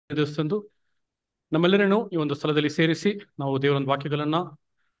ದಿವಸದಂದು ನಮ್ಮೆಲ್ಲರನ್ನು ಈ ಒಂದು ಸ್ಥಳದಲ್ಲಿ ಸೇರಿಸಿ ನಾವು ದೇವರ ವಾಕ್ಯಗಳನ್ನ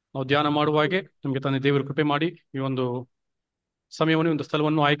ನಾವು ಧ್ಯಾನ ಮಾಡುವ ಹಾಗೆ ನಮಗೆ ತಂದೆ ದೇವರು ಕೃಪೆ ಮಾಡಿ ಈ ಒಂದು ಸಮಯವನ್ನು ಒಂದು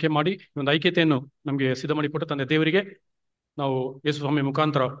ಸ್ಥಳವನ್ನು ಆಯ್ಕೆ ಮಾಡಿ ಈ ಒಂದು ಐಕ್ಯತೆಯನ್ನು ನಮಗೆ ಸಿದ್ಧ ಮಾಡಿಕೊಟ್ಟ ತಂದೆ ದೇವರಿಗೆ ನಾವು ಯೇಸು ಸ್ವಾಮಿ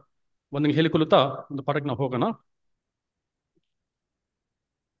ಮುಖಾಂತರ ಒಂದಿಗೆ ಹೇಳಿಕೊಳ್ಳುತ್ತಾ ಒಂದು ಪಾಠಕ್ಕೆ ನಾವು ಹೋಗೋಣ.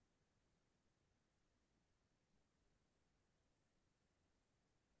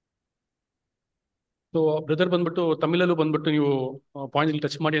 ಸೊ ಬ್ರದರ್ ಬಂದ್ಬಿಟ್ಟು ತಮಿಳಲ್ಲೂ ಬಂದ್ಬಿಟ್ಟು ನೀವು ಪಾಯಿಂಟ್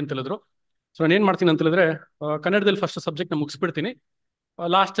ಟಚ್ ಮಾಡಿ ಅಂತ ಹೇಳಿದ್ರು. ಸೊ ನಾನು ಏನು ಮಾಡ್ತೀನಿ ಅಂತ ಹೇಳಿದ್ರೆ ಕನ್ನಡದಲ್ಲಿ ಫಸ್ಟ್ ಸಬ್ಜೆಕ್ಟ್ನ ಮುಗಿಸ್ಬಿಡ್ತೀನಿ.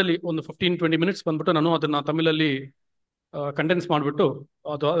 ಲಾಸ್ಟಲ್ಲಿ ಒಂದು 15-20 ಮಿನಿಟ್ಸ್ ಬಂದ್ಬಿಟ್ಟು ನಾನು ಅದನ್ನ ತಮಿಳಲ್ಲಿ ಕಂಡೆನ್ಸ್ ಮಾಡಿಬಿಟ್ಟು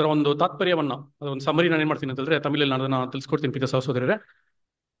ಅದರ ಒಂದು ತಾತ್ಪರ್ಯವನ್ನ ಅದೊಂದು ಸಮರಿ ನಾನು ಏನು ಮಾಡ್ತೀನಿ ಅಂತಂದ್ರೆ ತಮಿಳಲ್ಲಿ ನಾನು ಅದನ್ನ ತಿಳಿಸ್ಕೊಡ್ತೀನಿ ಪ್ರೀತಿಯ ಸಹೋದರರೇ.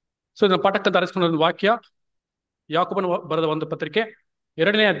 ಸೊ ಇದನ್ನ ಪಾಠಕ್ಕೆ ಧಾರಿಸ್ಕೊಂಡ ಒಂದು ವಾಕ್ಯ ಯಾಕೋಬನ ಬರೆದ ಒಂದು ಪತ್ರಿಕೆ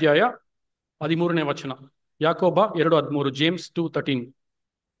 2ನೇ ಅಧ್ಯಾಯ 13ನೇ ವಚನ. ಯಾಕೋಬ 2:13, ಜೇಮ್ಸ್ 2:13.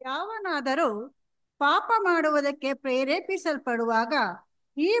 ಯಾವನಾದರೂ ಪಾಪ ಮಾಡುವುದಕ್ಕೆ ಪ್ರೇರೇಪಿಸಲ್ಪಡುವಾಗ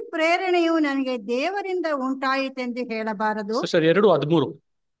ಈ ಪ್ರೇರಣೆಯು ನನಗೆ ದೇವರಿಂದ ಉಂಟಾಯಿತೆಂದು ಹೇಳಬಾರದು. 2:13,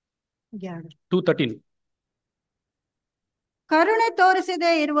 2:13. ಕರುಣೆ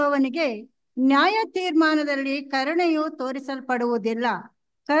ತೋರಿಸದೇ ಇರುವವನಿಗೆ ನ್ಯಾಯ ತೀರ್ಮಾನದಲ್ಲಿ ಕರುಣೆಯು ತೋರಿಸಲ್ಪಡುವುದಿಲ್ಲ.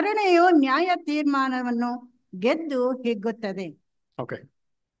 ಕರುಣೆಯು ನ್ಯಾಯ ತೀರ್ಮಾನವನ್ನು ಗೆದ್ದು ಹಿಗ್ಗುತ್ತದೆ. ಓಕೆ.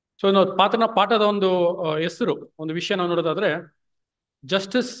 ಸೊ ನಾವು ಪಾಠದ ಒಂದು ಹೆಸರು ಒಂದು ವಿಷಯ ನಾವು ನೋಡೋದಾದ್ರೆ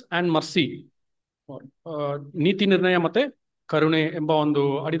ಜಸ್ಟಿಸ್ ಅಂಡ್ ಮರ್ಸಿ, ನೀತಿ ನಿರ್ಣಯ ಮತ್ತೆ ಕರುಣೆ ಎಂಬ ಒಂದು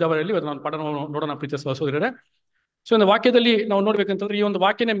ಅಡಿದಾವರಲ್ಲಿ ಒಂದು ಪಾಠ ನೋಡೋಣ ಪ್ರೀತಿಯ ಸಹೋದರರೇ. ಸೊ ಒಂದು ವಾಕ್ಯದಲ್ಲಿ ನಾವು ನೋಡ್ಬೇಕಂತಂದ್ರೆ ಈ ಒಂದು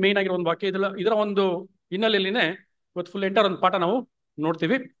ವಾಕ್ಯನೇ ಮೇನ್ ಆಗಿರೋ ಒಂದು ವಾಕ್ಯ. ಇದರ ಒಂದು ಹಿನ್ನೆಲೆಯಲ್ಲಿನೇ ಇವತ್ತು ಫುಲ್ ಎಂಟರ್ ಒಂದು ಪಾಠ ನಾವು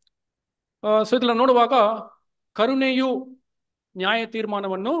ನೋಡ್ತೀವಿ. ಸೊ ಇದನ್ನ ನೋಡುವಾಗ ಕರುಣೆಯು ನ್ಯಾಯ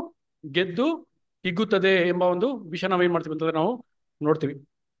ತೀರ್ಮಾನವನ್ನು ಗೆದ್ದು ಹಿಗ್ಗುತ್ತದೆ ಎಂಬ ಒಂದು ವಿಷಯ ನಾವು ಏನ್ ಮಾಡ್ತೀವಿ ಅಂತಂದ್ರೆ ನಾವು ನೋಡ್ತೀವಿ.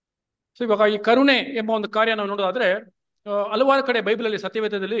 ಸೊ ಇವಾಗ ಈ ಕರುಣೆ ಎಂಬ ಒಂದು ಕಾರ್ಯ ನಾವು ನೋಡೋದಾದ್ರೆ ಹಲವಾರು ಕಡೆ ಬೈಬಲಲ್ಲಿ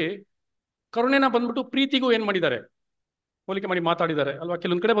ಸತ್ಯವೇದದಲ್ಲಿ ಕರುಣೆನ ಬಂದ್ಬಿಟ್ಟು ಪ್ರೀತಿಗೂ ಏನ್ ಮಾಡಿದ್ದಾರೆ, ಹೋಲಿಕೆ ಮಾಡಿ ಮಾತಾಡಿದ್ದಾರೆ ಅಲ್ವಾ.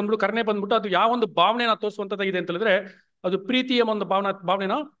 ಕೆಲವೊಂದ್ ಕಡೆ ಬಂದ್ಬಿಟ್ಟು ಕರುಣೆ ಬಂದ್ಬಿಟ್ಟು ಅದು ಯಾವ ಒಂದು ಭಾವನೆನ ತೋರಿಸುವಂತದ್ದಾಗಿದೆ ಅಂತ ಹೇಳಿದ್ರೆ ಅದು ಪ್ರೀತಿಯ ಒಂದು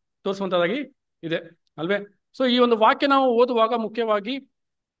ಭಾವನೆನ ತೋರಿಸುವಂತದ್ದಾಗಿ ಇದೆ ಅಲ್ವೇ. ಸೊ ಈ ಒಂದು ವಾಕ್ಯ ನಾವು ಓದುವಾಗ ಮುಖ್ಯವಾಗಿ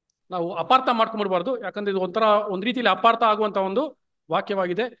ನಾವು ಅಪಾರ್ಥ ಮಾಡ್ಕೊಂಡ್ಬಿಡ್ಬಾರ್ದು. ಯಾಕಂದ್ರೆ ಇದು ಒಂಥರ ಒಂದು ರೀತಿಯಲ್ಲಿ ಅಪಾರ್ಥ ಆಗುವಂತ ಒಂದು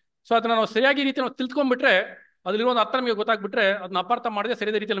ವಾಕ್ಯವಾಗಿದೆ. ಸೊ ಅದನ್ನ ನಾವು ಸರಿಯಾಗಿ ರೀತಿ ನಾವು ತಿಳ್ಕೊಂಡ್ಬಿಟ್ರೆ ಅದ್ರಲ್ಲಿ ಒಂದು ಅರ್ಥ ನಮಗೆ ಗೊತ್ತಾಗ್ಬಿಟ್ರೆ ಅದನ್ನ ಅಪಾರ್ಥ ಮಾಡದೆ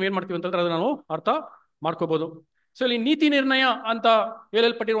ಸರಿಯಾದ ರೀತಿಯಲ್ಲಿ ನಾವು ಏನ್ ಮಾಡ್ತೀವಿ ಅಂತಂದ್ರೆ ಅದನ್ನ ನಾವು ಅರ್ಥ ಮಾಡ್ಕೋಬಹುದು. ಸೊ ಇಲ್ಲಿ ನೀತಿ ನಿರ್ಣಯ ಅಂತ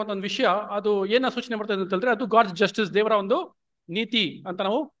ಹೇಳಲ್ಪಟ್ಟಿರುವಂತ ಒಂದು ವಿಷಯ ಅದು ಏನ ಸೂಚನೆ ಮಾಡ್ತದೆ ಅಂತಂದ್ರೆ ಅದು ಗಾಡ್ಸ್ ಜಸ್ಟಿಸ್, ದೇವರ ಒಂದು ನೀತಿ ಅಂತ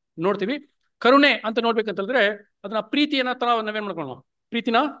ನಾವು ನೋಡ್ತೀವಿ. ಕರುಣೆ ಅಂತ ನೋಡ್ಬೇಕಂತಂದ್ರೆ ಅದನ್ನ ಪ್ರೀತಿಯನ್ನ ತರ ನಾವೇನ್ ಮಾಡ್ಕೊಳ್ಳೋಣ,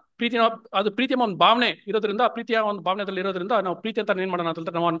 ಪ್ರೀತಿನ ಅದು ಪ್ರೀತಿಯ ಒಂದು ಭಾವನೆ ಇರೋದ್ರಿಂದ, ಪ್ರೀತಿಯ ಒಂದು ಭಾವನೆದಲ್ಲಿ ಇರೋದ್ರಿಂದ ನಾವು ಪ್ರೀತಿ ಅಂತ ಏನ್ ಮಾಡೋಣ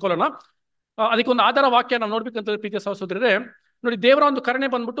ಅಂತ ನಾವು ಅನ್ಕೊಳ್ಳೋಣ. ಅದಕ್ಕೆ ಒಂದು ಆಧಾರ ವಾಕ್ಯ ನಾವು ನೋಡ್ಬೇಕಂತಂದ್ರೆ ಪ್ರೀತಿಯ ಸಹೋದರರೇ ನೋಡಿ, ದೇವರ ಒಂದು ಕರುಣೆ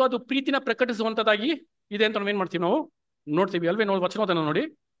ಬಂದ್ಬಿಟ್ಟು ಅದು ಪ್ರೀತಿನ ಪ್ರಕಟಿಸುವಂತದ್ದಾಗಿ ಇದೆ ಅಂತ ನಾವೇನ್ ಮಾಡ್ತೀವಿ, ನಾವು ನೋಡ್ತೀವಿ ಅಲ್ವೇ. ನೋಡಿ ವಚನವನ್ನು ನೋಡಿ,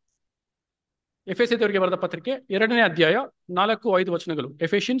 ಎಫೆಸಿಯದವರಿಗೆ ಬರೆದ ಪತ್ರಿಕೆ 2ನೇ ಅಧ್ಯಾಯ 4-5 ವಚನಗಳು.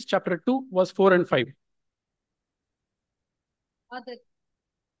 ಎಫೆಷಿಯನ್ಸ್ ಚಾಪ್ಟರ್ 2 ವರ್ಸ್ 4 and 5.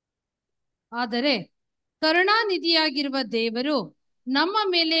 ಆದರೆ ಕರುಣಾನಿಧಿಯಾಗಿರುವ ದೇವರು ನಮ್ಮ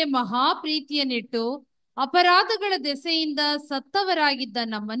ಮೇಲೆ ಮಹಾ ಪ್ರೀತಿಯನ್ನಿಟ್ಟು ಅಪರಾಧಗಳ ದೆಸೆಯಿಂದ ಸತ್ತವರಾಗಿದ್ದ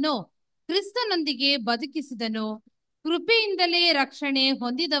ನಮ್ಮನ್ನು ಕ್ರಿಸ್ತನೊಂದಿಗೆ ಬದುಕಿಸಿದನು. ಕೃಪೆಯಿಂದಲೇ ರಕ್ಷಣೆ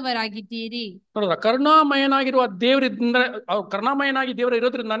ಹೊಂದಿದವರಾಗಿದ್ದೀರಿ. ನೋಡಿದ್ರ, ಕರುಣಾಮಯನಾಗಿರುವ ದೇವರಿಂದ, ಕರುಣಾಮಯನಾಗಿ ದೇವರು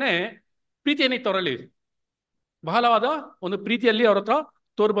ಇರೋದ್ರಿಂದಾನೇ ಪ್ರೀತಿ ಏನಿತ್ತು ಅವರಲ್ಲಿ, ಬಹಳವಾದ ಒಂದು ಪ್ರೀತಿಯಲ್ಲಿ ಅವ್ರ ಹತ್ರ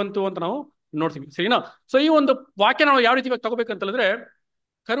ತೋರ್ ಬಂತು ಅಂತ ನಾವು ನೋಡ್ತೀವಿ. ಸರಿನಾ? ಸೊ ಈ ಒಂದು ವಾಕ್ಯ ನಾವು ಯಾವ ರೀತಿ ತಗೋಬೇಕಂತ ಹೇಳಿದ್ರೆ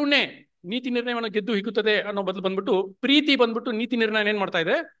ಕರುಣೆ ನೀತಿ ನಿರ್ಣಯವನ್ನು ಗೆದ್ದು ಹಿಗ್ಗುತ್ತದೆ ಅನ್ನೋ ಬದಲು ಬಂದ್ಬಿಟ್ಟು ಪ್ರೀತಿ ಬಂದ್ಬಿಟ್ಟು ನೀತಿ ನಿರ್ಣಯ ಏನ್ ಮಾಡ್ತಾ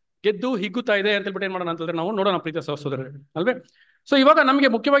ಇದೆ, ಗೆದ್ದು ಹಿಗ್ಗುತ್ತಾ ಇದೆ ಅಂತ ಹೇಳ್ಬಿಟ್ಟು ಏನ್ ಮಾಡೋಣ ಅಂತಂದ್ರೆ ನಾವು ನೋಡೋಣ ಪ್ರೀತಿಯ ಸಹೋದರರೇ ಅಲ್ವೇ. ಸೊ ಇವಾಗ ನಮಗೆ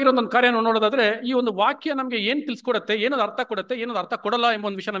ಮುಖ್ಯವಾಗಿರೋ ಒಂದು ಕಾರ್ಯ ನಾವು ನೋಡೋದಾದ್ರೆ ಈ ಒಂದು ವಾಕ್ಯ ನಮಗೆ ಏನ್ ತಿಳ್ಸ್ಕೊಡತ್ತೆ, ಏನದು ಅರ್ಥ ಕೊಡುತ್ತೆ, ಏನದು ಅರ್ಥ ಕೊಡಲ್ಲ ಎಂಬ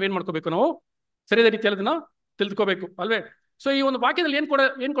ಒಂದು ವಿಷಯ ನಾವೇನ್ ಮಾಡ್ಕೋಬೇಕು, ನಾವು ಸರಿಯಾದ ರೀತಿಯಲ್ಲಿ ಅದನ್ನ ತಿಳ್ಕೋಬೇಕು ಅಲ್ವೇ. ಸೊ ಈ ಒಂದು ವಾಕ್ಯದಲ್ಲಿ ಏನ್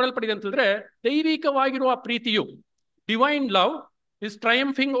ಕೊಡಲ್ಪಟ್ಟಿದೆ ಅಂತಂದ್ರೆ ದೈವಿಕವಾಗಿರುವ ಪ್ರೀತಿಯು, divine love is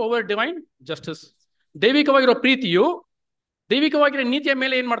ಟ್ರಯಂಫಿಂಗ್ over divine justice. ದೈವಿಕವಾಗಿರೋ ಪ್ರೀತಿಯು ದೈವಿಕವಾಗಿರೋ ನೀತಿಯ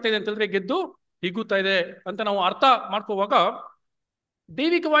ಮೇಲೆ ಏನ್ ಮಾಡ್ತಾ ಇದೆ ಅಂತಂದ್ರೆ ಗೆದ್ದು ಹಿಗ್ಗುತ್ತಾ ಇದೆ ಅಂತ ನಾವು ಅರ್ಥ ಮಾಡ್ಕೋವಾಗ,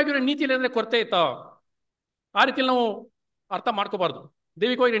 ದೈವಿಕವಾಗಿರೋ ನೀತಿಯಲ್ಲಿ ಅಂದ್ರೆ ಕೊರತೆ ಇತ್ತಾ, ಆ ರೀತಿಯಲ್ಲಿ ನಾವು ಅರ್ಥ ಮಾಡ್ಕೋಬಾರ್ದು.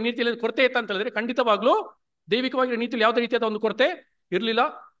 ದೈವಿಕವಾಗಿರೋ ನೀತಿಯಲ್ಲಿ ಕೊರತೆ ಇತ್ತ ಅಂತ ಹೇಳಿದ್ರೆ ಖಂಡಿತವಾಗ್ಲೂ ದೈವಿಕವಾಗಿರೋ ನೀತಿಯಲ್ಲಿ ಯಾವುದೇ ರೀತಿಯಾದ ಒಂದು ಕೊರತೆ ಇರಲಿಲ್ಲ.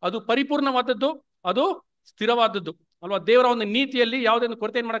 ಅದು ಪರಿಪೂರ್ಣವಾದದ್ದು, ಅದು ಸ್ಥಿರವಾದದ್ದು ಅಲ್ವಾ. ದೇವರ ಒಂದು ನೀತಿಯಲ್ಲಿ ಯಾವುದೇ ಒಂದು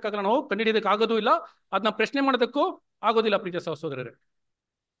ಕೊರತೆ ಏನ್ ಮಾಡೋಕ್ಕಾಗಲ್ಲ, ನಾವು ಕಂಡುಹಿಡಿಯೋದಕ್ಕೆ ಆಗೋದು ಇಲ್ಲ, ಅದನ್ನ ಪ್ರಶ್ನೆ ಮಾಡೋದಕ್ಕೂ ಆಗೋದಿಲ್ಲ ಪ್ರೀತಿಯ ಸಹೋದರರೇ.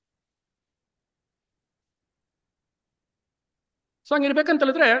 ಸೊ ಹಂಗಿರ್ಬೇಕಂತ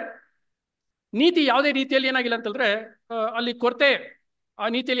ಹೇಳಿದ್ರೆ ನೀತಿ ಯಾವುದೇ ರೀತಿಯಲ್ಲಿ ಏನಾಗಿಲ್ಲ ಅಂತಂದ್ರೆ ಅಲ್ಲಿ ಕೊರತೆ, ಆ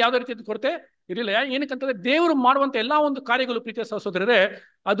ನೀತಿಯಲ್ಲಿ ಯಾವುದೇ ರೀತಿಯ ಕೊರತೆ ಇರಲಿಲ್ಲ. ಏನಕ್ಕಂತಂದ್ರೆ ದೇವರು ಮಾಡುವಂತ ಎಲ್ಲಾ ಒಂದು ಕಾರ್ಯಗಳು ಪ್ರೀತಿಯ ಸಹೋದರರೇ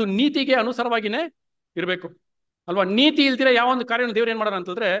ಅದು ನೀತಿಗೆ ಅನುಸಾರವಾಗಿನೇ ಇರಬೇಕು ಅಲ್ವಾ. ನೀತಿ ಇಲ್ದಿರ ಯಾವ ಒಂದು ಕಾರ್ಯವನ್ನು ದೇವ್ರು ಏನ್ ಮಾಡೋಣ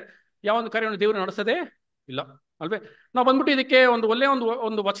ಅಂತಂದ್ರೆ ಯಾವ ಒಂದು ಕಾರ್ಯವನ್ನು ದೇವರು ನಡೆಸೋದೇ ಇಲ್ಲ ಅಲ್ವೇ. ನಾವು ಬಂದ್ಬಿಟ್ಟು ಇದಕ್ಕೆ ಒಂದು ಒಳ್ಳೆ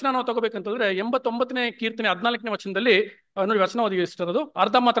ಒಂದು ವಚನ ನಾವು ತಗೋಬೇಕಂತಂದ್ರೆ 89ನೇ ಕೀರ್ತನೆ 14ನೇ ವಚನದಲ್ಲಿ ನೋಡಿ, ವಚನ ಓದಿ ಇಷ್ಟರದು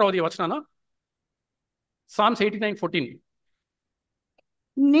ಅರ್ಧ ಮಾತ್ರ ಓದಿ ವಚನ. Psalms 89:14.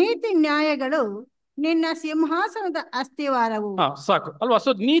 ನೀತಿ ನ್ಯಾಯಗಳು ನಿನ್ನ ಸಿಂಹಾಸನದ ಅಸ್ತಿವಾರವು. ಸಾಕು ಅಲ್ವಾ?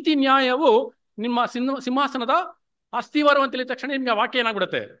 ಸೊ ನೀತಿ ನ್ಯಾಯವು ನಿಮ್ಮ ಸಿಂಹಾಸನದ ಅಸ್ತಿವಾರ ಅಂತ ಹೇಳಿದ ತಕ್ಷಣ ನಿಮ್ಗೆ ಆ ವಾಕ್ಯ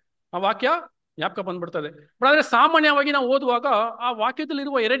ಏನಾಗ್ಬಿಡುತ್ತೆ? ಆ ವಾಕ್ಯ ಜ್ಞಾಪಕ ಬಂದ್ಬಿಡ್ತದೆ. ಬಟ್ ಆದ್ರೆ ಸಾಮಾನ್ಯವಾಗಿ ನಾವು ಓದುವಾಗ ಆ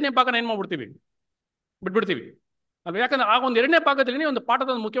ವಾಕ್ಯದಲ್ಲಿರುವ 2ನೇ ಭಾಗನ ಏನ್ ಮಾಡ್ಬಿಡ್ತೀವಿ? ಬಿಟ್ಬಿಡ್ತೀವಿ ಅಲ್ವಾ? ಯಾಕಂದ್ರೆ ಆ ಒಂದು 2ನೇ ಭಾಗದಲ್ಲಿ ಒಂದು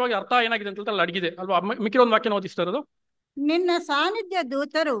ಪಾಠದ ಮುಖ್ಯವಾಗಿ ಅರ್ಥ ಏನಾಗಿದೆ ಅಂತ ಅಲ್ಲಿ ಅಡಗಿದೆ ಅಲ್ವಾ? ಮಿಕ್ಕಿರೋ ಒಂದು ವಾಕ್ಯನ ಓದಿಸ್ತಾ ಇರೋದು, ನಿನ್ನ ಸಾನ್ನಿಧ್ಯ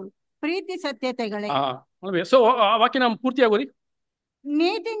ದೂತರು ಪ್ರೀತಿ ಸತ್ಯತೆಗಳೇ. ಸೊ ಆ ವಾಕ್ಯನ ಪೂರ್ತಿಯಾಗಿ ಓದಿ.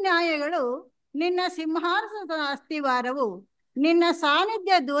 ನೀತಿ ನ್ಯಾಯಗಳು ನಿನ್ನ ಸಿಂಹಾಸನದ ಅಸ್ತಿವಾರವು, ನಿನ್ನ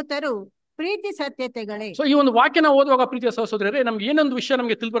ಸಾನ್ನಿಧ್ಯ ದೂತರು ಪ್ರೀತಿ ಸತ್ಯತೆಗಳೇ. ಸೊ ಈ ಒಂದು ವಾಕ್ಯನ ಓದುವಾಗ ಪ್ರೀತಿಯ ಸಹೋದರರೇ, ನಮ್ಗೆ ಏನೊಂದು ವಿಷಯ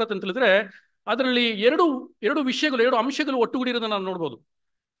ನಮಗೆ ತಿಳಿಬರುತ್ತೆ ಅಂತ ಹೇಳಿದ್ರೆ, ಅದರಲ್ಲಿ ಎರಡು ವಿಷಯಗಳು, 2 ಅಂಶಗಳು ಒಟ್ಟುಗೂಡಿರೋದನ್ನ ನಾವು ನೋಡ್ಬೋದು.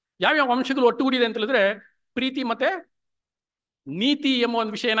 ಯಾವ್ಯಾವ ಅಂಶಗಳು ಒಟ್ಟುಗೂಡಿದೆ ಅಂತ ಹೇಳಿದ್ರೆ, ಪ್ರೀತಿ ಮತ್ತೆ ನೀತಿ ಎಂಬ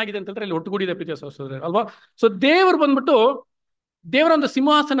ಒಂದು ವಿಷಯ ಏನಾಗಿದೆ ಅಂತ ಹೇಳಿದ್ರೆ ಇಲ್ಲಿ ಒಟ್ಟುಗೂಡಿದೆ ಪ್ರೀತಿಯ ಸಹೋದರರೇ ಅಲ್ವಾ? ಸೊ ದೇವರು ಬಂದ್ಬಿಟ್ಟು, ದೇವರ ಒಂದು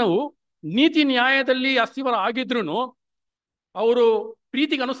ಸಿಂಹಾಸನವು ನೀತಿ ನ್ಯಾಯದಲ್ಲಿ ಅಸ್ತಿವಾರ ಆಗಿದ್ರು ಅವರು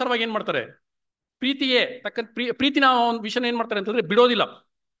ಪ್ರೀತಿಗೆ ಅನುಸಾರವಾಗಿ ಏನ್ ಮಾಡ್ತಾರೆ? ಪ್ರೀತಿಯೇ ತಕ್ಕ ಪ್ರೀತಿನ ಒಂದು ವಿಷಯ ಏನ್ ಮಾಡ್ತಾರೆ ಅಂತಂದ್ರೆ ಬಿಡೋದಿಲ್ಲ.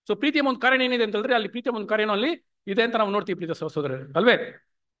 ಸೊ ಪ್ರೀತಿಯ ಒಂದು ಕಾರ್ಯ ಏನಿದೆ ಅಂತ ಹೇಳಿದ್ರೆ ಅಲ್ಲಿ ಪ್ರೀತಿಯ ಒಂದು ಕಾರ್ಯನೂ ಅಲ್ಲಿ ಇದೆ ಅಂತ ನಾವು ನೋಡ್ತೀವಿ ಪ್ರೀತಿಯ ಸಹೋದರರೇ ಅಲ್ವೇ?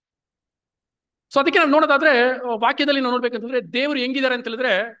 ಸೊ ಅದಕ್ಕೆ ನಾವು ನೋಡೋದಾದ್ರೆ ವಾಕ್ಯದಲ್ಲಿ ನಾವು ನೋಡ್ಬೇಕಂತಂದ್ರೆ ದೇವರು ಹೆಂಗಿದ್ದಾರೆ ಅಂತ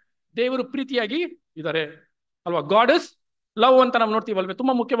ಹೇಳಿದ್ರೆ ದೇವರು ಪ್ರೀತಿಯಾಗಿ ಇದ್ದಾರೆ ಅಲ್ವಾ? ಗಾಡ್ ಇಸ್ ಲವ್ ಅಂತ ನಾವು ನೋಡ್ತೀವಲ್ವೇ?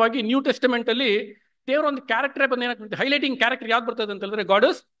 ತುಂಬಾ ಮುಖ್ಯವಾಗಿ ನ್ಯೂ ಟೆಸ್ಟಮೆಂಟ್ ಅಲ್ಲಿ ದೇವರ ಒಂದು ಕ್ಯಾರೆಕ್ಟರ್ ಬಂದು ಏನಾಗ್ತದೆ, ಹೈಲೈಟಿಂಗ್ ಕ್ಯಾರೆಕ್ಟರ್ ಯಾವ್ದು ಬರ್ತದೆ ಅಂತ ಹೇಳಿದ್ರೆ god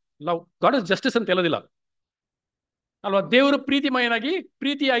is love, god is justice ಅಂತ ಹೇಳೋದಿಲ್ಲ ಅಲ್ವಾ? ದೇವರು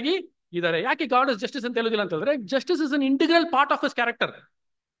ಪ್ರೀತಿಯಾಗಿ ಇದ್ದಾರೆ. ಯಾಕೆ ಗಾಡ್ ಇಸ್ ಜಸ್ಟಿಸ್ ಅಂತ ಹೇಳೋದಿಲ್ಲ ಅಂತ ಹೇಳಿದ್ರೆ justice is an integral part of his character.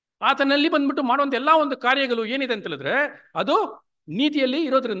 ಆತನಲ್ಲಿ ಬಂದ್ಬಿಟ್ಟು ಮಾಡುವಂತ ಎಲ್ಲಾ ಒಂದು ಕಾರ್ಯಗಳು ಏನಿದೆ ಅಂತ ಹೇಳಿದ್ರೆ ಅದು ನೀತಿಯಲ್ಲಿ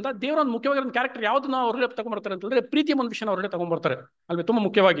ಇರೋದ್ರಿಂದ ದೇವರ ಒಂದು ಮುಖ್ಯವಾಗಿ ಒಂದು ಕ್ಯಾರೆಕ್ಟರ್ ಯಾವ್ದನ್ನ ಹೊರಗಡೆ ತಗೊಂಡ್ಬರ್ತಾರೆ ಅಂತ ಹೇಳಿದ್ರೆ ಪ್ರೀತಿಯ ಒಂದು ವಿಷಯನ ಹೊರಗಡೆ ತಗೊಂಡ್ಬರ್ತಾರೆ ಅಲ್ವೇ? ತುಂಬಾ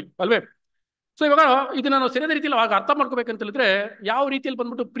ಮುಖ್ಯವಾಗಿ ಅಲ್ವೇ? ಸೊ ಇವಾಗ ಇದನ್ನ ನಾವು ಸರಿಯಾದ ರೀತಿಯಲ್ಲಿ ಆಗ ಅರ್ಥ ಮಾಡ್ಕೋಬೇಕಂತ ಹೇಳಿದ್ರೆ ಯಾವ ರೀತಿಯಲ್ಲಿ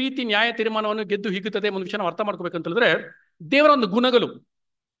ಬಂದ್ಬಿಟ್ಟು ಪ್ರೀತಿ ನ್ಯಾಯ ತೀರ್ಮಾನವನ್ನು ಗೆದ್ದು ಹಿಗ್ಗುತ್ತದೆ ಒಂದು ವಿಷಯನ ಅರ್ಥ ಮಾಡ್ಕೋಬೇಕಂತ ಹೇಳಿದ್ರೆ ದೇವರ ಒಂದು ಗುಣಗಳು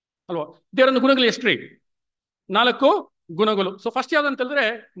ಅಲ್ವಾ? ದೇವರ ಒಂದು ಗುಣಗಳು ಎಷ್ಟ್ರಿ? 4 ಗುಣಗಳು. ಸೊ ಫಸ್ಟ್ ಯಾವ್ದಂತ ಹೇಳಿದ್ರೆ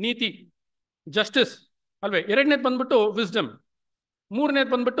ನೀತಿ, ಜಸ್ಟಿಸ್ ಅಲ್ವೇ? 2ನೇದು ಬಂದ್ಬಿಟ್ಟು ವಿಸ್ಡಮ್,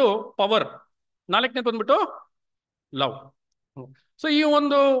 3ನೇದು ಬಂದ್ಬಿಟ್ಟು ಪವರ್, 4ನೇದು ಬಂದ್ಬಿಟ್ಟು ಲವ್. ಸೊ ಈ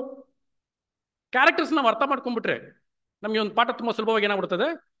ಒಂದು ಕ್ಯಾರೆಕ್ಟರ್ಸ್ ನಾವು ಅರ್ಥ ಮಾಡ್ಕೊಂಡ್ಬಿಟ್ರೆ ನಮಗೆ ಒಂದು ಪಾಠ ತುಂಬಾ ಸುಲಭವಾಗಿ ಏನಾಗ್ಬಿಡ್ತದೆ,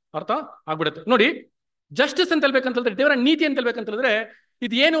 ಅರ್ಥ ಆಗ್ಬಿಡುತ್ತೆ. ನೋಡಿ, ಜಸ್ಟಿಸ್ ಅಂತ ಹೇಳ್ಬೇಕಂತಂದ್ರೆ ದೇವರ ನೀತಿ ಅಂತ ಹೇಳ್ಬೇಕಂತಂದ್ರೆ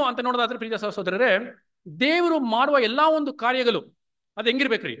ಇದು ಏನು ಅಂತ ನೋಡೋದಾದ್ರೆ ಪ್ರೀತಿಯ ಸಹೋದರರೇ, ದೇವರು ಮಾಡುವ ಎಲ್ಲಾ ಒಂದು ಕಾರ್ಯಗಳು ಅದು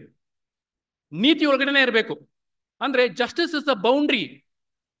ಹೆಂಗಿರ್ಬೇಕ್ರಿ? ನೀತಿ ಒಳಗಡೆನೆ ಇರಬೇಕು. ಅಂದ್ರೆ justice is the boundary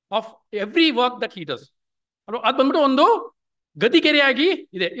of every work that he does. ಅದು ಬಂದ್ಬಿಟ್ಟು ಒಂದು ಗದಿಗೆರೆಯಾಗಿ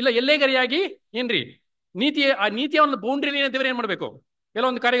ಇದೆ, ಇಲ್ಲ ಎಲ್ಲೆಗೆರೆಯಾಗಿ ಏನ್ರಿ ಆ ನೀತಿಯ ಒಂದು ಬೌಂಡ್ರಿ ದೇವರು ಏನ್ ಮಾಡ್ಬೇಕು? ಎಲ್ಲ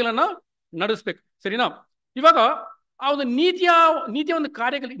ಒಂದು ಕಾರ್ಯಗಳನ್ನ ನಡೆಸ್ಬೇಕು. ಸರಿನಾ? ಇವಾಗ ಆ ಒಂದು ನೀತಿಯ ಒಂದು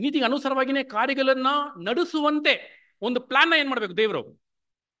ಕಾರ್ಯಗಳು, ನೀತಿಗೆ ಅನುಸಾರವಾಗಿನೇ ಕಾರ್ಯಗಳನ್ನ ನಡೆಸುವಂತೆ ಒಂದು ಪ್ಲಾನ್ ಏನ್ ಮಾಡ್ಬೇಕು? ದೇವರು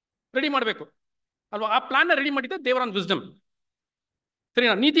ರೆಡಿ ಮಾಡ್ಬೇಕು ಅಲ್ವಾ? ಆ ಪ್ಲಾನ್ ರೆಡಿ ಮಾಡಿದ್ದೆ ದೇವರ ಒಂದು ವಿಸ್ಡಮ್.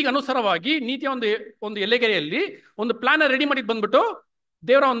 ಸರಿನಾ? ನೀತಿಗೆ ಅನುಸಾರವಾಗಿ ನೀತಿಯ ಒಂದು ಎಲ್ಲೆಗೆರೆಯಲ್ಲಿ ಒಂದು ಪ್ಲಾನ್ ರೆಡಿ ಮಾಡಿದ್ ಬಂದ್ಬಿಟ್ಟು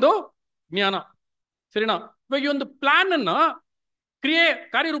ದೇವರ ಒಂದು ಜ್ಞಾನ. ಸರಿನಾ? ಇವಾಗ ಈ ಒಂದು ಪ್ಲಾನ್ ಅನ್ನ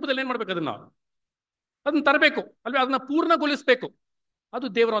ಕಾರ್ಯರೂಪದಲ್ಲಿ ಏನ್ ಮಾಡ್ಬೇಕು? ಅದನ್ನ ತರಬೇಕು ಅಲ್ವೇ? ಅದನ್ನ ಪೂರ್ಣಗೊಳಿಸ್ಬೇಕು. ಅದು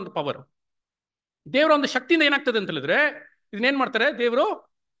ದೇವರ ಒಂದು ಪವರ್, ದೇವರ ಒಂದು ಶಕ್ತಿಯಿಂದ ಏನಾಗ್ತದೆ ಅಂತ ಹೇಳಿದ್ರೆ ಇದನ್ನೇನ್ ಮಾಡ್ತಾರೆ ದೇವರು?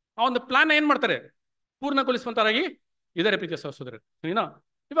 ಆ ಒಂದು ಪ್ಲಾನ್ ಏನ್ ಮಾಡ್ತಾರೆ? ಪೂರ್ಣಗೊಳಿಸುವಂತರಾಗಿ ಇದಾರೆ ಪ್ರೀತಿಯ ಸಹೋದರರೇ. ಸರಿನಾ?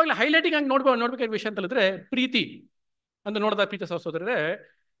 ಇವಾಗಲೇ ಹೈಲೈಟಿಂಗ್ ಆಗಿ ನೋಡ್ಬೇಕಾದ ವಿಷಯ ಅಂತ ಹೇಳಿದ್ರೆ ಪ್ರೀತಿ ಅಂತ ನೋಡಿದ ಪ್ರೀತಿಯ ಸಹೋದರರೇ,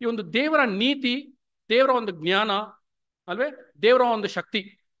 ಈ ಒಂದು ದೇವರ ನೀತಿ, ದೇವರ ಒಂದು ಜ್ಞಾನ ಅಲ್ವೇ, ದೇವರ ಒಂದು ಶಕ್ತಿ,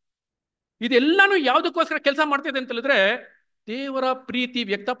 ಇದೆಲ್ಲಾನು ಯಾವುದಕ್ಕೋಸ್ಕರ ಕೆಲಸ ಮಾಡ್ತಿದೆ ಅಂತ ಹೇಳಿದ್ರೆ ದೇವರ ಪ್ರೀತಿ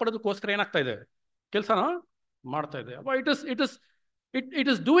ವ್ಯಕ್ತಪಡೋದಕ್ಕೋಸ್ಕರ ಏನಾಗ್ತಾ ಇದೆ? ಕೆಲಸನ ಮಾಡ್ತಾ ಇದೆ. It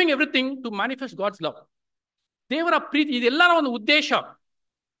is doing everything to manifest God's love. ದೇವರ ಪ್ರೀತಿ ಇದೆಲ್ಲರ ಒಂದು ಉದ್ದೇಶ,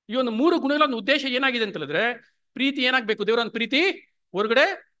 ಈ ಒಂದು 3 ಗುಣಗಳ ಒಂದು ಉದ್ದೇಶ ಏನಾಗಿದೆ ಅಂತ ಹೇಳಿದ್ರೆ ಪ್ರೀತಿ ಏನಾಗಬೇಕು? ದೇವರ ಒಂದು ಪ್ರೀತಿ ಹೊರಗಡೆ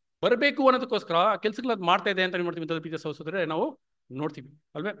ಬರಬೇಕು ಅನ್ನೋದಕ್ಕೋಸ್ಕರ ಕೆಲಸಗಳನ್ನ ಮಾಡ್ತಾ ಇದೆ ಅಂತ ನೋಡ್ತೀವಿ ಅಂತ ಪ್ರೀತಿಯ ಸಹೋದರರೇ ನಾವು ನೋಡ್ತೀವಿ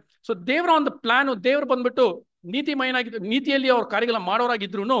ಅಲ್ವೇ? ಸೊ ದೇವರ ಒಂದು ಪ್ಲಾನ್, ದೇವರು ಬಂದ್ಬಿಟ್ಟು ನೀತಿಯಲ್ಲಿ ಅವ್ರ ಕಾರ್ಯಗಳನ್ನ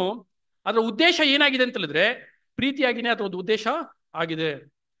ಮಾಡೋರಾಗಿದ್ರು ಅದರ ಉದ್ದೇಶ ಏನಾಗಿದೆ ಅಂತ ಹೇಳಿದ್ರೆ ಪ್ರೀತಿಯಾಗಿನೇ ಅದರ ಒಂದು ಉದ್ದೇಶ ಆಗಿದೆ.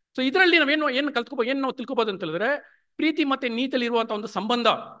 ಸೊ ಇದರಲ್ಲಿ ಏನು ನಾವು ತಿಳ್ಕೊಬೋದು ಅಂತ ಹೇಳಿದ್ರೆ ಪ್ರೀತಿ ಮತ್ತೆ ನೀತಿಯಲ್ಲಿ ಇರುವಂತಹ ಒಂದು ಸಂಬಂಧ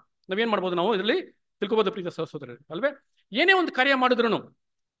ನಾವೇನ್ ಮಾಡ್ಬೋದು? ನಾವು ಇದರಲ್ಲಿ ತಿಳ್ಕೊಬೋದು ಪ್ರೀತಿಯ ಸಹೋದರರೇ ಅಲ್ವೇ? ಏನೇ ಒಂದು ಕಾರ್ಯ ಮಾಡಿದ್ರು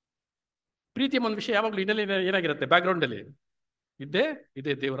ಪ್ರೀತಿಯ ಒಂದು ವಿಷಯ ಯಾವಾಗಲೂ ಇನ್ನಲ್ಲಿ ಏನಾಗಿರುತ್ತೆ? ಬ್ಯಾಕ್ಗ್ರೌಂಡ್ ಅಲ್ಲಿ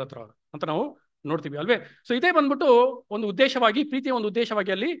ಇದೇ ದೇವರ ಹತ್ರ ಅಂತ ನಾವು ನೋಡ್ತೀವಿ ಅಲ್ವೇ? ಸೊ ಇದೇ ಬಂದ್ಬಿಟ್ಟು ಒಂದು ಉದ್ದೇಶವಾಗಿ, ಪ್ರೀತಿಯ ಒಂದು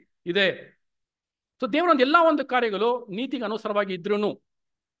ಉದ್ದೇಶವಾಗಿ ಅಲ್ಲಿ ಇದೆ. ಸೊ ದೇವರ ಒಂದು ಎಲ್ಲಾ ಒಂದು ಕಾರ್ಯಗಳು ನೀತಿಗೆ ಅನುಸಾರವಾಗಿ ಇದ್ರೂ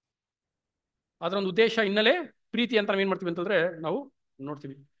ಅದರ ಒಂದು ಉದ್ದೇಶ ಹಿನ್ನೆಲೆ ಪ್ರೀತಿ ಅಂತ ನಾವೇನ್ ಮಾಡ್ತೀವಿ ಅಂತಂದ್ರೆ ನಾವು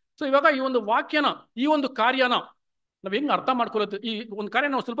ನೋಡ್ತೀವಿ. ಸೊ ಇವಾಗ ಈ ಒಂದು ವಾಕ್ಯನ, ಈ ಒಂದು ಕಾರ್ಯನ ನಾವ್ ಹೆಂಗ್ ಅರ್ಥ ಮಾಡ್ಕೊಳ್ಳೋದು? ಈ ಒಂದು ಕಾರ್ಯ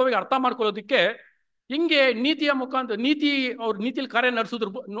ನಾವು ಸ್ವಲ್ಪವಾಗಿ ಅರ್ಥ ಮಾಡ್ಕೊಳ್ಳೋದಕ್ಕೆ ಹಿಂಗೆ ನೀತಿಯ ಮುಖಾಂತರ ಅವ್ರ ನೀತಿಯಲ್ಲಿ ಕಾರ್ಯ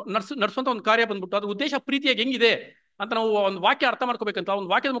ನಡೆಸುವಂತ ಒಂದು ಕಾರ್ಯ ಬಂದ್ಬಿಟ್ಟು ಅದ್ರ ಉದ್ದೇಶ ಪ್ರೀತಿಯಾಗಿ ಹೆಂಗಿದೆ ಅಂತ ನಾವು ಒಂದು ವಾಕ್ಯ ಅರ್ಥ ಮಾಡ್ಕೋಬೇಕಂತ, ಒಂದು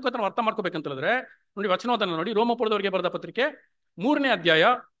ವಾಕ್ಯದ ಮುಖಾಂತರ ನಾವು ಅರ್ಥ ಮಾಡ್ಕೋಬೇಕಂತ ಹೇಳಿದ್ರೆ ನೋಡಿ, ವಚನವನ್ನ ನೋಡಿ, ರೋಮಪುರದವರಿಗೆ ಬರೆದ ಪತ್ರಿಕೆ 3ನೇ ಅಧ್ಯಾಯ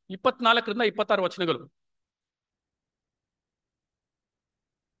 24 ರಿಂದ 26 ವಚನಗಳು.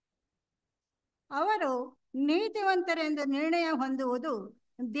 ಅವರು ನೀತಿವಂತರೆಂದು ನಿರ್ಣಯ ಹೊಂದುವುದು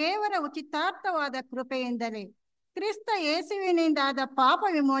ದೇವರ ಉಚಿತಾರ್ಥವಾದ ಕೃಪೆಯಿಂದಲೇ ಕ್ರಿಸ್ತ ಯೇಸುವಿನಿಂದಾದ ಪಾಪ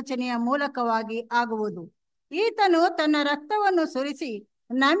ವಿಮೋಚನೆಯ ಮೂಲಕವಾಗಿ ಆಗುವುದು. ಈತನು ತನ್ನ ರಕ್ತವನ್ನು ಸುರಿಸಿ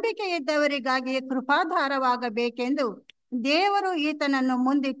ನಂಬಿಕೆ ಇದ್ದವರಿಗಾಗಿ ಕೃಪಾಧಾರವಾಗಬೇಕೆಂದು ದೇವರು ಈತನನ್ನು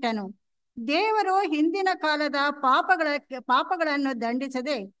ಮುಂದಿಟ್ಟನು. ದೇವರು ಹಿಂದಿನ ಕಾಲದ ಪಾಪಗಳನ್ನು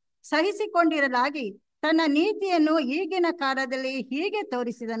ದಂಡಿಸದೆ ಸಹಿಸಿಕೊಂಡಿರಲಾಗಿ ತನ್ನ ನೀತಿಯನ್ನು ಈಗಿನ ಕಾಲದಲ್ಲಿ ಹೀಗೆ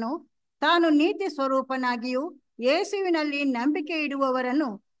ತೋರಿಸಿದನು. ತಾನು ನೀತಿ ಸ್ವರೂಪನಾಗಿಯೂ ಯೇಸುವಿನಲ್ಲಿ ನಂಬಿಕೆ ಇಡುವವರನ್ನು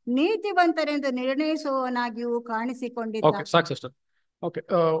ನೀತಿವಂತರೆಂದು ನಿರ್ಣಯಿಸುವವನಾಗಿಯೂ ಕಾಣಿಸಿಕೊಂಡಿದ್ದ. ಸಾಕು ಸಿಸ್ಟರ್. ಓಕೆ,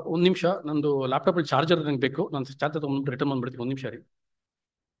 ಒಂದು ನಿಮಿಷ, ನಂದು ಲ್ಯಾಪ್ಟಾಪ್ ಅಲ್ಲಿ ಚಾರ್ಜರ್ ನಂಗೆ ಬೇಕು. ನಾನು ಚಾರ್ಜರ್ ತಗೊಂಡು ರಿಟರ್ನ್ ಬಂದ್ಬಿಡ್ತೀನಿ. ಒಂದು ನಿಮಿಷ ರೀ.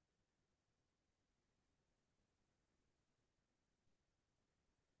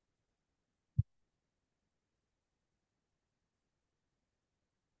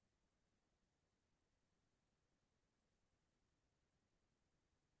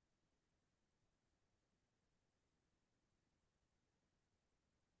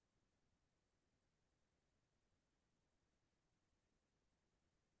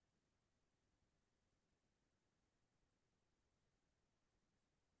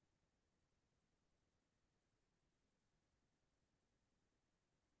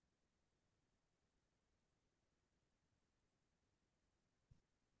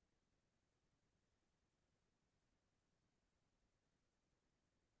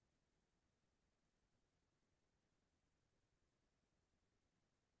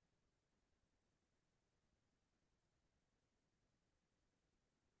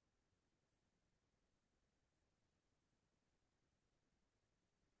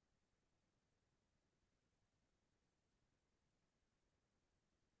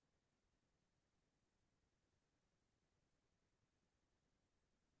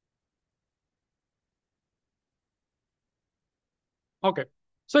 ಓಕೆ,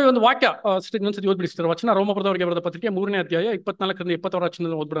 ಸೊ ಈ ಒಂದು ವಾಕ್ಯ ಇನ್ನೊಂದ್ಸತಿ ಓದ್ಬಿಡಿಸ್ತಾರೆ. ವಚನ ರೋಮಪುರದವರಿಗೆ ಬರೆದ ಪತ್ರಿಕೆ 3ನೇ ಅಧ್ಯಾಯ 24ರಿಂದ 20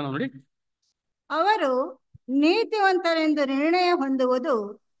 ವಚನದ ಓದ್ಬಿಡೋಣ ನೋಡಿ. ಅವರು ನೀತಿವಂತರೆಂದು ನಿರ್ಣಯ ಹೊಂದುವುದು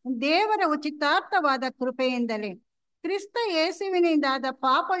ದೇವರ ಉಚಿತಾರ್ಥವಾದ ಕೃಪೆಯಿಂದಲೇ ಕ್ರಿಸ್ತ ಯೇಸುವಿನಿಂದಾದ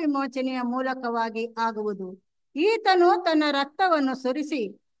ಪಾಪ ವಿಮೋಚನೆಯ ಮೂಲಕವಾಗಿ ಆಗುವುದು. ಈತನು ತನ್ನ ರಕ್ತವನ್ನು ಸುರಿಸಿ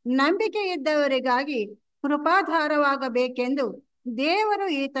ನಂಬಿಕೆ ಇದ್ದವರಿಗಾಗಿ ಕೃಪಾಧಾರವಾಗಬೇಕೆಂದು ದೇವರು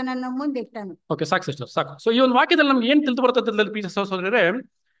ಈತನನ್ನು ಮುಂದಿಟ್ಟನು. ಓಕೆ, ಸಾಕು ಸಿಸ್ಟರ್, ಸಾಕು. ಸೊ ಈ ಒಂದು ವಾಕ್ಯದಲ್ಲಿ ನಮ್ಗೆ ಏನ್ ತಿಳಿದು ಬರ್ತದೆ ಪ್ರೀತಿ ಸಹೋದರರೇ,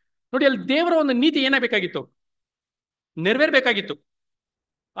 ನೋಡಿ, ಅಲ್ಲಿ ದೇವರ ಒಂದು ನೀತಿ ಏನಾಗಬೇಕಾಗಿತ್ತು? ನೆರವೇರ್ಬೇಕಾಗಿತ್ತು.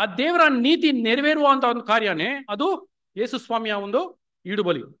 ಆ ದೇವರ ನೀತಿ ನೆರವೇರುವಂತ ಒಂದು ಕಾರ್ಯನೇ ಅದು ಯೇಸು ಸ್ವಾಮಿಯ ಒಂದು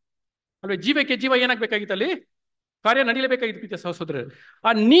ಈಡುಬಲಿ ಅಲ್ವೇ. ಜೀವಕ್ಕೆ ಜೀವ ಏನಾಗಬೇಕಾಗಿತ್ತು? ಅಲ್ಲಿ ಕಾರ್ಯ ನಡೀಲೇಬೇಕಾಗಿತ್ತು ಪ್ರೀತಿ ಸಹೋದರರೇ.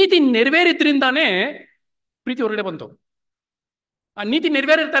 ಆ ನೀತಿ ನೆರವೇರಿದ್ರಿಂದಾನೇ ಪ್ರೀತಿ ಹೊರಗಡೆ ಬಂತು. ಆ ನೀತಿ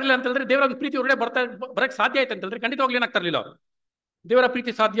ನೆರವೇರಿರ್ತಾ ಇರಲಿಲ್ಲ ಅಂತ ಹೇಳಿದ್ರೆ ದೇವರ ಪ್ರೀತಿ ಹೊರಗಡೆ ಬರಕ್ ಸಾಧ್ಯ ಆಯ್ತು ಅಂತ ಹೇಳಿದ್ರೆ ಖಂಡಿತವಾಗ್ಲೂ ಏನಾಗ್ತಾ ಇರಲಿಲ್ಲ, ದೇವರ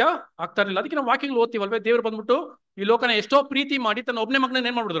ಪ್ರೀತಿ ಸಾಧ್ಯ ಆಗ್ತಾ ಇರಲಿಲ್ಲ. ಅದಕ್ಕೆ ನಾವು ವಾಕ್ಯಗಳು ಓದ್ತೀವಲ್ವೇ, ದೇವರು ಬಂದ್ಬಿಟ್ಟು ಈ ಲೋಕನ ಎಷ್ಟೋ ಪ್ರೀತಿ ಮಾಡಿ ತನ್ನ ಒಬ್ಬನೇ ಮಗನ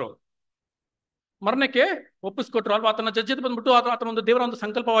ಏನ್ ಮಾಡ್ಬಿಡಿದ್ರು? ಮರಣಕ್ಕೆ ಒಪ್ಪಿಸ್ಕೊಟ್ರು ಅಲ್ವಾ. ಆತನ ಜಜ್ಜದ್ ಬಂದ್ಬಿಟ್ಟು ಆತನ ಒಂದು ದೇವರ ಒಂದು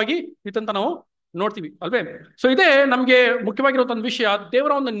ಸಂಕಲ್ಪವಾಗಿ ಇತ್ತಂತ ನಾವು ನೋಡ್ತೀವಿ ಅಲ್ವೇ. ಸೊ ಇದೇ ನಮ್ಗೆ ಮುಖ್ಯವಾಗಿರುವಂತ ಒಂದು ವಿಷಯ.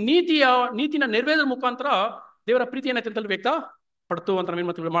 ದೇವರ ಒಂದು ನೀತಿನ ನೆರವೇರ ಮುಖಾಂತರ ದೇವರ ಪ್ರೀತಿ ಏನೈತೆ ಅಂತ ವ್ಯಕ್ತ ಪಡ್ತು ಅಂತ ನಾವೇನ್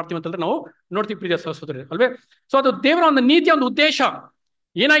ಮಾಡ್ತೀವಿ ಅಂತಂದ್ರೆ ನಾವು ನೋಡ್ತೀವಿ ಪ್ರೀತಿಯ ಸಹೋದರರೇ ಅಲ್ವೇ. ಸೊ ಅದು ದೇವರ ಒಂದು ನೀತಿಯ ಒಂದು ಉದ್ದೇಶ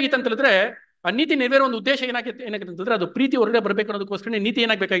ಏನಾಗಿತ್ತು ಅಂತ ಹೇಳಿದ್ರೆ, ಆ ನೀತಿ ನೆರವೇರೋ ಒಂದು ಉದ್ದೇಶ ಏನಾಗಿತ್ತು ಅಂತಂದ್ರೆ ಅದು ಪ್ರೀತಿ ಹೊರಗಡೆ ಬರ್ಬೇಕು ಅನ್ನೋದಕ್ಕೋಸ್ಕರ ನೀತಿ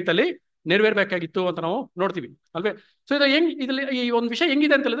ಏನಾಗಬೇಕಾಗಿತ್ತು? ಅಲ್ಲಿ ನೆರವೇರ್ಬೇಕಾಗಿತ್ತು ಅಂತ ನಾವು ನೋಡ್ತೀವಿ ಅಲ್ವೇ. ಸೊ ಇದು ಇದ್ರಲ್ಲಿ ಈ ಒಂದು ವಿಷಯ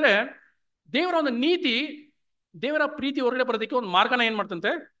ಹೆಂಗಿದೆ ಅಂತ ಹೇಳಿದ್ರೆ, ದೇವರ ಒಂದು ನೀತಿ ದೇವರ ಪ್ರೀತಿ ಹೊರಗಡೆ ಬರೋದಕ್ಕೆ ಒಂದು ಮಾರ್ಗನ ಏನ್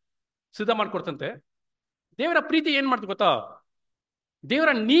ಮಾಡ್ತಂತೆ? ಸಿದ್ಧ ಮಾಡ್ಕೊಡ್ತಂತೆ. ದೇವರ ಪ್ರೀತಿ ಏನ್ ಮಾಡ್ತೀವಿ ಗೊತ್ತಾ?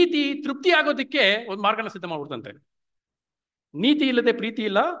 ದೇವರ ನೀತಿ ತೃಪ್ತಿ ಆಗೋದಕ್ಕೆ ಒಂದು ಮಾರ್ಗನ ಸಿದ್ಧ ಮಾಡ್ಬಿಡ್ತಂತೆ. ನೀತಿ ಇಲ್ಲದೆ ಪ್ರೀತಿ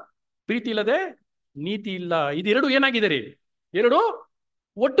ಇಲ್ಲ, ಪ್ರೀತಿ ಇಲ್ಲದೆ ನೀತಿ ಇಲ್ಲ. ಇದೆರಡು ಏನಾಗಿದೆ ರೀ? ಎರಡು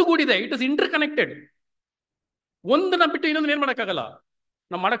ಒಟ್ಟುಗೂಡಿದೆ. It is inter connected. ಒಂದನ್ನ ಬಿಟ್ಟು ಇನ್ನೊಂದು ಏನ್ ಮಾಡೋಕ್ಕಾಗಲ್ಲ,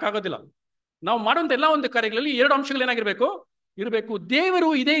 ನಾವು ಮಾಡೋಕ್ಕಾಗೋದಿಲ್ಲ. ನಾವು ಮಾಡುವಂತ ಎಲ್ಲ ಒಂದು ಕಾರ್ಯಗಳಲ್ಲಿ ಎರಡು ಅಂಶಗಳು ಏನಾಗಿರ್ಬೇಕು? ಇರಬೇಕು. ದೇವರು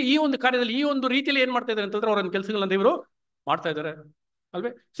ಈ ಒಂದು ಕಾರ್ಯದಲ್ಲಿ ಈ ಒಂದು ರೀತಿಯಲ್ಲಿ ಏನ್ ಮಾಡ್ತಾ ಇದ್ದಾರೆ ಅಂತಂದ್ರೆ ಅವರ ಕೆಲಸಗಳನ್ನ ದೇವರು ಮಾಡ್ತಾ ಇದ್ದಾರೆ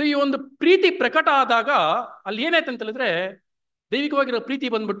ಅಲ್ವೇ. ಸೊ ಈ ಒಂದು ಪ್ರೀತಿ ಪ್ರಕಟ ಆದಾಗ ಅಲ್ಲಿ ಏನಾಯ್ತು ಅಂತ ಹೇಳಿದ್ರೆ, ದೈವಿಕವಾಗಿರೋ ಪ್ರೀತಿ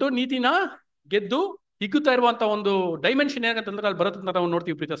ಬಂದ್ಬಿಟ್ಟು ನೀತಿನ ಗೆದ್ದು ಹಿಗ್ಗುತ್ತಾ ಇರುವಂತ ಒಂದು ಡೈಮೆನ್ಷನ್ ಏನಂತಂದ್ರೆ ಅಲ್ಲಿ ಬರುತ್ತೆ ಅಂತ ನಾವು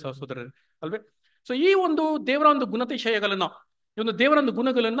ನೋಡ್ತೀವಿ ಪ್ರೀತಿಯ ಸಹೋದರರೇ ಅಲ್ವೇ. ಸೊ ಈ ಒಂದು ದೇವರ ಒಂದು ಗುಣತಿಶಯಗಳನ್ನ, ಈ ಒಂದು ದೇವರ ಒಂದು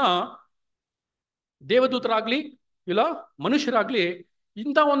ಗುಣಗಳನ್ನ ದೇವದೂತರಾಗ್ಲಿ ಇಲ್ಲ ಮನುಷ್ಯರಾಗ್ಲಿ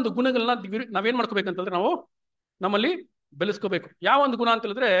ಇಂಥ ಒಂದು ಗುಣಗಳನ್ನ ನಾವೇನ್ ಮಾಡ್ಕೋಬೇಕಂತಂದ್ರೆ ನಾವು ನಮ್ಮಲ್ಲಿ ಬೆಳೆಸ್ಕೋಬೇಕು. ಯಾವ ಒಂದು ಗುಣ ಅಂತ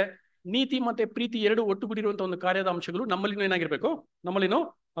ಹೇಳಿದ್ರೆ, ನೀತಿ ಮತ್ತೆ ಪ್ರೀತಿ ಎರಡು ಒಟ್ಟುಗೂಡಿರುವಂತಹ ಒಂದು ಕಾರ್ಯದ ಅಂಶಗಳು ನಮ್ಮಲ್ಲಿನೂ ಏನಾಗಿರ್ಬೇಕು? ನಮ್ಮಲ್ಲಿನೂ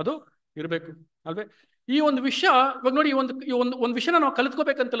ಅದು ಇರಬೇಕು ಅಲ್ವೇ. ಈ ಒಂದು ವಿಷಯ ಇವಾಗ ನೋಡಿ, ಒಂದು ವಿಷಯನ ನಾವು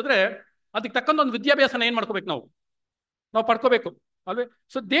ಕಲಿತ್ಕೋಬೇಕಂತ ಹೇಳಿದ್ರೆ ಅದಕ್ಕೆ ತಕ್ಕಂತ ಒಂದು ವಿದ್ಯಾಭ್ಯಾಸನ ಏನ್ ಮಾಡ್ಕೋಬೇಕು? ನಾವು ಪಡ್ಕೋಬೇಕು ಅಲ್ವೇ.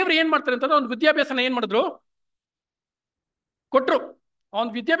 ಸೊ ದೇವ್ರು ಏನ್ ಮಾಡ್ತಾರೆ ಅಂತಂದ್ರೆ ಒಂದು ವಿದ್ಯಾಭ್ಯಾಸನ ಏನ್ ಮಾಡಿದ್ರು? ಕೊಟ್ರು. ಆ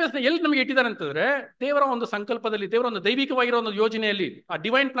ಒಂದು ವಿದ್ಯಾಭ್ಯಾಸನ ಎಲ್ಲಿ ನಮಗೆ ಇಟ್ಟಿದ್ದಾರೆ ಅಂತಂದ್ರೆ ದೇವರ ಒಂದು ಸಂಕಲ್ಪದಲ್ಲಿ, ದೇವರ ಒಂದು ದೈವಿಕವಾಗಿರೋ ಒಂದು ಯೋಜನೆಯಲ್ಲಿ, ಆ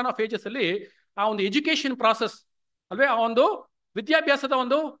ಡಿವೈನ್ ಪ್ಲಾನ್ ಆಫ್ ಏಜಸ್ ಅಲ್ಲಿ ಆ ಒಂದು ಎಜುಕೇಶನ್ ಪ್ರಾಸೆಸ್ ಅಲ್ವೇ, ಆ ಒಂದು ವಿದ್ಯಾಭ್ಯಾಸದ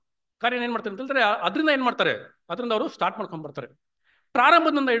ಒಂದು ಕಾರ್ಯ ಏನ್ ಮಾಡ್ತಾರೆ ಅಂತಂದ್ರೆ ಅದರಿಂದ ಏನ್ ಮಾಡ್ತಾರೆ, ಅದರಿಂದ ಅವರು ಸ್ಟಾರ್ಟ್ ಮಾಡ್ಕೊಂಡ್ ಬರ್ತಾರೆ.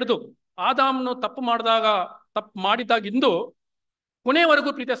 ಪ್ರಾರಂಭದಿಂದ ಹಿಡಿದು ಆದಾಮನು ತಪ್ಪು ಮಾಡಿದಾಗಿಂದು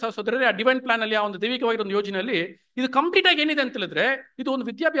ಕೊನೆಯವರೆಗೂ ಪ್ರೀತಿಯ ಸಹೋದರರೇ, ಆ ಡಿವೈನ್ ಪ್ಲಾನ್ ಅಲ್ಲಿ, ಆ ಒಂದು ದೈವಿಕವಾಗಿರೋ ಒಂದು ಯೋಜನೆಯಲ್ಲಿ ಇದು ಕಂಪ್ಲೀಟ್ ಆಗಿ ಏನಿದೆ ಅಂತ ಹೇಳಿದ್ರೆ ಇದು ಒಂದು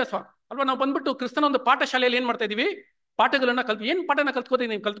ವಿದ್ಯಾಭ್ಯಾಸ ಅಲ್ವಾ. ನಾವು ಬಂದ್ಬಿಟ್ಟು ಕ್ರಿಸ್ತನ ಒಂದು ಪಾಠಶಾಲೆಯಲ್ಲಿ ಏನ್ ಮಾಡ್ತಾ ಇದೀವಿ, ಪಾಠಗಳನ್ನ ಏನ್ ಪಾಠನ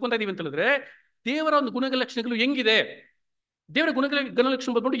ಕಲ್ತ್ಕೊಂತ ಇದೀವಿ ಅಂತ ಹೇಳಿದ್ರೆ ದೇವರ ಒಂದು ಗುಣಲಕ್ಷಣಗಳು ಹೆಂಗಿದೆ, ದೇವರ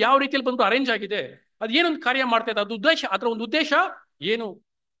ಗುಣಲಕ್ಷಣ ಬಂದ್ಬಿಟ್ಟು ಯಾವ ರೀತಿಯಲ್ಲಿ ಬಂದು ಅರೇಂಜ್ ಆಗಿದೆ, ಅದು ಏನೊಂದು ಕಾರ್ಯ ಮಾಡ್ತಾ ಇದೆ, ಅದು ಉದ್ದೇಶ, ಅದರ ಒಂದು ಉದ್ದೇಶ ಏನು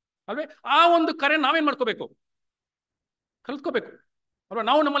ಅಲ್ವೇ, ಆ ಒಂದು ಕಾರ್ಯ ನಾವೇನ್ ಮಾಡ್ಕೋಬೇಕು, ಕಲ್ತ್ಕೋಬೇಕು ಅಲ್ವಾ.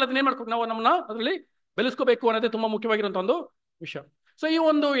 ನಾವು ನಮ್ಮಲ್ಲಿ ಅದನ್ನೇನ್ ಮಾಡ್ಕೋಬೇಕು, ನಾವು ನಮ್ಮನ್ನ ಅದರಲ್ಲಿ ಬೆಳೆಸ್ಕೋಬೇಕು ಅನ್ನೋದೇ ತುಂಬಾ ಮುಖ್ಯವಾಗಿರುವಂತ ಒಂದು ವಿಷಯ. ಸೊ ಈ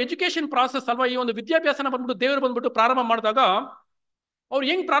ಒಂದು ಎಜುಕೇಶನ್ ಪ್ರಾಸೆಸ್ ಅಲ್ವಾ, ಈ ಒಂದು ವಿದ್ಯಾಭ್ಯಾಸನ ಬಂದ್ಬಿಟ್ಟು ದೇವರು ಬಂದ್ಬಿಟ್ಟು ಪ್ರಾರಂಭ ಮಾಡಿದಾಗ ಅವ್ರು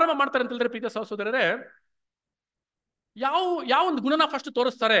ಹೆಂಗ್ ಪ್ರಾರಂಭ ಮಾಡ್ತಾರೆ ಅಂತ ಹೇಳಿದ್ರೆ ಪ್ರೀತಿಯ ಸಹೋದರರೇ, ಯಾವ ಒಂದು ಗುಣನ ಫಸ್ಟ್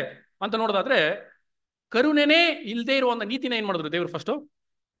ತೋರಿಸ್ತಾರೆ ಅಂತ ನೋಡೋದಾದ್ರೆ ಕರುಣೆನೇ ಇಲ್ಲದೆ ಇರುವ ಒಂದು ನೀತಿನ ಏನ್ ಮಾಡಿದ್ರು ದೇವರು ಫಸ್ಟ್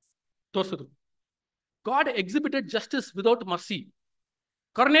ತೋರಿಸಿದ್ರು. God exhibited justice without mercy.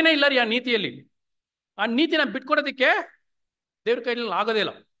 ಕರುಣೆನೇ ಇಲ್ಲ ರೀ ಆ ನೀತಿಯಲ್ಲಿ. ಆ ನೀತಿನ ಬಿಟ್ಕೊಡೋದಕ್ಕೆ ದೇವ್ರ ಕೈಯಲ್ಲಿ ಆಗೋದೇ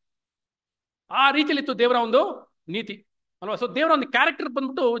ಇಲ್ಲ. ಆ ರೀತಿಯಲ್ಲಿ ಇತ್ತು ದೇವರ ಒಂದು ನೀತಿ ಅಲ್ವಾ. ಸೊ ದೇವರ ಒಂದು ಕ್ಯಾರೆಕ್ಟರ್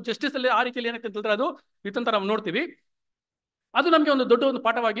ಬಂದ್ಬಿಟ್ಟು ಜಸ್ಟಿಸ್ ಅಲ್ಲಿ ಆ ರೀತಿಯಲ್ಲಿ ಏನಕ್ಕೆ ಅಂತಂದ್ರೆ ಅದು ಇತ್ತಂತ ನಾವು ನೋಡ್ತೀವಿ. ಅದು ನಮಗೆ ಒಂದು ದೊಡ್ಡ ಒಂದು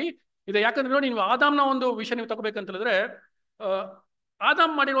ಪಾಠವಾಗಿ ಇದೆ. ಯಾಕಂದ್ರೆ ನೋಡಿ, ನೀವು ಆದಾಮ್ನ ಒಂದು ವಿಷಯ ನೀವು ತಗೋಬೇಕಂತ ಹೇಳಿದ್ರೆ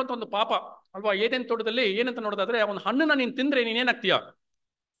ಆದಾಮ್ ಮಾಡಿರುವಂತ ಒಂದು ಪಾಪ ಅಲ್ವಾ, ಏದೇನ್ ತೋಟದಲ್ಲಿ ಏನಂತ ನೋಡೋದಾದ್ರೆ ಒಂದು ಹಣ್ಣನ್ನ ನೀನು ತಿಂದ್ರೆ ನೀನೇನಾಗ್ತೀಯ,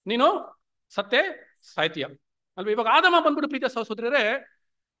 ನೀನು ಸತ್ತೇ ಸಾಯ್ತೀಯ ಅಲ್ವಾ. ಇವಾಗ ಆದಾಮ ಬಂದ್ಬಿಟ್ಟು ಪ್ರೀತಿಯ ಸಹೋದರರೇ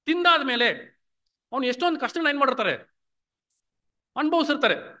ತಿಂದಾದ್ಮೇಲೆ ಅವ್ನು ಎಷ್ಟೊಂದು ಕಷ್ಟನ ಏನ್ ಮಾಡಿರ್ತಾರೆ,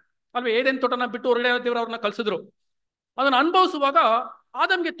 ಅನುಭವಿಸಿರ್ತಾರೆ ಅಲ್ವಾ. ಏದೇನ್ ತೋಟನ ಬಿಟ್ಟು ಹೊರಗಡೆ ದೇವ್ರ ಅವ್ರನ್ನ ಕಳ್ಸಿದ್ರು. ಅದನ್ನ ಅನುಭವಿಸುವಾಗ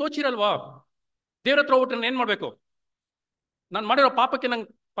ಆದಮ್ಗೆ ತೋಚಿರಲ್ವಾ, ದೇವ್ರ ಹತ್ರ ಹೋಗ್ಬಿಟ್ರೆ ಏನ್ ಮಾಡ್ಬೇಕು, ನಾನು ಮಾಡಿರೋ ಪಾಪಕ್ಕೆ ನಂಗೆ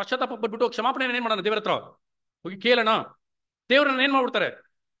ಪಶ್ಚಾತ್ತಾಪ ಬಿಟ್ಟು ಕ್ಷಮಾಪಣೆ ಏನ್ ಮಾಡೋಣ, ದೇವ್ರ ಹತ್ರ ಹೋಗಿ ಕೇಳೋಣ. ದೇವ್ರನ್ನ ಏನ್ ಮಾಡ್ಬಿಡ್ತಾರೆ,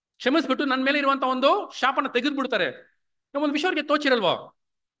 ಕ್ಷಮಿಸ್ಬಿಟ್ಟು ನನ್ನ ಮೇಲೆ ಇರುವಂತ ಒಂದು ಶಾಪನ ತೆಗೆದು ಬಿಡ್ತಾರೆ. ಒಂದು ವಿಷಯಕ್ಕೆ ತೋಚಿರಲ್ವಾ,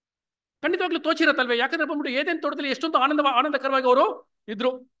 ಖಂಡಿತವಾಗ್ಲೂ ತೋಚಿರತ್ತಲ್ವೇ. ಯಾಕಂದ್ರೆ ಬಂದ್ಬಿಟ್ಟು ಏದೇನ್ ತೋಟದಲ್ಲಿ ಎಷ್ಟೊಂದು ಆನಂದಕರವಾಗಿ ಅವರು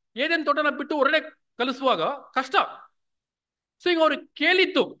ಇದ್ರು. ಏದೇನ್ ತೋಟನ ಬಿಟ್ಟು ಹೊರಗಡೆ ಕಲಿಸುವಾಗ ಕಷ್ಟ. ಸೊ ಈಗ ಅವ್ರು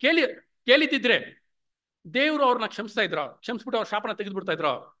ಕೇಳಿದ್ದಿದ್ರೆ ದೇವರು ಅವ್ರನ್ನ ಕ್ಷಮಿಸ್ಬಿಟ್ಟು ಅವ್ರ ಶಾಪನ ತೆಗೆದು ಬಿಡ್ತಾ ಇದ್ರ,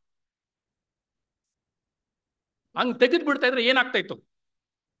 ಹಂಗ್ ತೆಗೆದು ಬಿಡ್ತಾ ಇದ್ರೆ ಏನಾಗ್ತಾ ಇತ್ತು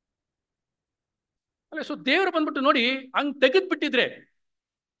ಅಲ್ಲ. ಸೊ ದೇವರು ಬಂದ್ಬಿಟ್ಟು ನೋಡಿ, ಹಂಗ್ ತೆಗೆದು ಬಿಟ್ಟಿದ್ರೆ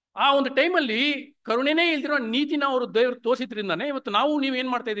ಆ ಒಂದು ಟೈಮಲ್ಲಿ ಕರುಣೆನೇ ಇಲ್ದಿರೋ ನೀತಿನ ಅವರು ದೇವ್ರು ತೋರಿಸಿದ್ರಿಂದಾನೆ ಇವತ್ತು ನಾವು ನೀವು ಏನ್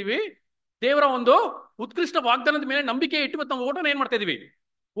ಮಾಡ್ತಾ ಇದೀವಿ, ದೇವರ ಒಂದು ಉತ್ಕೃಷ್ಟ ವಾಗ್ದಾನದ ಮೇಲೆ ನಂಬಿಕೆ ಇಟ್ಟು ಇವತ್ತು ನಾವು ಓಟನ ಏನ್ ಮಾಡ್ತಾ ಇದೀವಿ,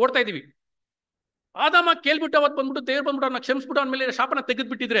 ಓಡ್ತಾ ಇದೀವಿ. ಆದಾಮ ಕೇಳ್ಬಿಟ್ಟು ಅವತ್ತು ಬಂದ್ಬಿಟ್ಟು ದೇವ್ರು ಬಂದ್ಬಿಟ್ಟು ಅವ್ರನ್ನ ಕ್ಷಮಿಸ್ಬಿಟ್ಟು ಅವ್ನ ಮೇಲೆ ಶಾಪನ ತೆಗೆದು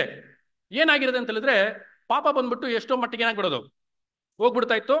ಬಿಟ್ಟಿದ್ರೆ ಏನಾಗಿರೋದು ಅಂತ ಹೇಳಿದ್ರೆ ಪಾಪ ಬಂದ್ಬಿಟ್ಟು ಎಷ್ಟೋ ಮಟ್ಟಿಗೆ ಏನಾಗ್ಬಿಡೋದು,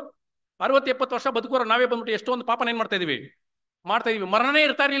 ಹೋಗ್ಬಿಡ್ತಾ ಇತ್ತು. 60-70 ವರ್ಷ ಬದುಕೋರು ನಾವೇ ಬಂದ್ಬಿಟ್ಟು ಎಷ್ಟೊಂದು ಪಾಪನ ಏನ್ ಮಾಡ್ತಾ ಇದೀವಿ, ಮರಣನೇ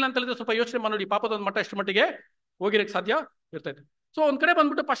ಇರ್ತಾ ಇರಲಿಲ್ಲ ಅಂತ ಹೇಳಿದ್ರೆ ಸ್ವಲ್ಪ ಯೋಚನೆ ಮಾಡಿ, ಪಾಪದ ಒಂದು ಮಟ್ಟ ಎಷ್ಟು ಮಟ್ಟಿಗೆ ಹೋಗಿರಕ್ಕೆ ಸಾಧ್ಯ ಇರ್ತಾ ಇತ್ತು. ಸೊ ಒಂದ್ ಕಡೆ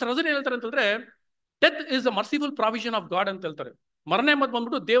ಬಂದ್ಬಿಟ್ಟು ಪಾಸ್ಟರ್ ರಜು ಏನ್ ಹೇಳ್ತಾರೆ ಅಂತ ಹೇಳಿದ್ರೆ death is a merciful provision of god ಅಂತ ಹೇಳ್ತಾರೆ. ಮರಣ ಎಂಬುದು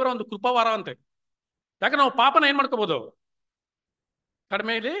ಬಂದ್ಬಿಟ್ಟು ದೇವರ ಒಂದು ಕೃಪಾವಾರ ಅಂತೆ. ಯಾಕಂದ್ರೆ ನಾವು ಪಾಪನ ಏನ್ ಮಾಡ್ಕೋಬಹುದು,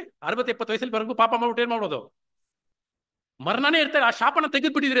 ಕಡಿಮೆಯಲ್ಲಿ 60-70 ವಯಸ್ಸಲ್ಲಿ ಪಾಪ ಮಾಡ್ಬಿಟ್ಟು ಏನ್ ಮಾಡ್ಬೋದು, ಮರಣನೇ ಇರ್ತಾರೆ. ಆ ಶಾಪನ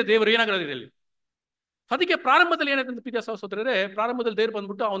ತೆಗೆದ್ಬಿಟ್ಟಿದ್ರೆ ದೇವರು ಏನಾಗೋದು ಇದರಲ್ಲಿ. ಅದಕ್ಕೆ ಪ್ರಾರಂಭದಲ್ಲಿ ಏನಾಯ್ತು ಪ್ರೀತಿಯ ಸಹೋದರರೇ, ಪ್ರಾರಂಭದಲ್ಲಿ ದೇವ್ರು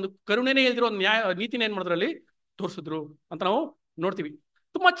ಬಂದ್ಬಿಟ್ಟು ಆ ಒಂದು ಕರುಣೆನೇ ಇಲ್ದಿರೋ ನೀತಿನ ಏನ್ ಮಾಡಿದ್ರಲ್ಲಿ ತೋರಿಸಿದ್ರು ಅಂತ ನಾವು ನೋಡ್ತೀವಿ.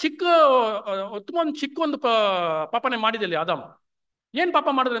 ತುಂಬಾ ಒಂದು ಚಿಕ್ಕ ಒಂದು ಪಾಪನೆ ಮಾಡಿದಲ್ಲಿ ಆದಾಮ. ಏನ್ ಪಾಪ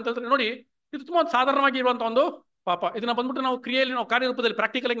ಮಾಡಿದ್ರೆ ಅಂತ ಹೇಳಿದ್ರೆ ನೋಡಿ, ಇದು ತುಂಬಾ ಸಾಧಾರಣವಾಗಿ ಇರುವಂತ ಒಂದು ಪಾಪ. ಇದನ್ನ ಬಂದ್ಬಿಟ್ಟು ನಾವು ಕ್ರಿಯೆಯಲ್ಲಿ ನಾವು ಕಾರ್ಯರೂಪದಲ್ಲಿ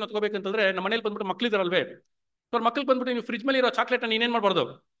ಪ್ರಾಕ್ಟಿಕಲ್ ಆಗಿ ನೋಡ್ಕೋಬೇಕಂತಂದ್ರೆ ನಮ್ಮ ಮನೇಲಿ ಬಂದ್ಬಿಟ್ಟು ಮಕ್ಳಿದಾರಲ್ವೇ, ಅವ್ರ ಮಕ್ಳಿಗೆ ಬಂದ್ಬಿಟ್ಟು ನೀವು ಫ್ರಿಜ್ ಮೇಲೆ ಇರೋ ಚಾಕ್ಲೇಟ್ ನೀನೇನ್ ಮಾಡ್ಬಾರ್ದು,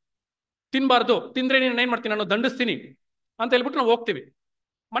 ತಿನ್ಬಾರ್ದು, ತಿಂದ್ರೆ ನೀನು ಏನ್ ಮಾಡ್ತೀನಿ, ನಾನು ದಂಡಿಸ್ತೀನಿ ಅಂತ ಹೇಳ್ಬಿಟ್ಟು ನಾವು ಹೋಗ್ತೀವಿ.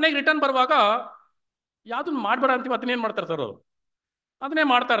 ಮನೆಗೆ ರಿಟರ್ನ್ ಬರುವಾಗ ಯಾವ್ದನ್ನ ಮಾಡ್ಬೇಡ ಅಂತೀವಿ, ಅದನ್ನೇನ್ ಮಾಡ್ತಾ ಇರ್ತಾರೆ ಅವರು, ಅದನ್ನೇ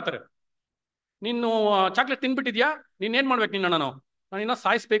ಮಾಡ್ತಾ ಇರ್ತಾರೆ. ನೀನು ಚಾಕ್ಲೇಟ್ ತಿನ್ಬಿಟ್ಟಿದ್ಯಾ, ನೀನ್ ಮಾಡ್ಬೇಕು, ನಾನು ಇನ್ನ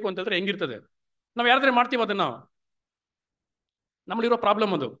ಸಾಯಿಸ್ಬೇಕು ಅಂತ ಹೇಳಿದ್ರೆ ಹೆಂಗಿರ್ತದೆ. ನಾವು ಯಾರಾದ್ರೆ ಮಾಡ್ತೀವಿ ಅದನ್ನ, ನಮ್ಮಲ್ಲಿರೋ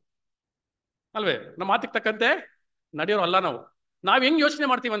ಪ್ರಾಬ್ಲಮ್ ಅದು ಅಲ್ವೇ. ನಮ್ಮ ಮಾತಿಗೆ ತಕ್ಕಂತೆ ನಡೆಯೋರು ಅಲ್ಲ ನಾವು ಹೆಂಗ್ ಯೋಚನೆ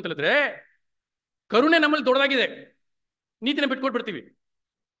ಮಾಡ್ತೀವಿ ಅಂತ ಹೇಳಿದ್ರೆ ಕರುಣೆ ನಮ್ಮಲ್ಲಿ ದೊಡ್ಡದಾಗಿದೆ, ನೀತಿನ ಬಿಟ್ಕೊಟ್ಬಿಡ್ತೀವಿ.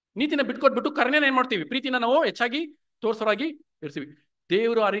 ನೀತಿನ ಬಿಟ್ಕೊಟ್ಬಿಟ್ಟು ಕರುಣೆನ ಏನ್ ಮಾಡ್ತೀವಿ, ಪ್ರೀತಿನ ನಾವು ಹೆಚ್ಚಾಗಿ ತೋರ್ಸೋರಾಗಿ ಇರ್ತೀವಿ.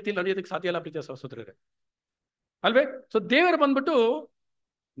 ದೇವರು ಆ ರೀತಿಯಲ್ಲಿ ನಡೆಯೋದಕ್ಕೆ ಸಾಧ್ಯ ಇಲ್ಲ ಪ್ರೀತಿಯ ಸಹೋದರರೇ ಅಲ್ವೇ. ಸೊ ದೇವರು ಬಂದ್ಬಿಟ್ಟು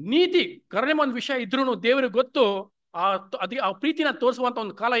ನೀತಿ ಕರುಣೆ ಒಂದು ವಿಷಯ ಇದ್ರೂ ದೇವರಿಗೆ ಗೊತ್ತು ಆ ಪ್ರೀತಿನ ತೋರಿಸುವಂತ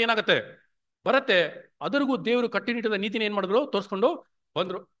ಒಂದು ಕಾಲ ಏನಾಗುತ್ತೆ, ಬರುತ್ತೆ. ಅದರಿಗೂ ದೇವರು ಕಟ್ಟಿನಿಟ್ಟದ ನೀತಿನ ಏನ್ ಮಾಡಿದ್ರು, ತೋರಿಸ್ಕೊಂಡು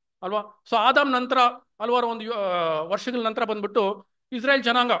ಬಂದ್ರು ಅಲ್ವಾ. ಸೊ ಆದಾಮ್ ನಂತರ ಹಲವಾರು ಒಂದು ವರ್ಷಗಳ ನಂತರ ಬಂದ್ಬಿಟ್ಟು ಇಸ್ರಾಯೇಲ್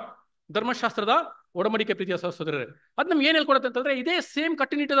ಜನಾಂಗ ಧರ್ಮಶಾಸ್ತ್ರದ ಒಡಂಬಡಿಕೆ ಪ್ರೀತಿಯ ಸಹೋದರರೇ ಅದ್ ನಮ್ಗೆ ಏನ್ ಹೇಳ್ಕೊಡುತ್ತೆ ಅಂತಂದ್ರೆ ಇದೇ ಸೇಮ್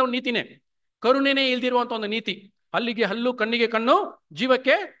ಕಟ್ಟಿನಿಟ್ಟದ ಒಂದು ನೀತಿನೇ, ಕರುಣೆನೇ ಇಲ್ದಿರುವಂತ ಒಂದು ನೀತಿ. ಹಲ್ಲಿಗೆ ಹಲ್ಲು, ಕಣ್ಣಿಗೆ ಕಣ್ಣು,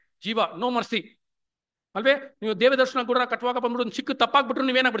 ಜೀವಕ್ಕೆ ಜೀವ, ನೋ ಮರ್ಸಿ ಅಲ್ವೇ. ನೀವು ದೇವ ದರ್ಶನ ಕೂಡ ಕಟ್ಟುವಾಗ ಬಂದ್ಬಿಟ್ಟು ಒಂದು ಚಿಕ್ಕ ತಪ್ಪಾಗ್ಬಿಟ್ರು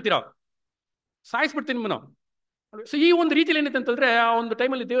ನೀವೇನಾಗ್ಬಿಡ್ತೀರಾ, ಸಾಯಿಸ್ಬಿಡ್ತೀನಿ ನಿಮ್ಮನ್ನು. ಸೊ ಈ ಒಂದು ರೀತಿಯಲ್ಲಿ ಏನಿದೆ ಅಂತಂದ್ರೆ ಆ ಒಂದು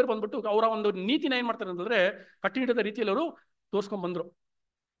ಟೈಮಲ್ಲಿ ದೇವರು ಬಂದ್ಬಿಟ್ಟು ಅವರ ಒಂದು ನೀತಿನ ಏನ್ ಮಾಡ್ತಾರೆ ಅಂತಂದ್ರೆ ಕಟ್ಟಿನಿಟ್ಟದ ರೀತಿಯಲ್ಲಿ ಅವರು ತೋರ್ಸ್ಕೊಂಡ್ ಬಂದ್ರು.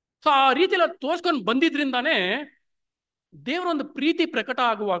 ಸೊ ಆ ರೀತಿಯಲ್ಲಿ ತೋರ್ಸ್ಕೊಂಡು ಬಂದಿದ್ರಿಂದಾನೇ ದೇವರ ಒಂದು ಪ್ರೀತಿ ಪ್ರಕಟ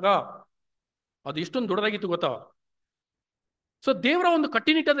ಆಗುವಾಗ ಅದು ಎಷ್ಟೊಂದು ದೊಡ್ಡದಾಗಿತ್ತು ಗೊತ್ತಾ. ಸೊ ದೇವರ ಒಂದು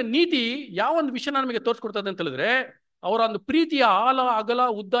ಕಟ್ಟಿನಿಟ್ಟಾದ ನೀತಿ ಯಾವ ಒಂದು ವಿಷಯನ ನಮಗೆ ತೋರಿಸ್ಕೊಡ್ತದೆ ಅಂತ ಹೇಳಿದ್ರೆ, ಅವರ ಒಂದು ಪ್ರೀತಿಯ ಆಳ, ಅಗಲ,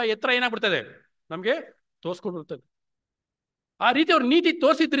 ಉದ್ದ, ಎತ್ತರ ಏನಾಗ್ಬಿಡ್ತದೆ ನಮಗೆ ತೋರಿಸ್ಕೊಡ್ಬಿಡ್ತದೆ. ಆ ರೀತಿ ಅವ್ರ ನೀತಿ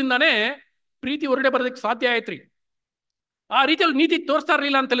ತೋರಿಸಿದ್ರಿಂದಾನೇ ಪ್ರೀತಿ ಹೊರಗಡೆ ಬರೋದಕ್ಕೆ ಸಾಧ್ಯ ಆಯ್ತ್ರಿ. ಆ ರೀತಿಯಲ್ಲಿ ನೀತಿ ತೋರಿಸ್ತಾ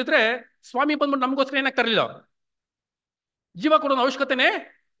ಇರಲಿಲ್ಲ ಅಂತ ಹೇಳಿದ್ರೆ ಸ್ವಾಮಿ ಬಂದ್ಬಿಟ್ಟು ನಮಗೋಸ್ಕರ ಏನಾಗ್ತಾ ಇರಲಿಲ್ಲ, ಜೀವ ಕೊಡೋ ಅವಶ್ಯಕತೆನೇ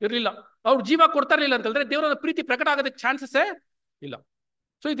ಇರಲಿಲ್ಲ. ಅವ್ರು ಜೀವ ಕೊಡ್ತಾ ಇರಲಿಲ್ಲ ಅಂತ ಹೇಳಿದ್ರೆ ದೇವರ ಪ್ರೀತಿ ಪ್ರಕಟ ಆಗೋದಕ್ಕೆ ಚಾನ್ಸಸ್ಸೇ ಇಲ್ಲ.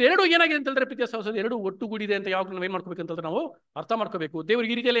 ಸೊ ಇದೆರಡು ಏನಾಗಿದೆ ಅಂತ ಹೇಳಿದ್ರೆ ಪ್ರೀತಿಯ ಸಹೋದರ, ಎರಡು ಒಟ್ಟುಗೂಡಿದೆ ಅಂತ ಯಾವಾಗ ನಾವು ಏನ್ ಮಾಡ್ಕೋಬೇಕು ಅಂತಂದ್ರೆ ನಾವು ಅರ್ಥ ಮಾಡ್ಕೋಬೇಕು.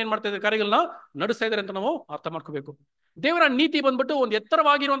 ದೇವ್ರಿಗೆ ಈ ರೀತಿಯಲ್ಲಿ ಏನ್ ಮಾಡ್ತಾ ಇದ್ದಾರೆ, ಕಾರ್ಯಗಳನ್ನ ನಡೆಸ್ತಾ ಇದ್ದಾರೆ ಅಂತ ನಾವು ಅರ್ಥ ಮಾಡ್ಕೋಬೇಕು. ದೇವರ ನೀತಿ ಬಂದ್ಬಿಟ್ಟು ಒಂದು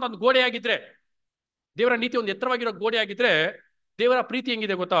ಎತ್ತರವಾಗಿರುವಂತ ಒಂದು ಗೋಡೆ ಆಗಿದ್ರೆ, ದೇವರ ನೀತಿ ಒಂದು ಎತ್ತರವಾಗಿರೋ ಗೋಡೆ ಆಗಿದ್ರೆ, ದೇವರ ಪ್ರೀತಿ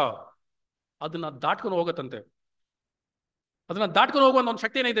ಹೆಂಗಿದೆ ಗೊತ್ತಾ, ಅದನ್ನ ದಾಟ್ಕೊಂಡು ಹೋಗತ್ತಂತೆ. ಅದನ್ನ ದಾಟ್ಕೊಂಡು ಹೋಗುವಂತ ಒಂದು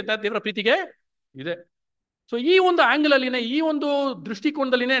ಶಕ್ತಿ ಏನಿದೆ ಅಂತ ದೇವರ ಪ್ರೀತಿಗೆ ಇದೆ. ಸೊ ಈ ಒಂದು ಆಂಗಲ್ ಅಲ್ಲಿನೇ, ಈ ಒಂದು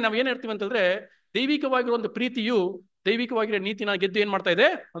ದೃಷ್ಟಿಕೋನದಲ್ಲಿನೇ ನಾವು ಏನ್ ಹೇಳ್ತೀವಿ ಅಂತಂದ್ರೆ, ದೈವಿಕವಾಗಿರೋ ಒಂದು ಪ್ರೀತಿಯು ದೈವಿಕವಾಗಿರೋ ನೀತಿನ ಗೆದ್ದು ಏನ್ ಮಾಡ್ತಾ ಇದೆ,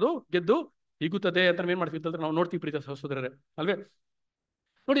 ಅದು ಗೆದ್ದು ಹಿಗುತ್ತದೆ ಅಂತ ಏನ್ ಮಾಡ್ತೀವಿ ಅಂತಂದ್ರೆ ನಾವು ನೋಡ್ತೀವಿ ಪ್ರೀತಿಯ ಸಹೋದರರೇ ಅಲ್ವೇ.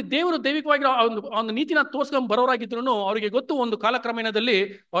 ನೋಡಿ, ದೇವರು ದೈವಿಕವಾಗಿರೋ ಒಂದು ನೀತಿನ ತೋರ್ಸ್ಕೊಂಡ್ ಬರೋರಾಗಿದ್ರು ಅವರಿಗೆ ಗೊತ್ತು, ಒಂದು ಕಾಲಕ್ರಮೇಣದಲ್ಲಿ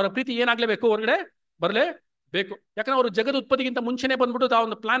ಅವರ ಪ್ರೀತಿ ಏನಾಗ್ಲೇಬೇಕು, ಹೊರಗಡೆ ಬರಲೇಬೇಕು. ಯಾಕಂದ್ರೆ ಅವರು ಜಗದ ಉತ್ಪತ್ತಿಗಿಂತ ಮುಂಚೆನೆ ಬಂದ್ಬಿಟ್ಟು ಆ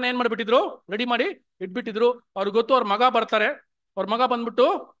ಒಂದು ಪ್ಲಾನ್ ಏನ್ ಮಾಡ್ಬಿಟ್ಟಿದ್ರು, ರೆಡಿ ಮಾಡಿ ಇಟ್ಬಿಟ್ಟಿದ್ರು. ಅವ್ರಿಗೆ ಗೊತ್ತು ಅವ್ರ ಮಗ ಬರ್ತಾರೆ, ಅವ್ರ ಮಗ ಬಂದ್ಬಿಟ್ಟು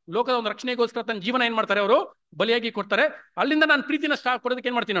ಲೋಕದ ಒಂದು ರಕ್ಷಣೆಗೋಸ್ಕರ ತನ್ನ ಜೀವನ ಏನ್ ಮಾಡ್ತಾರೆ, ಅವರು ಬಲಿಯಾಗಿ ಕೊಡ್ತಾರೆ. ಅಲ್ಲಿಂದ ನಾನು ಪ್ರೀತಿನ ಕೊಡೋದಕ್ಕೆ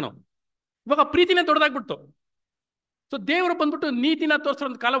ಏನ್ ಮಾಡ್ತೀನಿ, ನಾನು ಇವಾಗ ಪ್ರೀತಿನೇ ದೊಡ್ಡದಾಗ್ಬಿಡ್ತು. ಸೊ ದೇವರು ಬಂದ್ಬಿಟ್ಟು ನೀತಿನ ತೋರಿಸೋ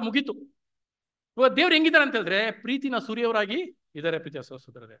ಒಂದು ಕಾಲ ಮುಗೀತು. ಇವಾಗ ದೇವ್ರು ಹೆಂಗಿದ್ದಾರೆ ಅಂತ ಹೇಳಿದ್ರೆ ಪ್ರೀತಿನ ಸೂರ್ಯವರಾಗಿ ಇದ್ದಾರೆ ಪ್ರೀತಿಯ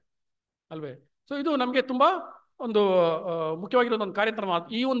ಸಹೋದರರೇ ಅಲ್ವೇ. ಸೊ ಇದು ನಮಗೆ ತುಂಬಾ ಒಂದು ಮುಖ್ಯವಾಗಿರೋ ಒಂದು ಕಾರ್ಯ ಅಂತ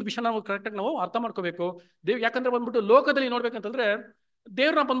ಈ ಒಂದು ವಿಷಯ ನಾವು ಕರೆಕ್ಟಾಗಿ ನಾವು ಅರ್ಥ ಮಾಡ್ಕೋಬೇಕು. ಯಾಕಂದ್ರೆ ಬಂದ್ಬಿಟ್ಟು ಲೋಕದಲ್ಲಿ ನೋಡ್ಬೇಕಂತಂದ್ರೆ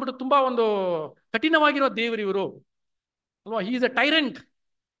ದೇವ್ರನ್ನ ಬಂದ್ಬಿಟ್ಟು ತುಂಬಾ ಒಂದು ಕಠಿಣವಾಗಿರೋ ದೇವರು ಇವರು ಅಲ್ವಾ. He is A tyrant.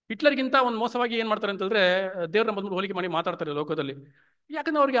 ಹಿಟ್ಲರ್ಗಿಂತ ಒಂದು ಮೋಸವಾಗಿ ಏನ್ ಮಾಡ್ತಾರೆ ಅಂತಂದ್ರೆ ದೇವ್ರನ್ನ ಬಂದ್ಬಿಟ್ಟು ಹೋಲಿಕೆ ಮಾಡಿ ಮಾತಾಡ್ತಾರೆ ಲೋಕದಲ್ಲಿ.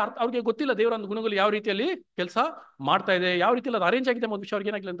 ಯಾಕಂದ್ರೆ ಅವ್ರಿಗೆ ಗೊತ್ತಿಲ್ಲ ದೇವರ ಒಂದು ಗುಣಗಳು ಯಾವ ರೀತಿಯಲ್ಲಿ ಕೆಲಸ ಮಾಡ್ತಾ ಇದೆ, ಯಾವ ರೀತಿಯಲ್ಲಿ ಅದು ಅರೇಂಜ್ ಆಗಿದೆ ಒಂದು ವಿಷಯ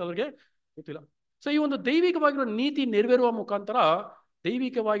ಅವ್ರಿಗೆ ಏನಾಗಿಲ್ಲ ಅಂತ ಅವ್ರಿಗೆ ಗೊತ್ತಿಲ್ಲ. ಸೊ ಈ ಒಂದು ದೈವಿಕವಾಗಿರೋ ನೀತಿ ನೆರವೇರುವ ಮುಖಾಂತರ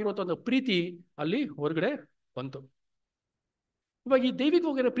ದೈವಿಕವಾಗಿರುವಂತ ಒಂದು ಪ್ರೀತಿ ಅಲ್ಲಿ ಹೊರಗಡೆ ಬಂತು. ಇವಾಗ ಈ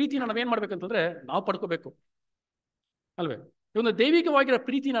ದೈವಿಕವಾಗಿರೋ ಪ್ರೀತಿನ ನಾವೇನ್ ಮಾಡ್ಬೇಕಂತಂದ್ರೆ ನಾವು ಪಡ್ಕೋಬೇಕು ಅಲ್ವೇ. ಈ ಒಂದು ದೈವಿಕವಾಗಿರೋ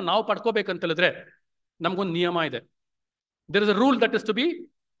ಪ್ರೀತಿನ ನಾವು ಪಡ್ಕೋಬೇಕಂತ ಹೇಳಿದ್ರೆ ನಮ್ಗೊಂದು ನಿಯಮ ಇದೆ. There is a rule that is to be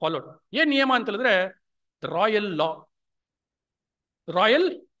followed. ಏನ್ ನಿಯಮ ಅಂತ ಹೇಳಿದ್ರೆ royal law. Royal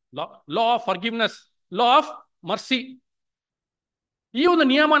law, law of forgiveness, law of mercy. ಈ ಒಂದು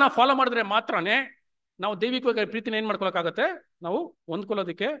ನಿಯಮ ನಾವು ಫಾಲೋ ಮಾಡಿದ್ರೆ ಮಾತ್ರನೇ ನಾವು ದೈವಿಕವಾಗಿ ಪ್ರೀತಿನ ಏನ್ ಮಾಡ್ಕೊಳಕ್ಕಾಗತ್ತೆ, ನಾವು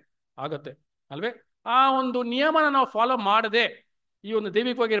ಹೊಂದ್ಕೊಳ್ಳೋದಕ್ಕೆ ಆಗತ್ತೆ ಅಲ್ವೇ. ಆ ಒಂದು ನಿಯಮನ ನಾವು ಫಾಲೋ ಮಾಡದೆ ಈ ಒಂದು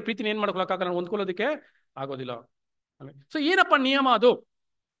ದೈವಿಕವಾಗಿ ಪ್ರೀತಿನ ಏನ್ ಮಾಡ್ಕೊಳಕ್ಕಾಗಲ್ಲ, ಹೊಂದ್ಕೊಳ್ಳೋದಕ್ಕೆ ಆಗೋದಿಲ್ಲ ಅಲ್ವೇ. ಸೊ ಏನಪ್ಪ ನಿಯಮ ಅದು,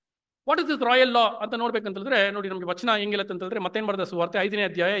 ವಾಟ್ ಇಸ್ ದಿಸ್ ರಾಯಲ್ ಲಾ ಅಂತ ನೋಡ್ಬೇಕಂತಂದ್ರೆ ನೋಡಿ, ನಮ್ಗೆ ವಚನ ಹೆಂಗಿಲ್ಲ ಅಂತಂದ್ರೆ ಮತ್ತೇನ್ ಬರೆದ ಸುವಾರ್ತೆ 5ನೇ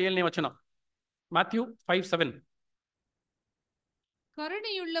ಅಧ್ಯಾಯ 7ನೇ ವಚನ, ಮ್ಯಾಥ್ಯೂ 5:7.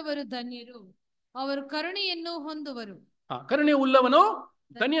 ಕರುಣೆಯುಳ್ಳವರು ಧನ್ಯರು, ಅವರು ಕರುಣೆಯನ್ನು ಹೊಂದುವರು. ಕರುಣೆ ಉಳ್ಳವನು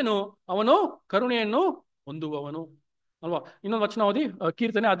ಧನ್ಯನು, ಅವನು ಕರುಣೆಯನ್ನು ಹೊಂದುವವನು ಅಲ್ವಾ. ಇನ್ನೊಂದು ವಚನ ಓದಿ,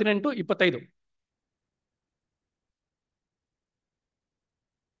 ಕೀರ್ತನೆ 18:25.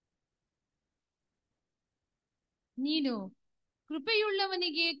 ನೀನು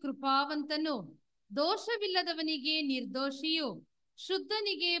ಕೃಪೆಯುಳ್ಳವನಿಗೆ ಕೃಪಾವಂತನು, ದೋಷವಿಲ್ಲದವನಿಗೆ ನಿರ್ದೋಷಿಯು,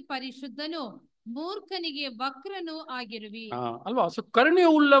 ಶುದ್ಧನಿಗೆ ಪರಿಶುದ್ಧನು, ಮೂರ್ಖನಿಗೆ ವಕ್ರನು ಆಗಿರುವಿ ಅಲ್ವಾ. ಸೊ ಕರುಣೆ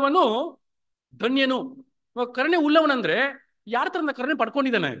ಉಳ್ಳವನು ಧನ್ಯನು. ಕರುಣೆ ಉಳ್ಳವನಂದ್ರೆ ಯಾರ ಹತ್ರ ಕರುಣೆ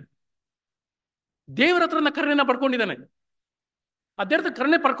ಪಡ್ಕೊಂಡಿದ್ದಾನೆ, ದೇವರ ಹತ್ರ ಕರುಣೆನ ಪಡ್ಕೊಂಡಿದ್ದಾನೆ. ಅದೇ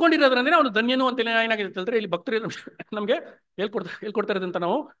ಕರುಣೆ ಪಡ್ಕೊಂಡಿರೋದ್ರಂದ್ರೆ ಅವನು ಧನ್ಯನು ಅಂತ ಏನಾಗಿದೆ ಅಂತಂದ್ರೆ ಇಲ್ಲಿ ಭಕ್ತರು ನಮ್ಗೆ ಹೇಳ್ಕೊಡ್ತಾ ಇರೋದಂತ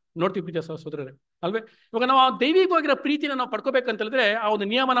ನಾವು ನೋಡ್ತೀವಿ ಪ್ರೀತಿಯ ಸಹೋದರರೇ ಅಲ್ವೇ. ಇವಾಗ ನಾವು ಆ ದೈವಿಕವಾಗಿರೋ ಪ್ರೀತಿನ ನಾವು ಪಡ್ಕೋಬೇಕಂತ ಹೇಳಿದ್ರೆ ಆ ಒಂದು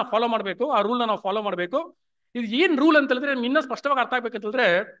ನಿಯಮನ ಫಾಲೋ ಮಾಡಬೇಕು, ಆ ರೂಲ್ನ ನಾವು ಫಾಲೋ ಮಾಡಬೇಕು. ಇದು ಏನ್ ರೂಲ್ ಅಂತ ಹೇಳಿದ್ರೆ ಇನ್ನೂ ಸ್ಪಷ್ಟವಾಗಿ ಅರ್ಥ ಆಗ್ಬೇಕಂತ ಹೇಳಿದ್ರೆ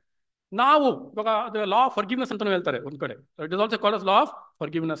ನಾವು ಇವಾಗ ಲಾ ಆಫ್ ಫರ್ಗಿವ್ನೆಸ್ ಅಂತಾನು ಹೇಳ್ತಾರೆ ಒಂದ್ ಕಡೆ. It is also called as law of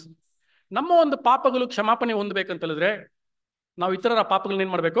forgiveness. ನಮ್ಮ ಒಂದು ಪಾಪಗಳು ಕ್ಷಮಾಪಣೆ ಹೊಂದಬೇಕಂತ ಹೇಳಿದ್ರೆ ನಾವು ಇತರರ ಪಾಪಗಳನ್ನ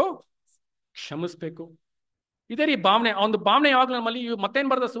ಏನ್ ಮಾಡ್ಬೇಕು, ಕ್ಷಮಿಸ್ಬೇಕು. ಇದೇ ರೀ ಭಾವನೆ. ಆ ಒಂದು ಭಾವನೆ ಯಾವಾಗ ನಮ್ಮಲ್ಲಿ ಮತ್ತೇನ್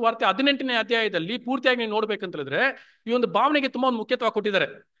ಬರೆದ ಸುವಾರ್ತೆ 18ನೇ ಅಧ್ಯಾಯದಲ್ಲಿ ಪೂರ್ತಿಯಾಗಿ ನೀವು ನೋಡ್ಬೇಕಂತ ಹೇಳಿದ್ರೆ ಈ ಒಂದು ಭಾವನೆಗೆ ತುಂಬಾ ಒಂದು ಮುಖ್ಯತ್ವ ಕೊಟ್ಟಿದ್ದಾರೆ.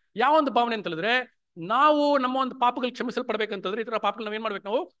 ಯಾವ ಒಂದು ಭಾವನೆ ಅಂತ ಹೇಳಿದ್ರೆ ನಾವು ನಮ್ಮ ಒಂದು ಪಾಪಗಳು ಕ್ಷಮಿಸಲ್ಪಡ್ಬೇಕಂತಂದ್ರೆ ಇತರ ಪಾಪಗಳನ್ನ ನಾವ್ ಏನ್ ಮಾಡ್ಬೇಕು,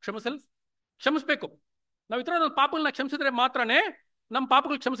 ನಾವು ಕ್ಷಮಿಸ್ಬೇಕು. ನಾವು ಇತರ ಪಾಪಗಳನ್ನ ಕ್ಷಮಿಸಿದ್ರೆ ಮಾತ್ರನೇ ನಮ್ಮ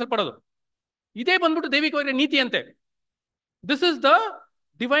ಪಾಪಗಳು ಕ್ಷಮಿಸಲ್ಪಡೋದು. ಇದೇ ಬಂದ್ಬಿಟ್ಟು ದೈವಿಕವಾಗಿ ನೀತಿ ಅಂತೆ. This is the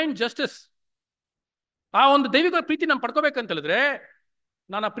divine justice. ಆ ಒಂದು ದೈವಿಕ ಪ್ರೀತಿ ನಾನು ಪಡ್ಕೋಬೇಕಂತ ಹೇಳಿದ್ರೆ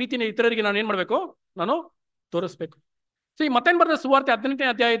ನಾನು ಆ ಪ್ರೀತಿನ ಇತರರಿಗೆ ನಾನು ಏನ್ ಮಾಡ್ಬೇಕು, ನಾನು ತೋರಿಸ್ಬೇಕು. ಸೊ ಈ ಮತ್ತೇನ್ ಬರ್ತದೆ ಸುವಾರ್ತೆ 18ನೇ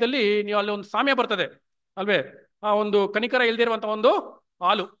ಅಧ್ಯಾಯದಲ್ಲಿ ನೀವು ಅಲ್ಲಿ ಒಂದು ಸಾಮ್ಯ ಬರ್ತದೆ ಅಲ್ವೇ. ಆ ಒಂದು ಕನಿಕರ ಇಲ್ದಿರುವಂತ ಒಂದು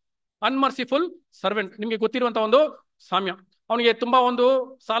ಹಾಲು, ಅನ್ಮರ್ಸಿಫುಲ್ ಸರ್ವೆಂಟ್, ನಿಮ್ಗೆ ಗೊತ್ತಿರುವಂತ ಒಂದು ಸಾಮ್ಯ. ಅವನಿಗೆ ತುಂಬಾ ಒಂದು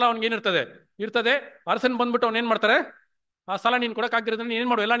ಸಾಲ ಅವ್ನಿಗೆ ಇರ್ತದೆ. ಅರಸನ್ ಬಂದ್ಬಿಟ್ಟು ಅವ್ನು ಏನ್ ಮಾಡ್ತಾರೆ, ಆ ಸಾಲ ನೀನ್ ಕೊಡಕ್ಕಾಗಿರೋದ್ರೆ ನೀನ್ ಏನ್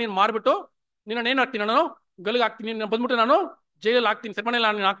ಮಾಡು, ಎಲ್ಲ ನೀನ್ ಮಾರ್ಬಿಟ್ಟು ನಿನ್ನ ಏನ್ ಹಾಕ್ತೀನಿ, ನಾನು ಗಲ್ಗೆ ಹಾಕ್ತೀನಿ, ಬಂದ್ಬಿಟ್ಟು ನಾನು ಜೈಲಲ್ಲಿ ಹಾಕ್ತೀನಿ, ಸೆರೆಮನೆಯಲ್ಲಿ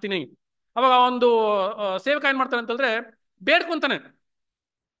ನಾನು ಹಾಕ್ತೀನಿ. ಅವಾಗ ಒಂದು ಸೇವಕ ಏನ್ ಮಾಡ್ತಾನೆ ಅಂತಂದ್ರೆ ಬೇಡ್ಕೊಂತಾನೆ,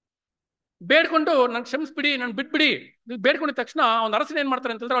 ಬೇಡ್ಕೊಂಡು ನನ್ ಕ್ಷಮಿಸ್ಬಿಡಿ, ನನ್ ಬಿಟ್ಬಿಡಿ ಬೇಡ್ಕೊಂಡಿದ ತಕ್ಷಣ ಅವ್ನ ಅರಸನ ಏನ್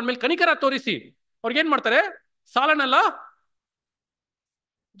ಮಾಡ್ತಾರೆ ಅಂತಂದ್ರೆ ಅವ್ನ ಮೇಲೆ ಕನಿಕರ ತೋರಿಸಿ ಅವ್ರಿಗೆ ಏನ್ ಮಾಡ್ತಾರೆ, ಸಾಲನೆಲ್ಲ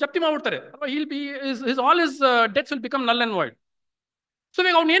ಜಪ್ತಿ ಮಾಡ್ಬಿಡ್ತಾರೆ. All is debts will become ನಲ್ ಅಂಡ್ ವಾಯ್ಡ್. ಸೊ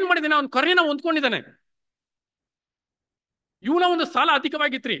ಈಗ ಅವ್ನು ಏನ್ ಮಾಡಿದಾನೆ, ಅವ್ನ ಕರೆನ ಹೊಂದ್ಕೊಂಡಿದ್ದಾನೆ. ಇವನ ಒಂದು ಸಾಲ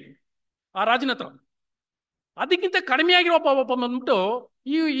ಅಧಿಕವಾಗಿತ್ರಿ ಆ ರಾಜನ ಹತ್ರ. ಅದಕ್ಕಿಂತ ಕಡಿಮೆ ಆಗಿರೋ ಒಬ್ಬ ಬಂದ್ಬಿಟ್ಟು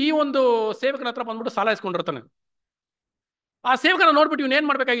ಈ ಒಂದು ಸೇವಕನ ಹತ್ರ ಬಂದ್ಬಿಟ್ಟು ಸಾಲ ಇಸ್ಕೊಂಡಿರ್ತಾನೆ. ಆ ಸೇವಕನ ನೋಡ್ಬಿಟ್ಟು ಇವ್ನು ಏನ್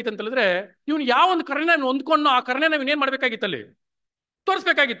ಮಾಡ್ಬೇಕಾಗಿತ್ತು ಅಂತ ಹೇಳಿದ್ರೆ, ಇವ್ನು ಯಾವ ಒಂದು ಕರುಣೆ ಹೊಂದ್ಕೊಂಡು ಆ ಕರುಣೆನ ಇವ್ನು ಏನ್ ಮಾಡ್ಬೇಕಾಗಿತ್ತು, ಅಲ್ಲಿ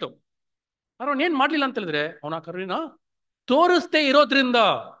ತೋರಿಸ್ಬೇಕಾಗಿತ್ತು. ಆದ್ರೆ ಅವ್ನು ಏನ್ ಮಾಡ್ಲಿಲ್ಲ ಅಂತ ಹೇಳಿದ್ರೆ, ಅವನ ಆ ಕರುಣೆನ ತೋರಿಸ್ದೇ ಇರೋದ್ರಿಂದ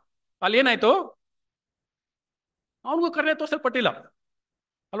ಅಲ್ಲಿ ಏನಾಯ್ತು, ಅವನಿಗೂ ಕರುಣೆ ತೋರಿಸಲ್ಪಟ್ಟಿಲ್ಲ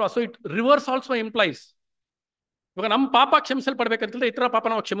ಅಲ್ವಾ. So it reverse also implies, ಇವಾಗ ನಮ್ಮ ಪಾಪ ಕ್ಷಮಿಸಲ್ಪಡ್ಬೇಕಂತಂದ್ರೆ ಇತರ ಪಾಪ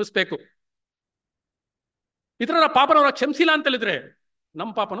ನಾವು ಕ್ಷಮಿಸ್ಬೇಕು. ಇತರರ ಪಾಪನ ಅವ್ರ ಕ್ಷಮಿಸಿಲ್ಲ ಅಂತ ಹೇಳಿದ್ರೆ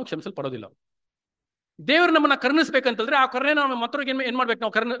ನಮ್ಮ ಪಾಪನೂ ಕ್ಷಮಿಸಲ್ಪಡೋದಿಲ್ಲ. ದೇವರು ನಮ್ಮನ್ನ ಕರುಣಿಸ್ಬೇಕಂತಂದ್ರೆ ಆ ಕರುಣೆ ನಾವು ಮತ್ತೊರಿಗೆ ಏನ್ ಮಾಡ್ಬೇಕು,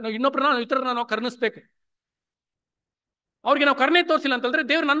 ನಾವು ಇನ್ನೊಬ್ಬರನ್ನ ಇತರನ್ನ ನಾವು ಕರುಣಿಸ್ಬೇಕು. ಅವ್ರಿಗೆ ನಾವು ಕರುಣೆ ತೋರಿಸಿಲ್ಲ ಅಂತಂದ್ರೆ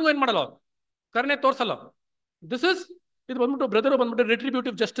ದೇವ್ರು ನನಗೂ ಏನ್ ಮಾಡಲ್ಲ, ಕರುಣೆ ತೋರಿಸಲ್ಲ. ಇದು ಬಂದ್ಬಿಟ್ಟು ಬ್ರದರ್ ಬಂದ್ಬಿಟ್ಟು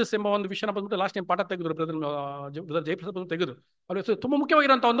ರಿಟ್ರಿಬ್ಯೂಟಿವ್ ಜಸ್ಟಿಸ್ ಎಂಬ ಒಂದು ವಿಷಯನ ಬಂದ್ಬಿಟ್ಟು ಲಾಸ್ಟ್ ಟೈಮ್ ಪಾಠ ತೆಗೆದ್ರು ಬ್ರದರ್ ಜಯಪ್ರಸಾದ್ ಬಂದು ತೆಗೆದ್ರು. ಅಲ್ಲಿ ತುಂಬಾ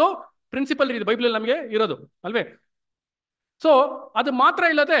ಮುಖ್ಯವಾಗಿರುವಂತ ಒಂದು ಪ್ರಿನ್ಸಿಪಲ್ ಇದು ಬೈಬಲ್ ನಮಗೆ ಇರೋದು ಅಲ್ವೇ. ಸೊ ಅದು ಮಾತ್ರ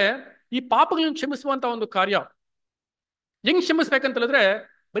ಇಲ್ಲದೆ ಈ ಪಾಪಗಳನ್ನು ಕ್ಷಮಿಸುವಂತ ಒಂದು ಕಾರ್ಯ ಹೆಂಗ್ ಕ್ಷಮಿಸ್ಬೇಕಂತ ಹೇಳಿದ್ರೆ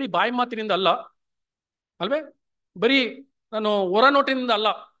ಬರೀ ಬಾಯಿ ಮಾತಿನಿಂದ ಅಲ್ಲ ಅಲ್ವೇ, ಬರೀ ನಾನು ಹೊರ ನೋಟಿನಿಂದ ಅಲ್ಲ.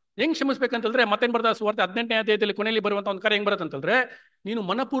 ಹೆಂಗ್ ಕ್ಷಮಿಸ್ಬೇಕಂತಂದ್ರೆ ಮತ್ತೇನ್ ಬರ್ತಾ ಸುವಾರ್ತೆ 18ನೇ ಅಧ್ಯಾಯದಲ್ಲಿ ಕೊನೆಯಲ್ಲಿ ಬರುವಂತ ಒಂದು ಕಾರ್ಯ ಹೆಂಗ್ ಬರುತ್ತೆ ಅಂತಂದ್ರೆ, ನೀನು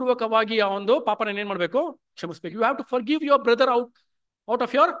ಮನಪೂರ್ವಕವಾಗಿ ಆ ಒಂದು ಪಾಪನ ಏನ್ ಮಾಡ್ಬೇಕು, ಕ್ಷಮಿಸ್ಬೇಕು. You have to forgive your brother out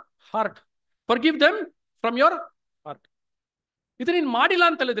of your heart, forgive them from your heart. ಇದು ನೀನ್ ಮಾಡಿಲ್ಲ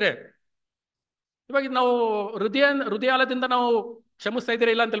ಅಂತ ಹೇಳಿದ್ರೆ, ಇವಾಗ ನಾವು ಹೃದಯಾಲದಿಂದ ನಾವು ಕ್ಷಮಿಸ್ತಾ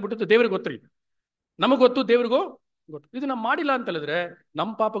ಇದ್ದೀರಾ ಇಲ್ಲ ಅಂತ ಹೇಳ್ಬಿಟ್ಟು ದೇವ್ರಿಗೆ ಗೊತ್ತ್ರಿ, ನಮಗ್ ಗೊತ್ತು, ದೇವ್ರಿಗೂ ಗೊತ್ತು. ಇದು ನಾವು ಮಾಡಿಲ್ಲ ಅಂತ ಹೇಳಿದ್ರೆ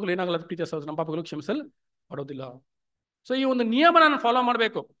ನಮ್ಮ ಪಾಪಗಳು ಏನಾಗಲ್ಲ, ಪ್ರೀತಿಯ ಸಹೋದರ, ನಮ್ಮ ಪಾಪಗಳು ಕ್ಷಮಿಸಲ್ ಪಡೋದಿಲ್ಲ. ಸೊ ಈ ಒಂದು ನಿಯಮ ನಾನು ಫಾಲೋ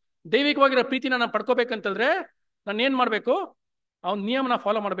ಮಾಡಬೇಕು. ದೈವಿಕವಾಗಿರೋ ಪ್ರೀತಿನ ನಾನು ಪಡ್ಕೋಬೇಕಂತಂದ್ರೆ ನಾನು ಏನ್ ಮಾಡ್ಬೇಕು, ಆ ಒಂದು ನಿಯಮನ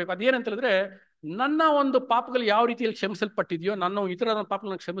ಫಾಲೋ ಮಾಡಬೇಕು. ಅದೇನಂತ ಹೇಳಿದ್ರೆ, ನನ್ನ ಒಂದು ಪಾಪಗಳು ಯಾವ ರೀತಿಯಲ್ಲಿ ಕ್ಷಮಿಸಲ್ಪಟ್ಟಿದೆಯೋ, ನಾನು ಇತರ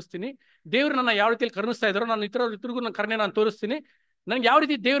ಪಾಪಗಳನ್ನ ಕ್ಷಮಿಸ್ತೀನಿ. ದೇವ್ರು ನನ್ನ ಯಾವ ರೀತಿಯಲ್ಲಿ ಕರುಣಿಸ್ತಾ ಇದ್ದಾರೋ ನಾನು ಇತರಿಗೂ ನನ್ನ ಕರುಣೆ ನಾನು ತೋರಿಸ್ತೀನಿ. ನನಗೆ ಯಾವ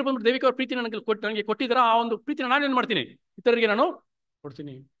ರೀತಿ ದೇವ್ರು ಬಂದ್ಬಿಟ್ಟು ದೈವಿಕ ಪ್ರೀತಿ ನನಗೆ ಕೊಟ್ಟಿದ್ದಾರೋ ಆ ಒಂದು ಪ್ರೀತಿನ ನಾನೇನ್ ಮಾಡ್ತೀನಿ, ಇತರರಿಗೆ ನಾನು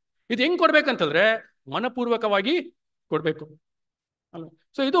ಕೊಡ್ತೀನಿ. ಇದು ಹೆಂಗ್ ಕೊಡ್ಬೇಕಂತಂದ್ರೆ ಮನಪೂರ್ವಕವಾಗಿ ಕೊಡ್ಬೇಕು ಅಲ್ವ.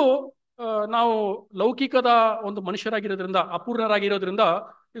 ಸೊ ಇದು ನಾವು ಲೌಕಿಕದ ಒಂದು ಮನುಷ್ಯರಾಗಿರೋದ್ರಿಂದ, ಅಪೂರ್ಣರಾಗಿರೋದ್ರಿಂದ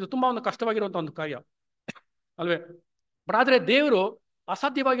ಇದು ತುಂಬಾ ಒಂದು ಕಷ್ಟವಾಗಿರುವಂತ ಒಂದು ಕಾರ್ಯ ಅಲ್ವೇ. ಬಟ್ ಆದ್ರೆ ದೇವರು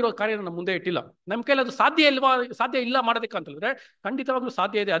ಅಸಾಧ್ಯವಾಗಿರೋ ಕಾರ್ಯ ನಮ್ಮ ಮುಂದೆ ಇಟ್ಟಿಲ್ಲ. ನಮ್ಮ ಕೈಲಿ ಅದು ಸಾಧ್ಯ ಇಲ್ಲ ಮಾಡೋದಕ್ಕೆ ಅಂತ ಹೇಳಿದ್ರೆ ಖಂಡಿತವಾಗ್ಲೂ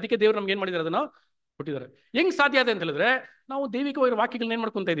ಸಾಧ್ಯ ಇದೆ. ಅದಕ್ಕೆ ದೇವ್ರು ನಮ್ಗೆ ಏನ್ ಮಾಡಿದ್ದಾರೆ, ಅದನ್ನ ಕೊಟ್ಟಿದ್ದಾರೆ. ಹೆಂಗ್ ಸಾಧ್ಯ ಇದೆ ಅಂತ ಹೇಳಿದ್ರೆ, ನಾವು ದೈವಿಕವಾಗಿರೋ ವಾಕ್ಯಗಳನ್ನ ಏನ್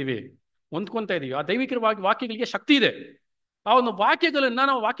ಮಾಡ್ಕೊಂತ ಇದೀವಿ, ಹೊಂದ್ಕೊಂತ ಇದೀವಿ. ಆ ದೈವಿಕ ವಾಕ್ಯಗಳಿಗೆ ಶಕ್ತಿ ಇದೆ. ಆ ಒಂದು ವಾಕ್ಯಗಳನ್ನ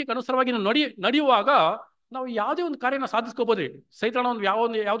ನಾವು ವಾಕ್ಯಕ್ಕೆ ಅನುಸಾರವಾಗಿ ನಡೆಯುವಾಗ ನಾವು ಯಾವುದೇ ಒಂದು ಕಾರ್ಯನ ಸಾಧಿಸ್ಕೋಬೋದ್ರಿ. ಸೈತಾನ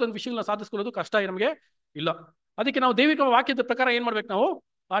ಒಂದು ಯಾವುದೊಂದು ವಿಷಯಗಳನ್ನ ಸಾಧಿಸ್ಕೊಳ್ಳೋದು ಕಷ್ಟ ನಮಗೆ ಇಲ್ಲ. ಅದಕ್ಕೆ ನಾವು ದೈವಿಕ ವಾಕ್ಯದ ಪ್ರಕಾರ ಏನ್ ಮಾಡ್ಬೇಕು, ನಾವು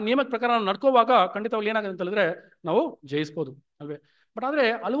ಆ ನಿಯಮದ ಪ್ರಕಾರ ನಾವು ನಡ್ಕೋವಾಗ ಖಂಡಿತವಾಗಿ ಏನಾಗುತ್ತೆ ಅಂತ ಹೇಳಿದ್ರೆ ನಾವು ಜಯಿಸ್ಬೋದು ಅಲ್ವೇ. ಬಟ್ ಆದ್ರೆ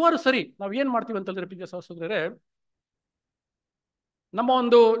ಹಲವಾರು ಸರಿ ನಾವು ಏನ್ ಮಾಡ್ತೀವಿ ಅಂತ ಹೇಳಿದ್ರೆ ಪ್ರೀತಿಯ ಸಹೋದರರೇ, ನಮ್ಮ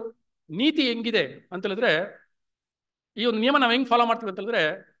ಒಂದು ನೀತಿ ಹೆಂಗಿದೆ ಅಂತ ಹೇಳಿದ್ರೆ, ಈ ಒಂದು ನಿಯಮ ನಾವು ಹೆಂಗ್ ಫಾಲೋ ಮಾಡ್ತೀವಿ ಅಂತ ಹೇಳಿದ್ರೆ,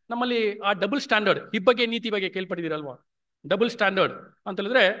 ನಮ್ಮಲ್ಲಿ ಆ ಡಬಲ್ ಸ್ಟ್ಯಾಂಡರ್ಡ್, ಈ ಬಗ್ಗೆ ನೀತಿ ಬಗ್ಗೆ ಕೇಳ್ಪಟ್ಟಿದ್ದೀರಲ್ವಾ. ಡಬಲ್ ಸ್ಟ್ಯಾಂಡರ್ಡ್ ಅಂತ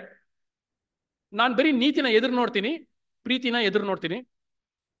ಹೇಳಿದ್ರೆ, ನಾನು ಬರೀ ನೀತಿನ ಎದುರು ನೋಡ್ತೀನಿ, ಪ್ರೀತಿನ ಎದುರು ನೋಡ್ತೀನಿ.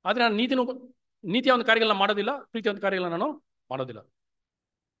 ಆದ್ರೆ ನಾನು ನೀತಿಯ ಒಂದು ಕಾರ್ಯಗಳನ್ನ ಮಾಡೋದಿಲ್ಲ, ಪ್ರೀತಿಯ ಒಂದು ಕಾರ್ಯಗಳನ್ನ ನಾನು ಮಾಡೋದಿಲ್ಲ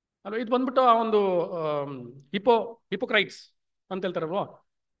ಅಲ್ವಾ. ಇದು ಬಂದ್ಬಿಟ್ಟು ಆ ಒಂದು ಹಿಪೋಕ್ರೈಟ್ಸ್ ಅಂತ ಹೇಳ್ತಾರಲ್ವಾ,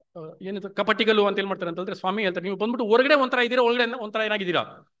 ಏನಿದೆ ಕಪಟಿಗಳು ಅಂತ ಏನ್ ಮಾಡ್ತಾರೆ ಅಂತಂದ್ರೆ, ಸ್ವಾಮಿ ಹೇಳ್ತಾರೆ, ನೀವು ಬಂದ್ಬಿಟ್ಟು ಹೊರಗಡೆ ಒಂಥರ ಇದ್ದೀರಾ, ಒಳಗಡೆ ಒಂಥರ ಏನಾಗಿದ್ದೀರಾ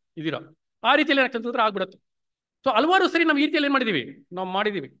ಆ ರೀತಿಯಲ್ಲಿ ಏನಾಗ್ತಂದ್ರೆ ಆಗ್ಬಿಡತ್ತೆ. ಸೊ ಹಲವಾರು ಸರಿ ನಾವು ಈ ರೀತಿಯಲ್ಲಿ ಏನ್ ಮಾಡಿದೀವಿ, ನಾವು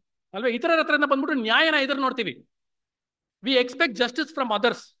ಮಾಡಿದೀವಿ ಅಲ್ವೇ. ಇತರರ ಹತ್ರ ಬಂದ್ಬಿಟ್ಟು ನ್ಯಾಯನ ಎದುರು ನೋಡ್ತೀವಿ. We expect justice from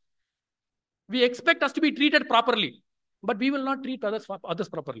others, we expect us to be treated properly, but we will not treat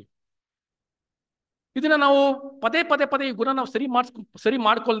others properly. ಇದನ್ನ ನಾವು ಪದೇ ಈ ಗುಣ ನಾವು ಸರಿ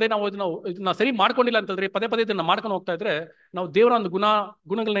ಮಾಡ್ಕೊಳ್ದೆ ನಾವು ಇದನ್ನ ಸರಿ ಮಾಡ್ಕೊಂಡಿಲ್ಲ ಅಂತಂದ್ರೆ, ಪದೇ ಇದನ್ನ ಮಾಡ್ಕೊಂಡು ಹೋಗ್ತಾ ಇದ್ರೆ ನಾವು ದೇವರ ಒಂದು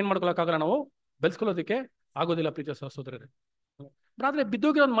ಗುಣಗಳನ್ನ ಏನ್ ಮಾಡ್ಕೊಳಕ್ಕಾಗಲ್ಲ, ನಾವು ಬೆಳೆಸ್ಕೊಳ್ಳೋದಕ್ಕೆ ಆಗೋದಿಲ್ಲ ಪ್ರೀತಿಯ ಸಹೋದರರೇ. ಆದ್ರೆ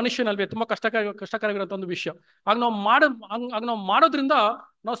ಬಿದ್ದೋಗಿರೋ ಒಂದು ಮನುಷ್ಯನಲ್ವೇ ತುಂಬಾ ಕಷ್ಟಕರವಾಗಿರುವಂತ ಒಂದು ವಿಷಯ. ಆಗ ನಾವು ಮಾಡೋದ್ರಿಂದ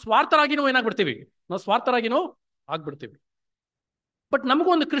ನಾವು ಸ್ವಾರ್ಥರಾಗಿನೂ ಏನಾಗ್ಬಿಡ್ತೀವಿ, ನಾವು ಸ್ವಾರ್ಥರಾಗಿನೂ ಆಗ್ಬಿಡ್ತೀವಿ. ಬಟ್ ನಮಗೂ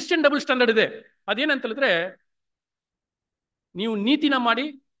ಒಂದು ಕ್ರಿಶ್ಚಿಯನ್ ಡಬಲ್ ಸ್ಟ್ಯಾಂಡರ್ಡ್ ಇದೆ. ಅದೇನಂತ ಹೇಳಿದ್ರೆ, ನೀವು ನೀತಿನ ಮಾಡಿ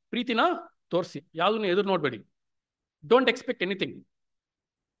ಪ್ರೀತಿನ ತೋರಿಸಿ, ಯಾವುದನ್ನು ಎದುರು ನೋಡ್ಬೇಡಿ, ಡೋಂಟ್ ಎಕ್ಸ್ಪೆಕ್ಟ್ ಎನಿಥಿಂಗ್.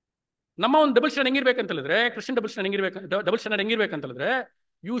 ನಮ್ಮ ಒಂದು ಡಬಲ್ ಸ್ಟ್ಯಾಂಡರ್ಡ್ ಹೆಂಗಿರ್ಬೇಕಂತ ಹೇಳಿದ್ರೆ, ಕ್ರಿಶ್ಚಿಯನ್ ಡಬಲ್ ಸ್ಟ್ಯಾಂಡರ್ಡ್ ಹೆಂಗಿರ್ಬೇಕಂತ ಹೇಳಿದ್ರೆ,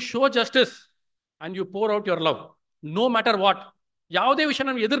 you show justice and you four out your love no matter what. ಯಾವುದೇ ವಿಷಯ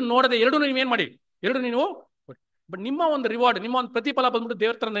ನಾವು ಎದುರು ನೋಡದೆ ಎರಡು ನೀವೇನ್ ಮಾಡಿ, ನೀವು ಬಟ್ ನಿಮ್ಮ ಒಂದು ರಿವಾರ್ಡ್, ನಿಮ್ಮ ಒಂದು ಪ್ರತಿಫಲ ಬಂದ್ಬಿಟ್ಟು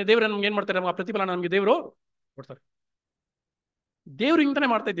ದೇವ್ರ ನಮ್ಗೆ ಏನ್ ಮಾಡ್ತಾರೆ, ಆ ಪ್ರತಿಫಲ ನಮ್ಗೆ ದೇವರು ಕೊಡ್ತಾರೆ. ದೇವ್ರು ಹಿಂತಾನೆ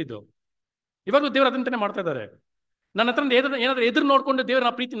ಮಾಡ್ತಾ ಇದ್ದಿದ್ದು, ಇವಾಗಲೂ ದೇವ್ರು ಅದಂತಾನೆ ಮಾಡ್ತಾ ಇದ್ದಾರೆ. ನನ್ನ ಹತ್ರ ಏನಾದ್ರೂ ಎದುರು ನೋಡ್ಕೊಂಡು ದೇವ್ರ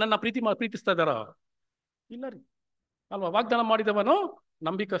ನನ್ನ ಪ್ರೀತಿಸ್ತಾ ಇದ್ದಾರ? ಇಲ್ಲ ರೀ ಅಲ್ವಾ. ವಾಗ್ದಾನ ಮಾಡಿದವನು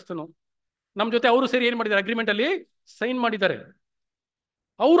ನಂಬಿಕಸ್ತನು, ನಮ್ಮ ಜೊತೆ ಅವರು ಸೇರಿ ಏನ್ ಮಾಡಿದ್ದಾರೆ, ಅಗ್ರಿಮೆಂಟ್ ಅಲ್ಲಿ ಸೈನ್ ಮಾಡಿದ್ದಾರೆ.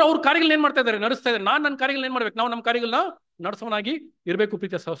 ಅವ್ರ ಕಾರ್ಯಗಳನ್ನ ಏನ್ ಮಾಡ್ತಾ ಇದ್ದಾರೆ, ನಡೆಸ್ತಾ ಇದ್ದಾರೆ. ನಾನು ನನ್ನ ಕಾರ್ಯಗಳನ್ನ ಏನ್ ಮಾಡ್ಬೇಕು, ನಾವು ನಮ್ಮ ಕಾರ್ಯಗಳನ್ನ ನಡೆಸೋನಾಗಿ ಇರಬೇಕು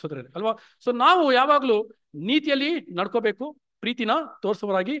ಪ್ರೀತಿಯ ಸಹೋದರರೇ ಅಲ್ವಾ. ಸೊ ನಾವು ಯಾವಾಗ್ಲೂ ನೀತಿಯಲ್ಲಿ ನಡ್ಕೋಬೇಕು, ಪ್ರೀತಿನ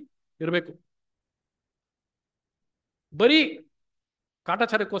ತೋರಿಸುವವರಾಗಿ ಇರಬೇಕು. ಬರೀ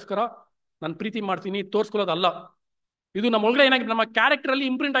ಕಾಟಾಚಾರಕ್ಕೋಸ್ಕರ ನಾನು ಪ್ರೀತಿ ಮಾಡ್ತೀನಿ ತೋರಿಸ್ಕೊಳ್ಳೋದಲ್ಲ. ಇದು ನಮ್ಮ ಒಳಗಡೆ ಏನಾಗಿದೆ, ನಮ್ಮ ಕ್ಯಾರೆಕ್ಟರ್ ಅಲ್ಲಿ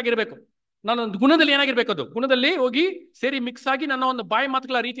ಇಂಪ್ರಿಂಟ್ ಆಗಿರ್ಬೇಕು. ನಾನೊಂದು ಗುಣದಲ್ಲಿ ಏನಾಗಿರ್ಬೇಕು, ಅದು ಗುಣದಲ್ಲಿ ಹೋಗಿ ಸೇರಿ ಮಿಕ್ಸ್ ಆಗಿ ನನ್ನ ಒಂದು ಬಾಯಿ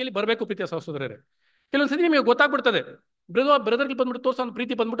ಮಾತುಗಳ ರೀತಿಯಲ್ಲಿ ಬರಬೇಕು ಪ್ರೀತಿಯ ಸಹೋದರರೇ. ಕೆಲವೊಂದ್ಸತಿ ನಿಮಗೆ ಗೊತ್ತಾಗ್ಬಿಡ್ತದೆ, ಬ್ರದರ್ಗೆ ಬಂದ್ಬಿಟ್ಟು ತೋರಿಸೋ ಒಂದು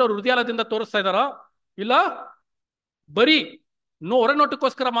ಪ್ರೀತಿ ಬಂದ್ಬಿಟ್ಟು ಅವ್ರು ಹೃದಯದಿಂದ ತೋರಿಸ್ತಾ ಇದ್ದಾರಾ, ಇಲ್ಲ ಬರೀ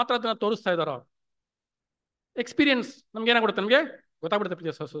ಹೊರನೋಟಕ್ಕೋಸ್ಕರ ಮಾತ್ರ ಅದನ್ನ ತೋರಿಸ್ತಾ ಇದ್ದಾರಾ. ಎಕ್ಸ್ಪೀರಿಯನ್ಸ್ ನಮ್ಗೆ ಏನಾಗ್ಬಿಡುತ್ತೆ, ನಮಗೆ ಗೊತ್ತಾಗ್ಬಿಡುತ್ತೆ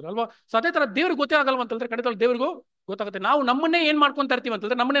ಪ್ರೀತಿಯ ಸಹೋದರ ಅಲ್ವಾ. ಸೊ ಅದೇ ತರ ದೇವ್ರಿಗೆ ಗೊತ್ತೇ ಆಗಲ್ವ ಅಂತಂದ್ರೆ ಖಂಡಿತ ದೇವ್ರಿಗೂ ಗೊತ್ತಾಗುತ್ತೆ. ನಾವು ನಮ್ಮನ್ನೇ ಏನ್ ಮಾಡ್ಕೊಂತ ಇರ್ತೀವಿ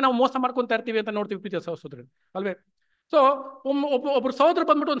ಅಂತಂದ್ರೆ, ನಮ್ಮನ್ನೇ ನಾವು ಮೋಸ ಮಾಡ್ಕೊಂತ ಇರ್ತೀವಿ ಅಂತ ನೋಡ್ತೀವಿ ಪ್ರೀತಿಯ ಸಹೋದರ ಅಲ್ವೇ. ಸೊ ಒಬ್ರು ಸಹೋದರ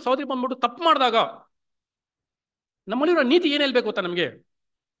ಬಂದ್ಬಿಟ್ಟು ಒಂದು ಸಹೋದರಿ ಬಂದ್ಬಿಟ್ಟು ತಪ್ಪು ಮಾಡಿದಾಗ ನಮ್ಮಲ್ಲಿರೋ ನೀತಿ ಏನ್ ಹೇಳ್ಬೇಕು ಗೊತ್ತಾ ನಮಗೆ,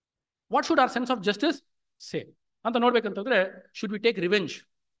 what should R sense of justice ಸೇ ಅಂತ ನೋಡ್ಬೇಕಂತಂದ್ರೆ, ಶುಡ್ ವಿ ಟೇಕ್ ರಿವೆಂಜ್,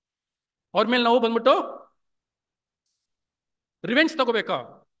 ಅವ್ರ ಮೇಲೆ ನಾವು ಬಂದ್ಬಿಟ್ಟು ರಿವೆಂಜ್ ತಗೋಬೇಕಾ,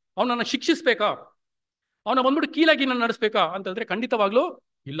 ಅವನನ್ನ ಶಿಕ್ಷಿಸ್ಬೇಕಾ, ಅವನ ಬಂದ್ಬಿಟ್ಟು ಕೀಲಾಗಿ ನಾನು ನಡೆಸ್ಬೇಕಾ ಅಂತಂದ್ರೆ ಖಂಡಿತವಾಗ್ಲೂ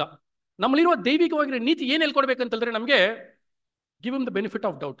ಇಲ್ಲ. ನಮ್ಮಲ್ಲಿರುವ ದೈವಿಕವಾಗಿರೋ ನೀತಿ ಏನ್ ಹೇಳ್ಕೊಡ್ಬೇಕಂತಂದ್ರೆ ನಮಗೆ give him the benefit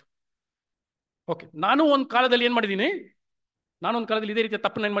of doubt. Okay, ನಾನು ಒಂದು ಕಾಲದಲ್ಲಿ ಏನ್ ಮಾಡಿದ್ದೀನಿ, ನಾನೊಂದು ಕಾಲದಲ್ಲಿ ಇದೇ ರೀತಿಯ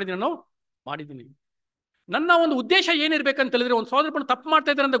ತಪ್ಪನ್ನ ಏನ್ ಮಾಡಿದ್ದೀನಿ, ನಾನು ಮಾಡಿದ್ದೀನಿ. ನನ್ನ ಒಂದು ಉದ್ದೇಶ ಏನಿರ್ಬೇಕಂತ ಹೇಳಿದ್ರೆ, ಒಂದು ಸಹೋದರ ಬಂದು ತಪ್ಪು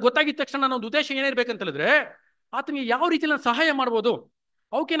ಮಾಡ್ತಾ ಇದ್ದಾರೆ ಅಂತ ಗೊತ್ತಾಗಿದ ತಕ್ಷಣ ನನ್ನ ಒಂದು ಉದ್ದೇಶ ಏನಿರ್ಬೇಕಂತ ಹೇಳಿದ್ರೆ, ಆತನಿಗೆ ಯಾವ ರೀತಿಯಲ್ಲಿ ನಾನು ಸಹಾಯ ಮಾಡ್ಬೋದು,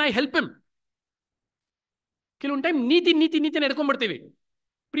 how can I help him. ಕೆಲವೊಂದು ಟೈಮ್ ನೀತಿನ ಎಡ್ಕೊಂಡ್ಬಿಡ್ತೀವಿ,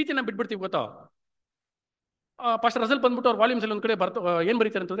 ಪ್ರೀತಿನ ಬಿಟ್ಬಿಡ್ತೀವಿ ಗೊತ್ತಾ. ಪಾಸ್ಟರ್ ರಸಲ್ ಬಂದ್ಬಿಟ್ಟು ಅವ್ರ ವಾಲ್ಯೂಮ್ಸ್ ಅಲ್ಲಿ ಒಂದ್ ಕಡೆ ಏನ್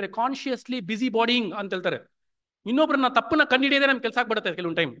ಬರೀತಾರೆ ಅಂತಂದ್ರೆ, ಕಾನ್ಶಿಯಸ್ಲಿ ಬಿಸಿ ಬಾಡಿಂಗ್ ಅಂತ ಹೇಳ್ತಾರೆ. ಇನ್ನೊಬ್ರನ್ನ ತಪ್ಪನ್ನ ಕಂಡಿಡಿಯೋದೇ ನಮ್ಗೆ ಕೆಲಸ ಆಗ್ಬಿಡುತ್ತೆ.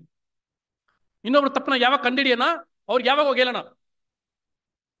 ಕೆಲವೊಂದು ಟೈಮ್ ಇನ್ನೊಬ್ರು ತಪ್ಪನ್ನ ಯಾವಾಗ ಕಂಡಿಡಿಯೋಣ, ಅವ್ರಿಗೆ ಯಾವಾಗ ಹೋಗೇಳೋಣ,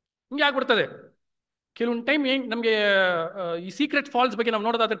 ಹಿಂಗೆ ಆಗ್ಬಿಡ್ತದೆ. ಕೆಲವೊಂದು ಟೈಮ್ ಏನ್ ನಮಗೆ ಈ ಸೀಕ್ರೆಟ್ ಫಾಲ್ಸ್ ಬಗ್ಗೆ ನಾವು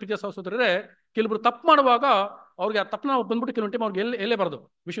ನೋಡೋದಾದ್ರೆ ಪ್ರೀತಿಯ ಸಹೋದರರೇ, ಕೆಲವರು ತಪ್ಪು ಮಾಡುವಾಗ ಅವ್ರಿಗೆ ಆ ತಪ್ಪನ್ನ ಬಂದ್ಬಿಟ್ಟು ಕೆಲವೊಂದು ಟೈಮ್ ಅವ್ರಿಗೆ ಎಲ್ಲೇಬಾರ್ದು.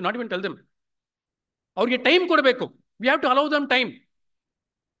 We should not even tell them. ಅವ್ರಿಗೆ ಟೈಮ್ ಕೊಡಬೇಕು. We have to allow dum time.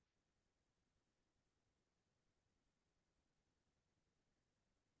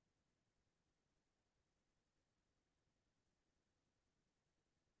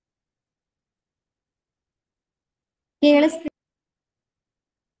 ಕೇಳಿಸ್ತಿ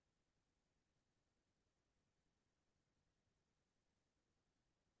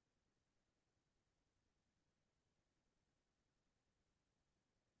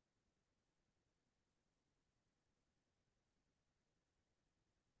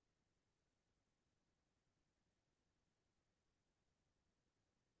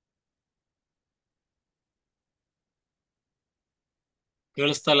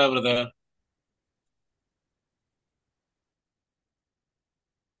ಕೇಳಿಸ್ತಾ ಇಲ್ಲ ಬ್ರದರ್.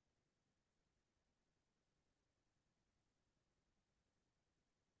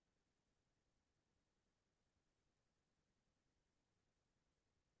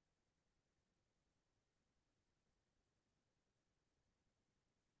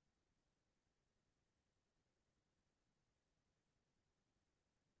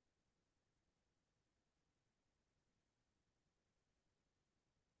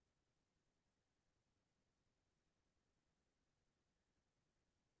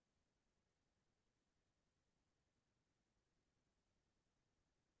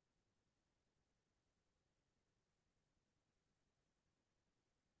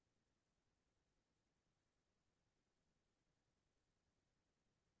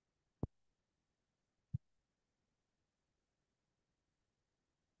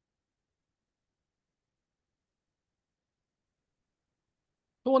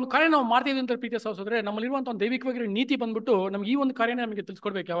 ಒಂದು ಕಾರ್ಯ ನಾವು ಮಾಡ್ತೀವಿ ಅಂತ ಪ್ರೀತಿಯ ಸಹೋದರರೇ, ನಮ್ಮಲ್ಲಿರುವಂತ ಒಂದು ದೈವಿಕವಾಗಿರೋ ನೀತಿ ಬಂದ್ಬಿಟ್ಟು ನಮ್ಗೆ ಈ ಒಂದು ಕಾರ್ಯನೇ ನಮಗೆ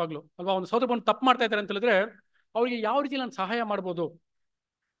ತಿಳಿಸ್ಕೊಡ್ಬೇಕು ಯಾವಾಗಲೂ ಅಲ್ವಾ. ಒಂದು ಸಹೋದರ ಬಂದು ತಪ್ಪು ಮಾಡ್ತಾ ಇದ್ದಾರೆ ಅಂತ ಹೇಳಿದ್ರೆ, ಅವ್ರಿಗೆ ಯಾವ ರೀತಿ ನಾನು ಸಹಾಯ ಮಾಡ್ಬೋದು,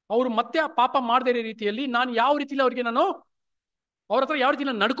 ಅವರು ಮತ್ತೆ ಆ ಪಾಪ ಮಾಡದೇ ಇರೋ ರೀತಿಯಲ್ಲಿ ನಾನು ಯಾವ ರೀತಿಯಲ್ಲಿ ಅವ್ರಿಗೆ ನಾನು ಅವ್ರ ಹತ್ರ ಯಾವ ರೀತಿ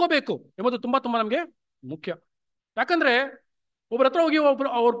ನಾನು ನಡ್ಕೋಬೇಕು ಎಂಬುದು ತುಂಬಾ ತುಂಬಾ ನಮಗೆ ಮುಖ್ಯ. ಯಾಕಂದ್ರೆ ಒಬ್ಬರ ಹತ್ರ ಹೋಗಿ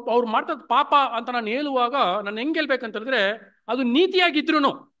ಅವ್ರು ಮಾಡ್ತಾ ಪಾಪ ಅಂತ ನಾನು ಹೇಳುವಾಗ ನಾನು ಹೆಂಗೆ ಹೇಳ್ಬೇಕಂತ ಹೇಳಿದ್ರೆ, ಅದು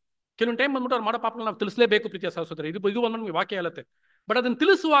ನೀತಿಯಾಗಿದ್ರು ಕೆಲವೊಂದು ಟೈಮ್ ಬಂದ್ಬಿಟ್ಟು ಅವ್ರು ಮಾಡೋ ಪಾಪಗಳನ್ನ ನಾವು ತಿಳಿಸಲೇಬೇಕು ಪ್ರೀತಿಯ ಸಹೋದರ. ಇದು ಒಂದು ನಮಗೆ ವಾಕ್ಯ ಹೇಳುತ್ತೆ. ಬಟ್ ಅದನ್ನು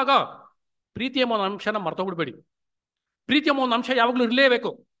ತಿಳಿಸುವಾಗ ಪ್ರೀತಿಯ ಒಂದು ಅಂಶನ ಮರ್ತೋಗ್ಬಿಡ್ಬೇಡಿ. ಪ್ರೀತಿಯ ಒಂದು ಅಂಶ ಯಾವಾಗಲೂ ಇರಲೇಬೇಕು.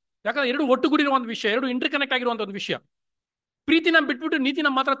 ಯಾಕಂದ್ರೆ ಎರಡು ಒಟ್ಟುಗೂಡಿರುವ ಒಂದು ವಿಷಯ, ಎರಡು ಇಂಟರ್ ಕನೆಕ್ಟ್ ಆಗಿರುವಂತ ಒಂದು ವಿಷಯ. ಪ್ರೀತಿನ ಬಿಟ್ಬಿಟ್ಟು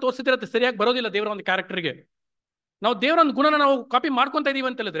ನೀತಿನ ಮಾತ್ರ ತೋರಿಸಿದ್ರೆ ಸರಿಯಾಗಿ ಬರೋದಿಲ್ಲ ದೇವರ ಒಂದು ಕ್ಯಾರೆಕ್ಟರ್ಗೆ. ನಾವು ದೇವರ ಒಂದು ಗುಣನ ನಾವು ಕಾಪಿ ಮಾಡ್ಕೊಂತ ಇದೀವಿ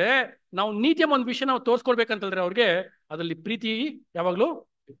ಅಂತ ಹೇಳಿದ್ರೆ, ನಾವು ನೀತಿಯ ಒಂದು ವಿಷಯ ನಾವು ತೋರಿಸ್ಕೊಡ್ಬೇಕಂತ ಹೇಳಿದ್ರೆ ಅವ್ರಿಗೆ ಅದರಲ್ಲಿ ಪ್ರೀತಿ ಯಾವಾಗಲೂ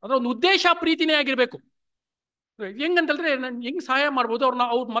ಅದರ ಒಂದು ಉದ್ದೇಶ ಪ್ರೀತಿನೇ ಆಗಿರ್ಬೇಕು. ಹೆಂಗಂತಂದ್ರೆ ನಾನು ಹೆಂಗ್ ಸಹಾಯ ಮಾಡ್ಬೋದು ಅವ್ರನ್ನ,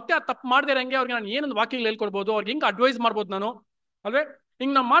 ಅವ್ರು ಮತ್ತೆ ಆ ತಪ್ಪು ಮಾಡದೇ ಇರಂಗೆ ಅವ್ರಿಗೆ ನಾನು ಏನೊಂದು ವಾಕ್ಯಗಳು ಹೇಳ್ಕೊಡ್ಬೋದು, ಅವ್ರಿಗೆ ಹೆಂಗ್ ಅಡ್ವೈಸ್ ಮಾಡ್ಬೋದು ನಾನು ಅಲ್ವೇ.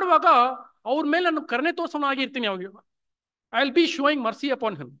 ಹಿಂಗೆ ನಾನು ಮಾಡುವಾಗ ಅವ್ರ ಮೇಲೆ ನಾನು ಕರುಣೆ ತೋರ್ಸೋಣ ಆಗಿರ್ತೀನಿ. ಅವ್ರಿಗೆ I will be showing mercy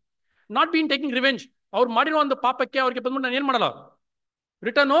upon him, not been taking revenge. ಅವ್ರು ಮಾಡಿರೋ ಒಂದು ಪಾಪಕ್ಕೆ ಅವ್ರಿಗೆ ಬಂದ್ಬಿಟ್ಟು ನಾನು ಏನ್ ಮಾಡಲ್ಲ,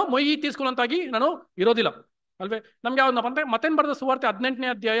 ರಿಟರ್ನು ಮೊಯ್ಯಿ ತೀಸ್ಕೊಳ್ಳೋಂತಾಗಿ ನಾನು ಇರೋದಿಲ್ಲ ಅಲ್ವೇ. ನಮ್ಗೆ ಅವ್ನ ಮತ್ತೇನು ಬರೆದ ಸುವಾರ್ತೆ 18ನೇ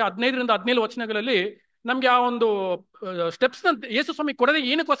ಅಧ್ಯಾಯ 15ರಿಂದ 17 ವಚನಗಳಲ್ಲಿ ನಮ್ಗೆ ಆ ಒಂದು ಸ್ಟೆಪ್ಸ್ ಯೇಸು ಸ್ವಾಮಿ ಕೊಡದೆ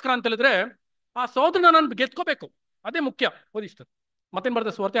ಏನಕ್ಕೋಸ್ಕರ ಅಂತ ಹೇಳಿದ್ರೆ ಆ ಸಹೋದರನ ನಾನು ಗೆದ್ಕೋಬೇಕು, ಅದೇ ಮುಖ್ಯ. ಓದಿಷ್ಟ ಮತ್ತೇನು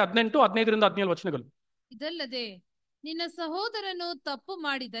ಬರೆದ ಸುವಾರ್ತೆ 18, 15ರಿಂದ 17 ವಚನಗಳು. ಇದಲ್ಲದೆ ನಿನ್ನ ಸಹೋದರನು ತಪ್ಪು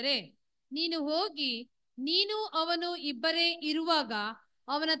ಮಾಡಿದರೆ ನೀನು ಹೋಗಿ ನೀನು ಅವನು ಇಬ್ಬರೇ ಇರುವಾಗ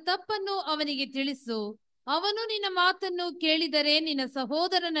ಅವನ ತಪ್ಪನ್ನು ಅವನಿಗೆ ತಿಳಿಸು. ಅವನು ನಿನ್ನ ಮಾತನ್ನು ಕೇಳಿದರೆ ನಿನ್ನ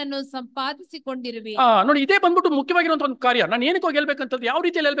ಸಹೋದರನನ್ನು ಸಂಪಾದಿಸಿಕೊಂಡಿರುವೆ. ನೋಡಿ, ಇದೇ ಬಂದ್ಬಿಟ್ಟು ಮುಖ್ಯವಾಗಿರುವಂತ ಒಂದು ಕಾರ್ಯ. ನಾನು ಏನಕ್ಕೆ ಹೋಗಿ ಹೇಳ್ಬೇಕಂತಂದ್ರೆ, ಯಾವ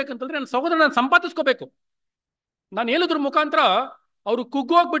ರೀತಿಯಲ್ಲಿ ಹೇಳ್ಬೇಕಂತಂದ್ರೆ, ನನ್ನ ಸಹೋದರನ ಸಂಪಾದಿಸ್ಕೋಬೇಕು. ನಾನು ಹೇಳೋದ್ರ ಮುಖಾಂತರ ಅವರು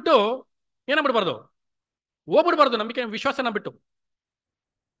ಕುಗ್ಗೋಗ್ಬಿಟ್ಟು ಏನಾಗ್ಬಿಡ್ಬಾರ್ದು, ಹೋಗ್ಬಿಡ್ಬಾರ್ದು ನಂಬಿಕೆ ವಿಶ್ವಾಸನ ಬಿಟ್ಟು.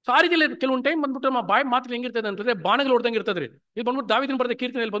 ಸೊ ಆ ರೀತಿಯಲ್ಲಿ ಕೆಲವೊಂದು ಟೈಮ್ ಬಂದ್ಬಿಟ್ಟು ನಮ್ಮ ಬಾಯಿ ಮಾತು ಹೆಂಗಿರ್ತದೆ ಅಂತಂದ್ರೆ ಬಾಣಗಳು ಹೊಡ್ದಂಗೆ ಇರ್ತದ್ರಿ. ಇದು ಬಂದ್ಬಿಟ್ಟು ದಾವಿದನ ಬರೆದ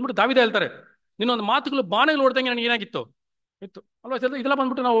ಕೀರ್ತನೆಯಲ್ಲಿ ಬಂದ್ಬಿಟ್ಟು ದಾವಿದ ಹೇಳ್ತಾರೆ, ನಿನ್ನೊಂದು ಮಾತುಗಳು ಬಾಣಗಳು ಹೊಡ್ದಂಗೆ ನನಗೆ ಏನಾಗಿತ್ತು ಇತ್ತು ಅಲ್ವಾ. ಇದೆಲ್ಲ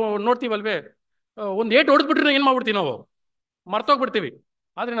ಬಂದ್ಬಿಟ್ಟು ನಾವು ನೋಡ್ತೀವಲ್ವೇ, ಒಂದು ಏಟು ಹೊಡೆದ್ಬಿಟ್ರೆ ಏನ್ ಮಾಡ್ಬಿಡ್ತೀವಿ ನಾವು, ಮರ್ತೋಗ್ಬಿಡ್ತೀವಿ.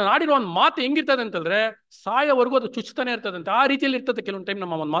 ಆದ್ರೆ ನಾನು ಆಡಿರೋ ಒಂದು ಮಾತು ಹೆಂಗಿರ್ತದೆ ಅಂತಂದ್ರೆ ಸಾಯೋವರೆಗೂ ಅದು ಚುಚ್ಚುತ್ತಾನೆ ಇರ್ತದಂತೆ. ಆ ರೀತಿಯಲ್ಲಿ ಇರ್ತದೆ ಕೆಲವೊಂದು ಟೈಮ್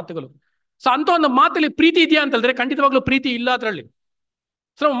ನಮ್ಮ ಒಂದು ಮಾತುಗಳು. ಸೊ ಅಂತ ಒಂದು ಮಾತಲ್ಲಿ ಪ್ರೀತಿ ಇದೆಯಾ ಅಂತಂದ್ರೆ ಖಂಡಿತವಾಗ್ಲೂ ಪ್ರೀತಿ ಇಲ್ಲ ಅದರಲ್ಲಿ.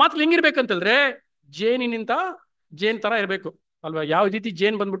 ಸೊ ಮಾತಲ್ಲಿ ಹೆಂಗಿರ್ಬೇಕಂತಂದ್ರೆ ಜೇನಿನಿಂದ ಜೇನ್ ತರ ಇರಬೇಕು ಅಲ್ವಾ. ಯಾವ ರೀತಿ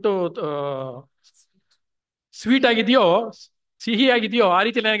ಜೇನ್ ಬಂದ್ಬಿಟ್ಟು ಸ್ವೀಟ್ ಆಗಿದೆಯೋ, ಸಿಹಿ ಆಗಿದೆಯೋ, ಆ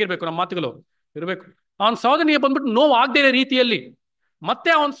ರೀತಿಯಲ್ಲಿ ಏನಾಗಿರ್ಬೇಕು ನಮ್ಮ ಮಾತುಗಳು ಇರಬೇಕು. ಅವನ ಸಹೋದರನಿಗೆ ಬಂದ್ಬಿಟ್ಟು ನೋವು ಆಗದೇ ಇರೋ ರೀತಿಯಲ್ಲಿ, ಮತ್ತೆ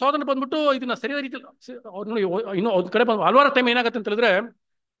ಅವನ ಸಹೋದರನ ಬಂದ್ಬಿಟ್ಟು ಇದನ್ನ ಸರಿಯಾದ ರೀತಿಯಲ್ಲಿ ಇನ್ನು ಒಂದ್ ಕಡೆ ಬಂದು ಹಲವಾರು ಟೈಮ್ ಏನಾಗುತ್ತೆ ಅಂತ ಹೇಳಿದ್ರೆ,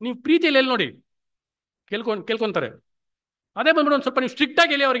 ನೀವು ಪ್ರೀತಿಯಲ್ಲಿ ಎಲ್ಲಿ ನೋಡಿ ಕೇಳ್ಕೊಂತಾರೆ. ಅದೇ ಬಂದ್ಬಿಟ್ಟು ಒಂದು ಸ್ವಲ್ಪ ನೀವು ಸ್ಟ್ರಿಕ್ಟ್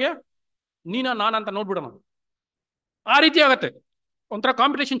ಆಗಿ ಹೇಳಿ ಅವ್ರಿಗೆ, ನಾನ ಅಂತ ನೋಡ್ಬಿಡೋಣ, ಆ ರೀತಿ ಆಗತ್ತೆ. ಒಂಥರ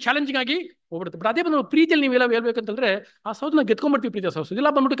ಕಾಂಪಿಟೇಷನ್ ಚಾಲೆಂಜಿಂಗ್ ಆಗಿ ಹೋಗ್ಬಿಡುತ್ತೆ. ಬಟ್ ಅದೇ ಬಂದು ಪ್ರೀತಿಯಲ್ಲಿ ನೀವೆಲ್ಲ ಹೇಳ್ಬೇಕಂತಂದ್ರೆ ಆ ಸಹೋದರನ ಗೆದ್ಕೊಂಡ್ಬಿಡ್ತೀವಿ. ಪ್ರೀತಿಯ ಸಹೋದರ ಇಲ್ಲ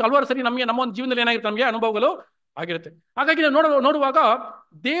ಬಂದ್ಬಿಟ್ಟು ಹಲವಾರು ಸರಿ ನಮ್ಮ ಒಂದು ಜೀವನದಲ್ಲಿ ಏನಾಗಿರುತ್ತೆ, ನಮಗೆ ಅನುಭವಗಳು ಆಗಿರುತ್ತೆ. ಹಾಗಾಗಿ ನಾವು ನೋಡುವಾಗ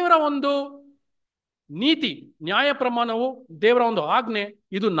ದೇವರ ಒಂದು ನೀತಿ, ನ್ಯಾಯ ಪ್ರಮಾಣವು, ದೇವರ ಒಂದು ಆಜ್ಞೆ,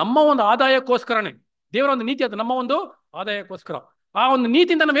 ಇದು ನಮ್ಮ ಒಂದು ಆದಾಯಕ್ಕೋಸ್ಕರನೇ. ದೇವರ ಒಂದು ನೀತಿ ಅದು ನಮ್ಮ ಒಂದು ಆದಾಯಕ್ಕೋಸ್ಕರ. ಆ ಒಂದು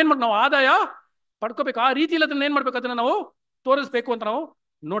ನೀತಿಯಿಂದ ನಾವು ಆದಾಯ ಪಡ್ಕೋಬೇಕು. ಆ ರೀತಿಯಲ್ಲಿ ಅದನ್ನ ಏನ್ ಮಾಡ್ಬೇಕು, ಅದನ್ನ ನಾವು ತೋರಿಸ್ಬೇಕು ಅಂತ ನಾವು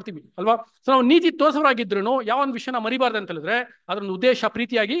ನೋಡ್ತೀವಿ ಅಲ್ವಾ. ಸೊ ನಾವು ನೀತಿ ತೋರಿಸೋರಾಗಿದ್ರು ಯಾವ ಒಂದು ವಿಷಯನ ಮರಿಬಾರ್ದು ಅಂತ ಹೇಳಿದ್ರೆ ಅದೊಂದು ಉದ್ದೇಶ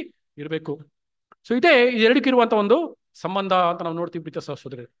ಪ್ರೀತಿಯಾಗಿ ಇರಬೇಕು. ಸೊ ಇದೇ ಎರಡಕ್ಕಿರುವಂತ ಒಂದು ಸಂಬಂಧ ಅಂತ ನಾವು ನೋಡ್ತೀವಿ ಪ್ರೀತಿಯ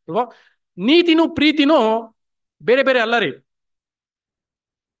ಸಹೋದರರೇ ಅಲ್ವಾ. ನೀತಿನೂ ಪ್ರೀತಿನೂ ಬೇರೆ ಬೇರೆ ಅಲ್ಲ ರೀ.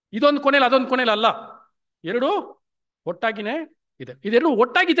 ಇದೊಂದು ಕೊನೆಯಲ್ಲಿ ಅದೊಂದು ಕೊನೆಯಲ್ಲಿ ಅಲ್ಲ, ಎರಡು ಒಟ್ಟಾಗಿನೇ ಇದೆ. ಇದೆರಡು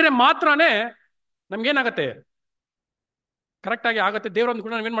ಒಟ್ಟಾಗಿದ್ರೆ ಮಾತ್ರನೇ ನಮ್ಗೇನಾಗತ್ತೆ, ಕರೆಕ್ಟ್ ಆಗಿ ಆಗತ್ತೆ. ದೇವರೊಂದು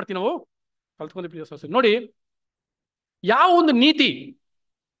ಕೂಡ ನಾವೇನ್ ಮಾಡ್ತೀವಿ, ನಾವು ಕಲ್ತ್ಕೊಂಡ್ವಿ ಪ್ರಿಯ ಸಹೋದರರೇ. ನೋಡಿ, ಯಾವ ಒಂದು ನೀತಿ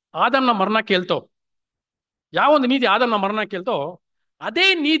ಆದಮ್ನ ಮರಣ ಕೇಳ್ತೋ, ಯಾವ ಒಂದು ನೀತಿ ಆದಮ್ನ ಮರಣ ಕೇಳ್ತೋ, ಅದೇ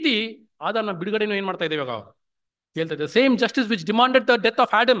ನೀತಿ ಆದಮ್ನ ಬಿಡುಗಡೆನೂ ಏನ್ ಮಾಡ್ತಾ ಇದೆ ಇವಾಗ ಹೇಳ್ತಾ ಇದೆ. Same justice which demanded the death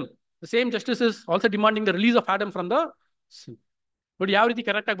of Adam, the same justice is also demanding the release of Adam from the ಸಿನ್. ನೋಡಿ ಯಾವ ರೀತಿ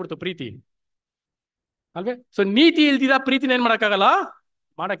ಕರೆಕ್ಟ್ ಆಗ್ಬಿಡ್ತು ಪ್ರೀತಿ ಅಲ್ವೇ. ಸೊ ನೀತಿ ಇಲ್ದಿರ ಪ್ರೀತಿನ ಏನ್ ಮಾಡಕ್ಕಾಗಲ್ಲ,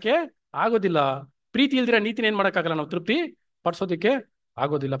 ಮಾಡಕ್ಕೆ ಆಗೋದಿಲ್ಲ. ಪ್ರೀತಿ ಇಲ್ದಿರ ನೀತಿನ ಏನ್ ಮಾಡಕ್ಕಾಗಲ್ಲ, ನಾವು ತೃಪ್ತಿ ಪಡಿಸೋದಕ್ಕೆ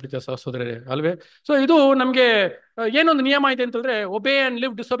ಆಗೋದಿಲ್ಲ ಪ್ರೀತಿಯ ಸಹೋದರರೇ ಅಲ್ವೇ. ಸೊ ಇದು ನಮ್ಗೆ ಏನೊಂದು ನಿಯಮ ಇದೆ ಅಂತಂದ್ರೆ, ಒಬೇ ಅಂಡ್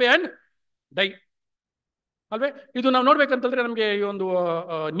ಲಿವ್, ಡಿಸೊಬೇ ಅಂಡ್ ಡೈ ಅಲ್ವೇ. ಇದು ನಾವು ನೋಡ್ಬೇಕಂತಂದ್ರೆ ನಮ್ಗೆ ಈ ಒಂದು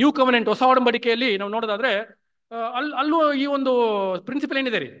ನ್ಯೂ ಕವನೆಂಟ್, ಹೊಸ ಒಡಂಬಡಿಕೆಯಲ್ಲಿ ನಾವು ನೋಡೋದಾದ್ರೆ ಅಲ್ಲೂ ಈ ಒಂದು ಪ್ರಿನ್ಸಿಪಲ್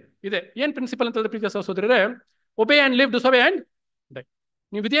ಏನಿದೆ ರೀ, ಇದೆ. ಏನ್ ಪ್ರಿನ್ಸಿಪಲ್ ಅಂತಂದ್ರೆ ಪ್ರೀತಿಯ ಸಹೋದರರೇ, ಒಬೇ ಅಂಡ್ ಲಿವ್, ಡಿಸೊಬೇ ಅಂಡ್ ಡೈ.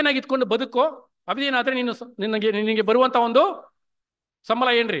 ನೀವು ವಿಧೇಯನಾಗಿ ಇದ್ಕೊಂಡು ಬದುಕೋ, ಅವಿಧೇಯನಾದ್ರೆ ನಿನಗೆ ಬರುವಂತ ಒಂದು ಸಂಬಳ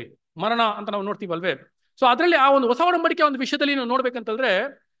ಏನ್ರಿ, ಮರಣ ಅಂತ ನಾವು ನೋಡ್ತೀವಲ್ವೇ. ಸೊ ಅದರಲ್ಲಿ ಆ ಒಂದು ಹೊಸ ಒಡಂಬಡಿಕೆ ಒಂದು ವಿಷಯದಲ್ಲಿ ನೀವು ನೋಡ್ಬೇಕಂತಂದ್ರೆ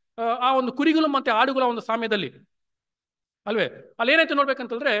ಆ ಒಂದು ಕುರಿಗಳು ಮತ್ತೆ ಆಡುಗಳ ಒಂದು ಸಾಮ್ಯದಲ್ಲಿ ಅಲ್ವೇ, ಅಲ್ಲಿ ಏನಾಯ್ತು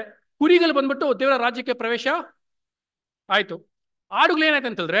ನೋಡ್ಬೇಕಂತಂದ್ರೆ, ಕುರಿಗಳು ಬಂದ್ಬಿಟ್ಟು ದೇವರ ರಾಜ್ಯಕ್ಕೆ ಪ್ರವೇಶ ಆಯ್ತು, ಆಡುಗಳು ಏನಾಯ್ತು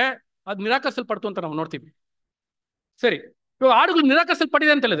ಅಂತಂದ್ರೆ ಅದು ನಿರಾಕರಿಸಲ್ಪಡ್ತು ಅಂತ ನಾವು ನೋಡ್ತೀವಿ. ಸರಿ, ಇವಾಗ ಆಡುಗಳು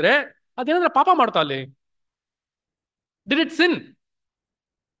ನಿರಾಕರಿಸಲ್ಪಟ್ಟಿದೆ ಅಂತ ಹೇಳಿದ್ರೆ ಅದೇನಾದ್ರೆ ಪಾಪ ಮಾಡ್ತಾ, ಅಲ್ಲಿ ಡಿಡ್ ಇಟ್ ಸಿನ್,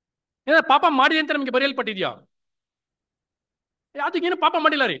 ಏನಾದ್ರೆ ಪಾಪ ಮಾಡಿದೆ ಅಂತ ನಮಗೆ ಬರೆಯಲ್ಪಟ್ಟಿದ್ಯಾ? ಅದಕ್ಕೇನು ಪಾಪ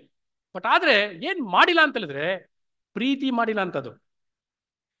ಮಾಡಿಲ್ಲ ರೀ. ಬಟ್ ಆದ್ರೆ ಏನ್ ಮಾಡಿಲ್ಲ ಅಂತ ಹೇಳಿದ್ರೆ ಪ್ರೀತಿ ಮಾಡಿಲ್ಲ ಅಂತದು.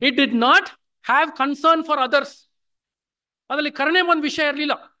 It did not have concern for others. ಅದರಲ್ಲಿ ಕರುಣೆ ಒಂದು ವಿಷಯ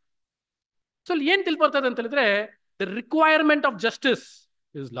ಇರಲಿಲ್ಲ. ಸೊ ಅಲ್ಲಿ ಏನ್ ತಿಳ್ಬರ್ತದೆ ಅಂತ ಹೇಳಿದ್ರೆ, the requirement of justice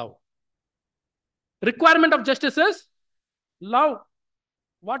is love. Requirement of justice is love.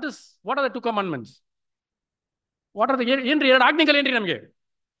 What are the to commandments? What are the ಏನ್ರಿ ಎರಡು ಆಜ್ಞೆಗಳು ಏನ್ರಿ ನಮಗೆ?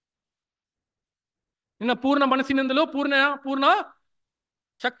 ನಿನ್ನ ಪೂರ್ಣ ಮನಸ್ಸಿನಿಂದಲೂ ಪೂರ್ಣ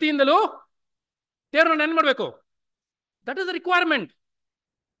ಶಕ್ತಿಯಿಂದಲೂ ದೇವರನ್ನ ಏನ್ ಮಾಡ್ಬೇಕು? That is the requirement.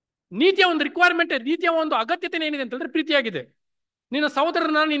 ನೀತಿಯ ಒಂದು ರಿಕ್ವೈರ್ಮೆಂಟ್, ನೀತಿಯ ಒಂದು ಅಗತ್ಯತೆ ಏನಿದೆ ಅಂತಂದ್ರೆ ಪ್ರೀತಿಯಾಗಿದೆ. ನಿನ್ನ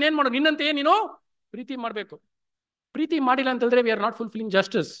ಸಹೋದರನ ನೀನೇನ್ ಮಾಡು, ನಿನ್ನಂತೆಯೇ ನೀನು ಪ್ರೀತಿ ಮಾಡಬೇಕು. ಪ್ರೀತಿ ಮಾಡಿಲ್ಲ ಅಂತಂದ್ರೆ we are not fulfilling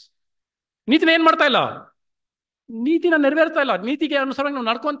justice. ನೀತಿನ ಏನ್ ಮಾಡ್ತಾ ಇಲ್ಲ, ನೀತಿನ ನೆರವೇರ್ತಾ ಇಲ್ಲ, ನೀತಿಗೆ ಅನುಸಾರವಾಗಿ ನಾವು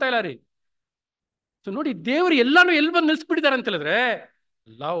ನಡ್ಕೊಂತಾ ಇಲ್ಲ ರೀ. ಸೊ ನೋಡಿ, ದೇವರು ಎಲ್ಲಾನು ಎಲ್ಲಿ ಬಂದು ನಿಲ್ಸ್ಬಿಟ್ಟಿದ್ದಾರೆ ಅಂತ ಹೇಳಿದ್ರೆ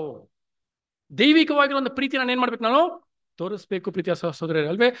ಲವ್, ದೈವಿಕವಾಗಿರೋ ಒಂದು ಪ್ರೀತಿ ನಾನು ಏನ್ ಮಾಡ್ಬೇಕು, ನಾನು ತೋರಿಸ್ಬೇಕು ಪ್ರೀತಿಯ ಸಹೋದರರೇ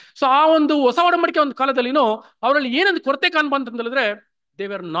ಅಲ್ವೇ. ಸೊ ಆ ಒಂದು ಹೊಸ ಒಡಂಬಡಿಕೆ ಒಂದು ಕಾಲದಲ್ಲಿನೂ ಅವರಲ್ಲಿ ಏನೊಂದು ಕೊರತೆ ಕಾಣ್ಬಂತ ಅಂತ ಹೇಳಿದ್ರೆ, they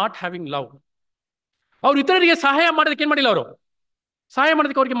were not having love. ಅವ್ರು ಇತರರಿಗೆ ಸಹಾಯ ಮಾಡೋದಕ್ಕೆ ಏನ್ ಮಾಡಿಲ್ಲ, ಅವರು ಸಹಾಯ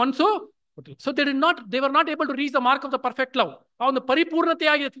ಮಾಡೋದಕ್ಕೆ ಅವ್ರಿಗೆ ಮನಸ್ಸು ಕೊಟ್ಟಿಲ್ಲ. So they were not able to reach the mark of the perfect love. ಆ ಒಂದು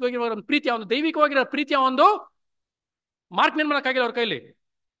ಪರಿಪೂರ್ಣತೆಯಾಗಿ ಒಂದು ಪ್ರೀತಿ, ಒಂದು ದೈವಿಕವಾಗಿರೋ ಪ್ರೀತಿಯ ಒಂದು ಮಾರ್ಕ್ ಏನ್ ಮಾಡೋಕ್ಕಾಗಿಲ್ಲ ಅವ್ರ ಕೈಲಿ,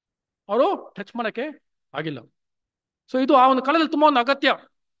 ಅವರು ಟಚ್ ಮಾಡಕ್ಕೆ ಆಗಿಲ್ಲ. ಸೊ ಇದು ಆ ಒಂದು ಕಾಲದಲ್ಲಿ ತುಂಬಾ ಒಂದು ಅಗತ್ಯ.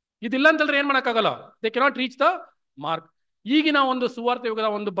 ಇದಿಲ್ಲ ಅಂತಂದ್ರೆ ಏನ್ ಮಾಡಕ್ಕಾಗಲ್ಲ, they cannot reach the mark. ಈಗಿನ ಒಂದು ಸುವಾರ್ಥ ಯುಗದ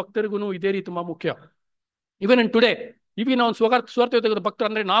ಒಂದು ಭಕ್ತರಿಗೂ ಇದೇ ರೀತಿ ತುಂಬಾ ಮುಖ್ಯ. ಇವನ್ ಇನ್ ಟುಡೇ, ಈಗಿನ ಒಂದು ಸುವಾರ್ಥ ಯುಗದ ಭಕ್ತರು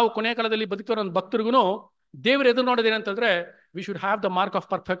ಅಂದ್ರೆ ನಾವು ಕೊನೆಯ ಕಾಲದಲ್ಲಿ ಬದುಕಿರೋ ಒಂದು ಭಕ್ತರಿಗೂ ದೇವರು ಎದುರು ನೋಡೋದೇನಂತಂದ್ರೆ we should have the mark of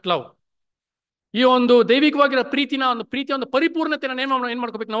perfect love. ಈ ಒಂದು ದೈವಿಕವಾಗಿರೋ ಪ್ರೀತಿಯ ಒಂದು ಪರಿಪೂರ್ಣತೆನ ಏನ್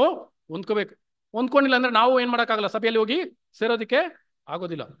ಮಾಡ್ಕೋಬೇಕು, ನಾವು ಹೊಂದ್ಕೋಬೇಕು. ಹೊಂದ್ಕೊಂಡಿಲ್ಲ ಅಂದ್ರೆ ನಾವು ಏನ್ ಮಾಡೋಕ್ಕಾಗಲ್ಲ, ಸಭೆಯಲ್ಲಿ ಹೋಗಿ ಸೇರೋದಕ್ಕೆ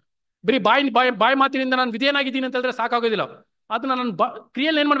ಆಗೋದಿಲ್ಲ. ಬರೀ ಬಾಯಿ ಮಾತಿನಿಂದ ನಾನು ವಿಧೇಯನಾಗಿದ್ದೀನಿ ಅಂತ ಹೇಳಿದ್ರೆ ಸಾಕಾಗೋದಿಲ್ಲ. ಅದನ್ನ ನಾನು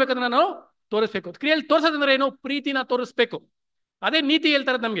ಕ್ರಿಯೆಯಲ್ಲಿ ಏನ್ ಮಾಡ್ಬೇಕಂದ್ರೆ ನಾನು ತೋರಿಸ್ಬೇಕು. ಕ್ರಿಯೆಯಲ್ಲಿ ತೋರಿಸೋದಂದ್ರೆ ಏನು, ಪ್ರೀತಿನ ತೋರಿಸ್ಬೇಕು. ಅದೇ ನೀತಿ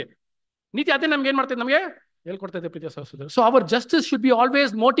ಹೇಳ್ತಾರೆ ನಮ್ಗೆ. ನೀತಿ ಅದೇ ನಮ್ಗೆ ಏನ್ ಮಾಡ್ತದೆ, ನಮಗೆ ಹೇಳ್ಕೊಡ್ತಾ ಇದೆ ಪ್ರೀತಿಯ ಸಹೋದರ. So our justice should be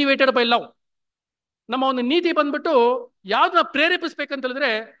always motivated by love. ನಮ್ಮ ಒಂದು ನೀತಿ ಬಂದ್ಬಿಟ್ಟು ಯಾವ್ದನ್ನ ಪ್ರೇರೇಪಿಸ್ಬೇಕಂತ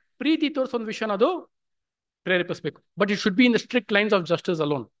ಹೇಳಿದ್ರೆ ಪ್ರೀತಿ ತೋರಿಸೋ ಒಂದು ವಿಷಯನ ಅದು ಪ್ರೇರೇಪಿಸ್ಬೇಕು. But it should be in the strict lines of justice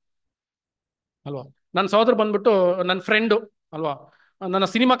alone ಅಲ್ವಾ. ನನ್ನ ಸಹೋದರ ಬಂದ್ಬಿಟ್ಟು ನನ್ನ ಫ್ರೆಂಡು ಅಲ್ವಾ, ನನ್ನ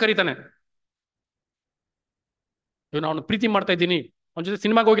ಸಿನಿಮಾ ಕರೀತಾನೆ, ನಾನು ಪ್ರೀತಿ ಮಾಡ್ತಾ ಇದ್ದೀನಿ, ಅವನ ಜೊತೆ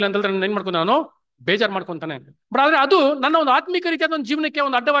ಸಿನಿಮಾಗೆ ಹೋಗಿಲ್ಲ ಅಂತ ಹೇಳಿದ್ರೆ ಏನ್ ಮಾಡ್ಕೊಂಡು ನಾನು ಬೇಜಾರು ಮಾಡ್ಕೊಂತಾನೆ. ಬಟ್ ಆದ್ರೆ ಅದು ನನ್ನ ಒಂದು ಆತ್ಮಿಕ ರೀತಿಯಾದ ಒಂದು ಜೀವನಕ್ಕೆ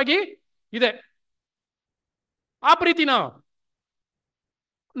ಒಂದು ಅಡ್ಡವಾಗಿ ಇದೆ. ಆ ಪ್ರೀತಿನ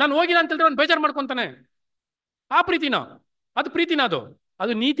ನಾನು ಹೋಗಿಲ್ಲ ಅಂತ ಹೇಳಿದ್ರೆ ಅವ್ನು ಬೇಜಾರು ಮಾಡ್ಕೊಂತಾನೆ. ಆ ಪ್ರೀತಿನ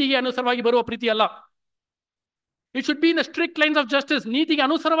ಅದು ನೀತಿಗೆ ಅನುಸಾರವಾಗಿ ಬರುವ ಪ್ರೀತಿ ಅಲ್ಲ. It should be in strict lines of justice. ನೀತಿಗೆ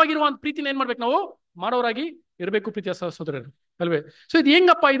ಅನುಸಾರವಾಗಿರುವ ಪ್ರೀತಿನ ಏನ್ ಮಾಡ್ಬೇಕು, ನಾವು ಮಾಡೋರಾಗಿ ಇರಬೇಕು ಪ್ರೀತಿಯ ಸಹೋದರರು ಅಲ್ವೇ. ಸೊ ಇದು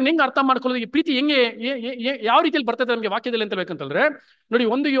ಹೆಂಗಪ್ಪ, ಇದನ್ನ ಹೆಂಗ್ ಅರ್ಥ ಮಾಡ್ಕೊಳ್ಳೋದು, ಈ ಪ್ರೀತಿ ಹೆಂಗೆ ಯಾವ ರೀತಿಯಲ್ಲಿ ಬರ್ತದೆ ನಮಗೆ ವಾಕ್ಯದಲ್ಲಿ ಅಂತ ಬೇಕಂತಂದ್ರೆ ನೋಡಿ,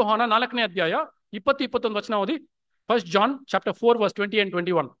 1 ಯೋಹಾನ 4ನೇ ಅಧ್ಯಾಯ 20-21 ವಚನ ಓದಿ. 1 John chapter 4 verse 20 and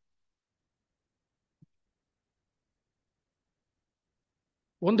 21.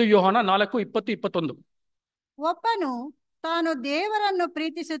 1 ಯೋಹಾನ 4:20-21. ಒಬ್ಬನು ತಾನು ದೇವರನ್ನು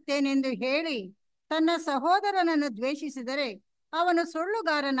ಪ್ರೀತಿಸುತ್ತೇನೆಂದು ಹೇಳಿ ತನ್ನ ಸಹೋದರನನ್ನು ದ್ವೇಷಿಸಿದರೆ ಅವನು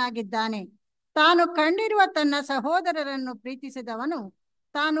ಸುಳ್ಳುಗಾರನಾಗಿದ್ದಾನೆ. ತಾನು ಕಂಡಿರುವ ತನ್ನ ಸಹೋದರರನ್ನು ಪ್ರೀತಿಸಿದವನು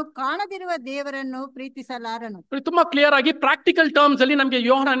ತಾನು ಕಾಣದಿರುವ ದೇವರನ್ನು ಪ್ರೀತಿಸಲಾರನು. ತುಂಬಾ ಕ್ಲಿಯರ್ ಆಗಿ ಪ್ರಾಕ್ಟಿಕಲ್ ಟರ್ಮ್ಸ್ ಅಲ್ಲಿ ನಮಗೆ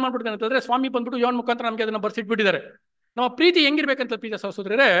ಯೋಹಾನ ಏನ್ ಮಾಡ್ಬಿಡ್ತಾನೆ ಅಂತಂದ್ರೆ, ಸ್ವಾಮಿ ಬಂದ್ಬಿಟ್ಟು ಯೋಹಾನ ಮುಖಾಂತರ ನಮಗೆ ಅದನ್ನ ಬರ್ಸಿಟ್ಬಿಟ್ಟಿದ್ದಾರೆ. ನಮ್ಮ ಪ್ರೀತಿ ಹೆಂಗಿರ್ಬೇಕಂತ ಪ್ರೀತಿಯ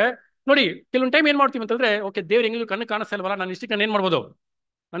ಸಹೋದರರೇ ನೋಡಿ, ಕೆಲವೊಂದು ಟೈಮ್ ಏನ್ ಮಾಡ್ತೀವಿ ಅಂತಂದ್ರೆ, ಓಕೆ ದೇವ್ರು ಹೆಂಗಿದ್ರು ಕಣ್ಣು ಕಾಣಿಸಲ್ವಲ್ಲ, ನಾನು ಇಷ್ಟಕ್ಕೆ ನಾನು ಏನ್ ಮಾಡ್ಬೋದು,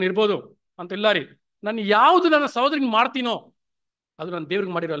 ನಾನು ಇರ್ಬೋದು ಅಂತ ಇಲ್ಲ ರೀ. ನಾನು ಯಾವುದು ನನ್ನ ಸಹೋದರಿಗೆ ಮಾಡ್ತೀನೋ ಅದು ನಾನು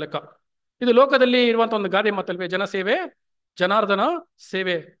ದೇವ್ರಿಗೆ ಮಾಡಿರೋ ಲೆಕ್ಕ. ಇದು ಲೋಕದಲ್ಲಿ ಇರುವಂತ ಒಂದು ಗಾದೆ ಮಾತಲ್ವೇ, ಜನಸೇವೆ ಜನಾರ್ದನ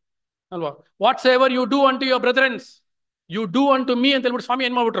ಸೇವೆ ಅಲ್ವಾ. ವಾಟ್ಸ್ ಎವರ್ ಯು ಡೂ ಅಂಟು ಯುವರ್ ಬ್ರದರನ್ಸ್ ಯು ಡೂ ಅಂಟು ಮೀ ಅಂತ ಹೇಳ್ಬಿಟ್ಟು ಸ್ವಾಮಿ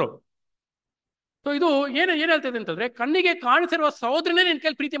ಏನ್ ಮಾಡ್ಬಿಟ್ರು. ಸೊ ಇದು ಏನ್ ಹೇಳ್ತದೆ ಅಂತಂದ್ರೆ, ಕಣ್ಣಿಗೆ ಕಾಣಿಸಿರುವ ಸಹೋದರನೇ ನಿನ್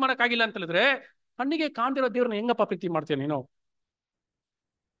ಕೈಲಿ ಪ್ರೀತಿ ಮಾಡಕ್ಕಾಗಿಲ್ಲ ಅಂತ ಹೇಳಿದ್ರೆ ಕಣ್ಣಿಗೆ ಕಾಣ್ತಿರೋ ದೇವ್ರನ್ನ ಹೆಂಗಪ್ಪ ಪ್ರೀತಿ ಮಾಡ್ತೀಯ ನೀನು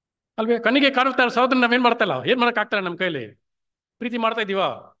ಅಲ್ವೇ. ಕಣ್ಣಿಗೆ ಕಾಣಿಸ್ತಾ ಇರೋ ಸಹೋದರನ ನಾವೇನ್ ಮಾಡ್ತಾ ಏನ್ ಮಾಡಕ್ ಆಗ್ತಾರೆ, ನಮ್ಮ ಕೈಲಿ ಪ್ರೀತಿ ಮಾಡ್ತಾ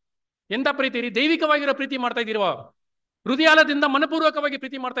ಇದೀವಾ? ಎಂತ ಪ್ರೀತಿ ರೀ, ದೈವಿಕವಾಗಿರೋ ಪ್ರೀತಿ ಮಾಡ್ತಾ ಇದೀವ, ಹೃದಯಾಲದಿಂದ ಮನಪೂರ್ವಕವಾಗಿ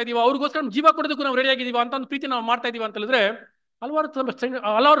ಪ್ರೀತಿ ಮಾಡ್ತಾ ಇದೀವ, ಅವ್ರಿಗೋಸ್ಕರ ಜೀವ ಕೊಡೋದಕ್ಕೂ ನಾವು ರೆಡಿ ಆಗಿದೀವ ಅಂತ ಒಂದು ಪ್ರೀತಿ ನಾವು ಮಾಡ್ತಾ ಇದೀವ ಅಂತ ಹೇಳಿದ್ರೆ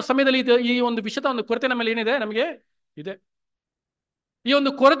ಹಲವಾರು ಸಮಯದಲ್ಲಿ ಈ ಒಂದು ವಿಷಯದ ಒಂದು ಕೊರತೆ ನಮ್ಮಲ್ಲಿ ಏನಿದೆ, ನಮಗೆ ಇದೆ. ಈ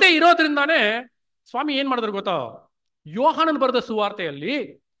ಒಂದು ಕೊರತೆ ಇರೋದ್ರಿಂದಾನೇ ಸ್ವಾಮಿ ಏನ್ ಮಾಡಿದ್ರು ಗೊತ್ತಾ, ಯೋಹಾನನ್ ಬರೆದ ಸುವಾರ್ತೆಯಲ್ಲಿ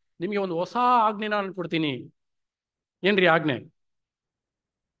ನಿಮಗೆ ಒಂದು ಹೊಸ ಆಜ್ಞೆನ ನಾನು ಕೊಡ್ತೀನಿ. ಏನ್ರಿ ಆಜ್ಞೆ?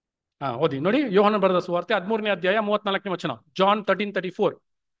 ಓದಿ ನೋಡಿ, ಯೋಹಾನನ್ ಬರೆದ ಸುವಾರ್ತೆ 13ನೇ ಅಧ್ಯಾಯ 34ನೇ ವಚನ. John 13:34.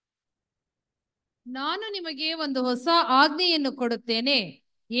 ನಾನು ನಿಮಗೆ ಒಂದು ಹೊಸ ಆಜ್ಞೆಯನ್ನು ಕೊಡುತ್ತೇನೆ,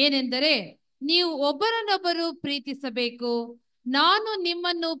 ಏನೆಂದರೆ ನೀವು ಒಬ್ಬರನ್ನೊಬ್ಬರು ಪ್ರೀತಿಸಬೇಕು. ನಾನು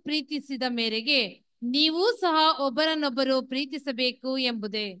ನಿಮ್ಮನ್ನು ಪ್ರೀತಿಸಿದ ಮೇರೆಗೆ ನೀವು ಸಹ ಒಬ್ಬರನ್ನೊಬ್ಬರು ಪ್ರೀತಿಸಬೇಕು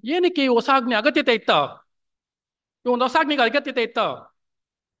ಎಂಬುದೇ. ಏನಕ್ಕೆ ಈ ಹೊಸ ಆಜ್ಞೆ ಅಗತ್ಯತೆ ಇತ್ತ? ಈ ಒಂದು ಹೊಸ ಆಜ್ಞೆಗೆ ಅಗತ್ಯತೆ ಇತ್ತ?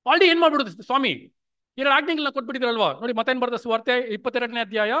 ಆಲ್ರೆಡಿ ಏನ್ ಮಾಡ್ಬಿಡುತ್ತೆ ಸ್ವಾಮಿ, 2 ಆಜ್ಞೆಗಳನ್ನ ಕೊಟ್ಬಿಟ್ಟಿದ್ರಲ್ವಾ. ನೋಡಿ, ಮತ್ತೇನ್ ಬರೆದ ಸುವಾರ್ತೆ 22ನೇ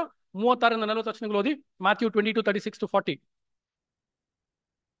ಅಧ್ಯಾಯ 36-40 ವಚನಗಳು ಓದಿ. Matthew 22:36-40.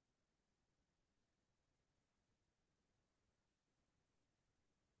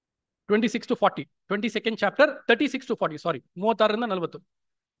 26-40, 22nd chapter 36-40, ಸಾರಿ 36-40.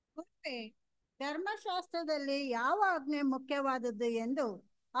 ಧರ್ಮಶಾಸ್ತ್ರದಲ್ಲಿ ಯಾವ ಆಜ್ಞೆ ಮುಖ್ಯವಾದದ್ದು ಎಂದು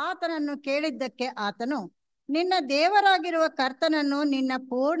ಆತನನ್ನು ಕೇಳಿದ್ದಕ್ಕೆ ಆತನು, ನಿನ್ನ ದೇವರಾಗಿರುವ ಕರ್ತನನ್ನು ನಿನ್ನ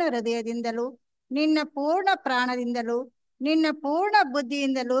ಪೂರ್ಣ ಹೃದಯದಿಂದಲೂ ನಿನ್ನ ಪೂರ್ಣ ಪ್ರಾಣದಿಂದಲೂ ನಿನ್ನ ಪೂರ್ಣ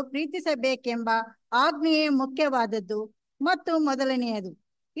ಬುದ್ಧಿಯಿಂದಲೂ ಪ್ರೀತಿಸಬೇಕೆಂಬ ಆಜ್ಞೆಯೇ ಮುಖ್ಯವಾದದ್ದು ಮತ್ತು ಮೊದಲನೆಯದು.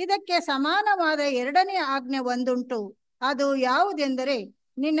 ಇದಕ್ಕೆ ಸಮಾನವಾದ 2ನೇ ಆಜ್ಞೆ ಒಂದುಂಟು, ಅದು ಯಾವುದೆಂದರೆ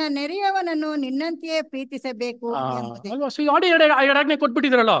ನಿನ್ನ ನೆರೆಯವನನ್ನು ನಿನ್ನಂತೆಯೇ ಪ್ರೀತಿಸಬೇಕು ಎಂಬುದೇ. ಆಜ್ಞೆ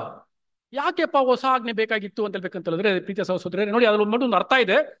ಕೊಟ್ಬಿಟ್ಟಿದ್ರಲ್ಲ, ಯಾಕೆಪ್ಪ ಹೊಸ ಆಜ್ಞೆ ಬೇಕಾಗಿತ್ತು ಅಂತ ಹೇಳ್ಬೇಕಂತ ಹೇಳಿದ್ರೆ ಪ್ರೀತಿಯ ಸಹೋದರರೇ ನೋಡಿ, ಅದ್ರಲ್ಲಿ ಒಂದು ಅರ್ಥ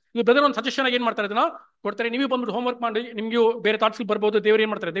ಇದೆ. ನೀವು ಬ್ರದರ್ ಒಂದು ಸಜೆಷನ್ ಆಗಿ ಏನ್ ಮಾಡ್ತಾರೆ, ಅದನ್ನ ಕೊಡ್ತಾರೆ. ನೀವು ಬಂದ್ಬಿಟ್ಟು ಹೋಮ್ವರ್ಕ್ ಮಾಡಿ, ನಿಮ್ಗೆ ಬೇರೆ ಥಾಟ್ಸ್ ಬರ್ಬೋದು. ದೇವ್ರು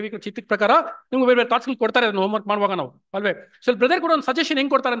ಏನ್ ಮಾಡ್ತಾರೆ, ದೈವಿಕ ಚಿತ್ತದ ಪ್ರಕಾರ ನಿಮ್ಗೆ ಬೇರೆ ಥಾಟ್ಸ್ ಕೊಡ್ತಾರೆ, ಅದನ್ನ ಹೋಮ್ವರ್ಕ್ ಮಾಡುವಾಗ ನಾವು ಅಲ್ವೇ. ಸೊ ಬ್ರದರ್ ಕೂಡ ಒಂದು ಸಜೆಷನ್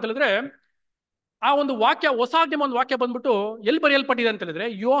ಹೆಂಗ್ ಕೊಡ್ತಾರೆ ಅಂತ ಹೇಳಿದ್ರೆ, ಆ ಒಂದು ವಾಕ್ಯ, ಹೊಸ ಆಜ್ಞೆ ಒಂದು ವಾಕ್ಯ ಬಂದ್ಬಿಟ್ಟು ಎಲ್ಲಿ ಬರೆಯಲ್ಪಟ್ಟಿದೆ ಅಂತ ಹೇಳಿದ್ರೆ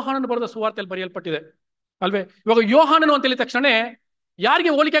ಯೋಹಾನನು ಬರೆದ ಸುವಾರ್ತೆಯಲ್ಲಿ ಬರೆಯಲ್ಪಟ್ಟಿದೆ ಅಲ್ವೇ. ಇವಾಗ ಯೋಹಾನನು ಅಂತ ಹೇಳಿದ ತಕ್ಷಣ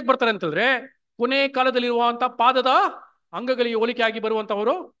ಯಾರಿಗೆ ಹೋಲಿಕೆಯಾಗಿ ಬರ್ತಾರೆ ಅಂತ ಹೇಳಿದ್ರೆ ಕೊನೆ ಕಾಲದಲ್ಲಿರುವಂತಹ ಪಾದದ ಅಂಗಗಳಿಗೆ ಹೋಲಿಕೆಯಾಗಿ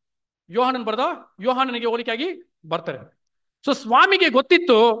ಬರುವಂತವರು ಯೋಹಾನನಿಗೆ ಹೋಲಿಕೆಯಾಗಿ ಬರ್ತಾರೆ. ಸೊ ಸ್ವಾಮಿಗೆ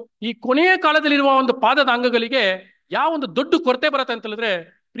ಗೊತ್ತಿತ್ತು ಈ ಕೊನೆಯ ಕಾಲದಲ್ಲಿರುವ ಒಂದು ಪಾದದ ಅಂಗಗಳಿಗೆ ಯಾವ ಒಂದು ದೊಡ್ಡ ಕೊರತೆ ಬರುತ್ತೆ ಅಂತ ಹೇಳಿದ್ರೆ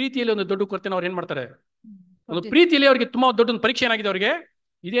ಪ್ರೀತಿಯಲ್ಲಿ ಒಂದು ದೊಡ್ಡ ಕೊರತೆ ಅವ್ರು ಏನ್ ಮಾಡ್ತಾರೆ, ಒಂದು ಪ್ರೀತಿಯಲ್ಲಿ ಅವರಿಗೆ ತುಂಬಾ ದೊಡ್ಡ ಒಂದು ಪರೀಕ್ಷೆ ಏನಾಗಿದೆ ಅವರಿಗೆ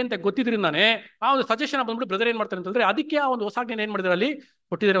ಇದೆ ಅಂತ ಗೊತ್ತಿದ್ರಿಂದಾನೆ ಆ ಒಂದು ಸಜೆಷನ್ ಬಂದ್ಬಿಟ್ಟು ಬ್ರದರ್ ಏನ್ ಮಾಡ್ತಾರೆ ಅಂತಂದ್ರೆ ಅದಕ್ಕೆ ಆ ಒಂದು ಹೊಸ ಆಜ್ಞೆನ ಏನ್ ಮಾಡಿದಾರೆ ಅಲ್ಲಿ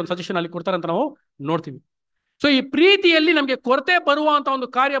ಕೊಟ್ಟಿದ್ದಾರೆ, ಒಂದು ಸಜೆಷನ್ ಅಲ್ಲಿ ಕೊಡ್ತಾರೆ ಅಂತ ನಾವು ನೋಡ್ತೀವಿ. ಸೊ ಈ ಪ್ರೀತಿಯಲ್ಲಿ ನಮಗೆ ಕೊರತೆ ಬರುವಂತ ಒಂದು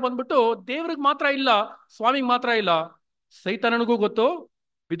ಕಾರ್ಯ ಬಂದ್ಬಿಟ್ಟು ದೇವ್ರಿಗೆ ಮಾತ್ರ ಇಲ್ಲ, ಸ್ವಾಮಿಗೆ ಮಾತ್ರ ಇಲ್ಲ, ಸೈತಾನನಿಗೂ ಗೊತ್ತು,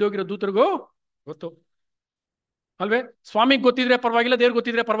 ಬಿದ್ದೋಗಿರೋ ದೂತರಿಗೂ ಗೊತ್ತು ಅಲ್ವೇ. ಸ್ವಾಮಿಗೆ ಗೊತ್ತಿದ್ರೆ ಪರವಾಗಿಲ್ಲ, ದೇವ್ರಿಗೆ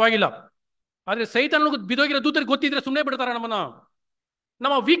ಗೊತ್ತಿದ್ರೆ ಪರವಾಗಿಲ್ಲ, ಆದ್ರೆ ಸೈತಾನನಿಗೂ ಬಿದ್ದೋಗಿರೋ ದೂತರಿಗೆ ಗೊತ್ತಿದ್ರೆ ಸುಮ್ಮನೆ ಬಿಡ್ತಾರ ನಮ್ಮನ್ನ,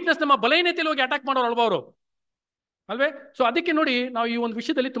 ನಮ್ಮ ವೀಕ್ನೆಸ್, ನಮ್ಮ ಬಲಹೀನತೆಯಲ್ಲಿ ಹೋಗಿ ಅಟ್ಯಾಕ್ ಮಾಡೋರು ಅಲ್ವಾ ಅವರು ಅಲ್ವೇ. ಸೊ ಅದಕ್ಕೆ ನೋಡಿ ನಾವು ಈ ಒಂದು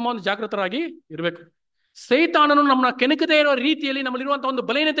ವಿಷಯದಲ್ಲಿ ತುಂಬಾ ಒಂದು ಜಾಗೃತರಾಗಿ ಇರಬೇಕು. ಸೈತಾನನು ನಮ್ಮನ್ನ ಕೆಣಕದೇ ಇರೋ ರೀತಿಯಲ್ಲಿ ನಮ್ಮಲ್ಲಿರುವಂತಹ ಒಂದು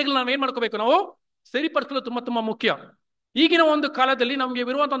ಬಲಹೀನತೆಗಳು ನಾವು ಏನ್ ಮಾಡ್ಕೋಬೇಕು, ನಾವು ಸರಿಪಡಿಸಲು ತುಂಬಾ ತುಂಬಾ ಮುಖ್ಯ. ಈಗಿನ ಒಂದು ಕಾಲದಲ್ಲಿ ನಮಗೆ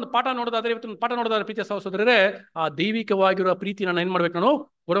ಇರುವಂತಹ ಒಂದು ಪಾಠ ನೋಡೋದಾದ್ರೆ, ಇವತ್ತು ಪಾಠ ನೋಡೋದಾದ್ರೆ ಪ್ರೀತಿಯ ಸಹೋದರರೇ, ಆ ದೈವಿಕವಾಗಿರುವ ಪ್ರೀತಿ ನಾನು ಏನ್ ಮಾಡ್ಬೇಕು, ನಾನು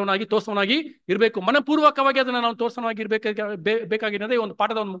ಕೊಡವನಾಗಿ ತೋರ್ಸವನಾಗಿ ಇರಬೇಕು, ಮನಪೂರ್ವಕವಾಗಿ ಅದನ್ನ ನಾವು ತೋರ್ಸವನಾಗಿ ಬೇಕಾಗಿರೋದೇ ಒಂದು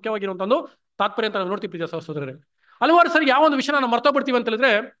ಪಾಠದ ಒಂದು ಮುಖ್ಯವಾಗಿರುವಂತಹ ಒಂದು ತಾತ್ಪರ್ಯ ಅಂತ ನಾವು ನೋಡ್ತೀವಿ ಪ್ರೀತಿಯ ಸಹೋದರರೇ. ಹಲವಾರು ಸರಿ ಯಾವ ಒಂದು ವಿಷಯ ನಾವು ಮರ್ತೋಗ್ಬಿಡ್ತೀವಿ ಅಂತ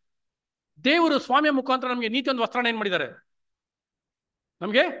ಹೇಳಿದ್ರೆ, ದೇವರು ಸ್ವಾಮಿಯ ಮುಖಾಂತರ ನಮಗೆ ನೀತಿ ಒಂದು ವಸ್ತ್ರನ ಏನ್ ಮಾಡಿದ್ದಾರೆ,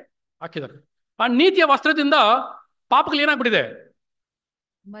 ನಮ್ಗೆ ಹಾಕಿದ್ದಾರೆ. ಆ ನೀತಿಯ ವಸ್ತ್ರದಿಂದ ಪಾಪಗಳು ಏನಾಗ್ಬಿಟ್ಟಿದೆ,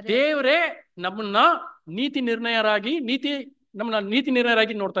 ದೇವರೇ ನಮ್ಮನ್ನ ನೀತಿ ನಿರ್ಣಯರಾಗಿ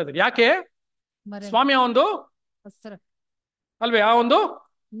ನೋಡ್ತಾ ಇದ್ದಾರೆ. ಯಾಕೆ? ಸ್ವಾಮಿಯ ಒಂದು ಅಲ್ವೇ, ಆ ಒಂದು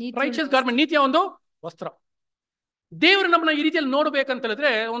ರೈಚಸ್ ಗಾರ್ಮೆಂಟ್, ನೀತಿಯ ಒಂದು ವಸ್ತ್ರ. ದೇವರು ನಮ್ಮನ್ನ ಈ ರೀತಿಯಲ್ಲಿ ನೋಡ್ಬೇಕಂತ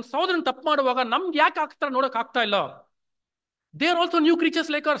ಹೇಳಿದ್ರೆ, ಒಂದು ಸಹೋದರನ ತಪ್ಪು ಮಾಡುವಾಗ ನಮ್ಗೆ ಯಾಕೆ ಆಗ್ತಾ ನೋಡಕ್ ಆಗ್ತಾ ಇಲ್ಲ? They are also new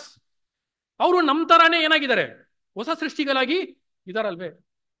creatures like us. ಅವರು ನಮ್ಮ ತರಾನೇ ಏನಾಗಿದ್ದಾರೆ, ಹೊಸ ಸೃಷ್ಟಿಗಳಾಗಿ ಇದಾರಲ್ವೇ.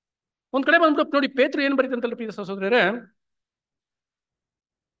 ಒಂದ್ ಕಡೆ ಬಂದ್ಬಿಟ್ಟು ನೋಡಿ, ಪೇತ್ರ ಏನ್ ಬರೀತೆ ಅಂತಲ್ಲ ಪ್ರೀತಿಯ ಸಹೋದರರೇ,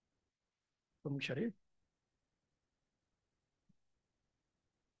 ಸರಿ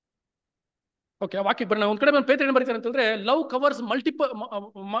ಓಕೆ ವಾಕ್ಯಕ್ಕೆ ಬರೋಣ. ಒಂದ್ ಕಡೆ ಬಂದು ಪೇತ್ರ ಏನ್ ಬರೀತಾರೆ ಅಂತಂದ್ರೆ, love covers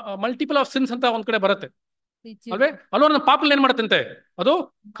multiple of since ಅಂತ ಒಂದ್ ಕಡೆ ಬರುತ್ತೆ ಅಲ್ವೇ. ಅಲ್ವ ನನ್ನ ಪಾಪಲ್ ಏನ್ ಮಾಡತ್ತಂತೆ, ಅದು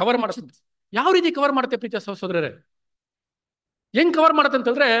ಕವರ್ ಮಾಡುತ್ತೆ. ಯಾವ ರೀತಿ ಕವರ್ ಮಾಡುತ್ತೆ ಪ್ರೀತಿಯ ಸಹೋದರರೇ? ಹೆಂಗ್ ಕವರ್ ಮಾಡತ್ತೆ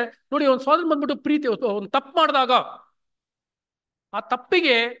ಅಂತಂದ್ರೆ ನೋಡಿ, ಒಂದು ಸಹೋದರ ಬಂದ್ಬಿಟ್ಟು ಪ್ರೀತಿ ಒಂದು ತಪ್ಪು ಮಾಡಿದಾಗ ಆ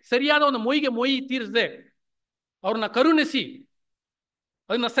ತಪ್ಪಿಗೆ ಸರಿಯಾದ ಒಂದು ಮೊಯಿ ತೀರಿಸದೆ ಅವ್ರನ್ನ ಕರುಣಿಸಿ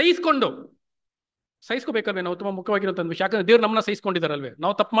ಅದನ್ನ ಸಹಿಸ್ಕೋಬೇಕಲ್ವೇ. ನಾವು ತುಂಬಾ ಮುಖ್ಯವಾಗಿರುವಂತ ವಿಷಯ. ಯಾಕಂದ್ರೆ ದೇವ್ರು ನಮ್ಮನ್ನ ಸಹಿಸ್ಕೊಂಡಿದಾರಲ್ವೇ.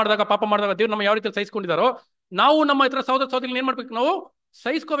 ನಾವು ತಪ್ಪು ಮಾಡಿದಾಗ, ಪಾಪ ಮಾಡಿದಾಗ ದೇವ್ರು ನಮ್ಮ ಯಾವ ರೀತಿ ಸಹಿಸ್ಕೊಂಡಿದಾರೋ, ನಾವು ನಮ್ಮ ಇತರ ಸಹೋದರ ಏನ್ ಮಾಡ್ಬೇಕು, ನಾವು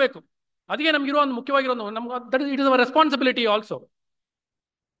ಸಹಿಸ್ಕೋಬೇಕು. ಅದಕ್ಕೆ ನಮ್ಗಿರೋ ಒಂದು ಮುಖ್ಯವಾಗಿರೋ ನಮ್ಗೆ it is our responsibility also.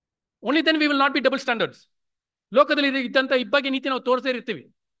 Only then we will not be double standards. ಲೋಕದಲ್ಲಿ ಇದ್ದಂತ ಇಬ್ಬಗೆ ನೀತಿ ನಾವು ತೋರಿಸೇ ಇರ್ತೀವಿ.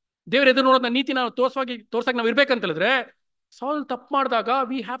 ದೇವ್ರ ಎದುರು ನೋಡೋದ ನೀತಿ ನಾವು ತೋರ್ಸಕ್ಕೆ ನಾವು ಇರ್ಬೇಕಂತ ಹೇಳಿದ್ರೆ, ಸೌಲ್ ತಪ್ಪು ಮಾಡಿದಾಗ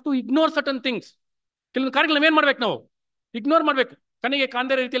we have to ignore certain things. ಕೆಲವೊಂದು ಕಾರ್ಯಗಳು ನಾವೇನ್ ಮಾಡ್ಬೇಕು, ನಾವು ಇಗ್ನೋರ್ ಮಾಡ್ಬೇಕು. ಕಣ್ಣಿಗೆ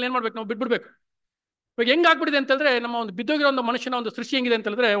ಕಾಣದೇ ರೀತಿಯಲ್ಲಿ ಏನ್ ಮಾಡ್ಬೇಕು, ನಾವು ಬಿಟ್ಬಿಡ್ಬೇಕು. ಇವಾಗ ಹೆಂಗಾಗ್ಬಿಟ್ಟಿದೆ ಅಂತ ಹೇಳಿದ್ರೆ, ನಮ್ಮ ಒಂದು ಬಿದ್ದೋಗಿರೋ ಒಂದು ಮನುಷ್ಯನ ಒಂದು ಸೃಷ್ಟಿ ಹೆಂಗಿದೆ ಅಂತ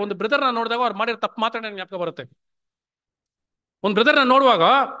ಹೇಳಿದ್ರೆ, ಒಂದು ಬ್ರದರ್ನ ನೋಡಿದಾಗ ಅವ್ರು ಮಾಡಿರೋ ತಪ್ಪು ಮಾತ್ರ ನನ್ಗೆ ಜ್ಞಾಪಕ ಬರುತ್ತೆ. ಒಂದು ಬ್ರದರ್ನ ನೋಡುವಾಗ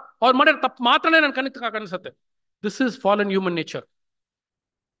ಅವ್ರು ಮಾಡಿರೋ ತಪ್ಪು ಮಾತ್ರನೇ ನನ್ನ ಕಣ್ಣಿಗೆ ಕಾಣಿಸುತ್ತೆ. This is fallen human nature.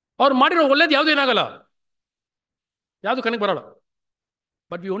 ಅವ್ರು ಮಾಡಿರೋ ಒಳ್ಳೇದು ಯಾವ್ದು ಏನಾಗಲ್ಲ, ಯಾವುದು ಕಣ್ಣಿಗೆ ಬರೋಲ್ಲ.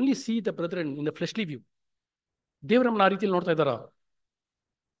 But we only C the brother in the fleshly view. ದೇವ್ರ ನಮ್ಮನ್ನ ಆ ರೀತಿಯಲ್ಲಿ ನೋಡ್ತಾ ಇದ್ದಾರ?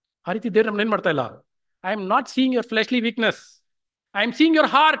 ಆ ರೀತಿ ದೇವ್ರ ನಮ್ಮನ್ನ ಏನ್ ಮಾಡ್ತಾ ಇಲ್ಲ. I am not seeing your fleshly weakness, I am seeing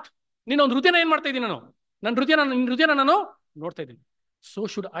your heart. ನೀನು ಒಂದು ಹೃದಯನ ಏನ್ ಮಾಡ್ತಾ ಇದ್ದೀನಿ, ನಿನ್ನ ಹೃದಯನ ನಾನು ನೋಡ್ತಾ ಇದ್ದೀನಿ. So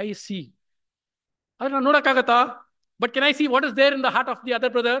should I C. ಆದ್ರೆ ನಾನು ನೋಡಕ್ಕಾಗತ್ತಾ? But can I see what is there in the heart of the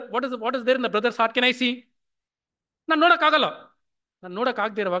other brother? What is there in the brothers heart? Can I C? ನಾನು ನೋಡಕ್ಕಾಗಲ್ಲ. ನಾನು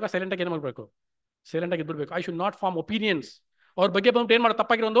ನೋಡಕ್ಕಾಗದೇ ಇರುವಾಗ ಸೈಲೆಂಟಾಗಿ ಏನು ಮಾಡ್ಬೇಕು, ಸೈಲೆಂಟಾಗಿ ಇದ್ಬಿಡ್ಬೇಕು. I should not form opinions. ಅವ್ರ ಬಗ್ಗೆ ಬಂದ್ಬಿಟ್ಟು ಏನ್ ಮಾಡೋದು,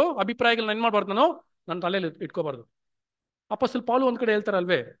 ತಪ್ಪಾಗಿರೋ ಒಂದು ಅಭಿಪ್ರಾಯಗಳನ್ನ ಏನ್ ಮಾಡಬಾರ್ದು, ನನ್ನ ತಲೆಯಲ್ಲಿ ಇಟ್ಕೋಬಾರ್ದು. ಅಪೊಸ್ತಲ ಪೌಲು ಒಂದ್ ಕಡೆ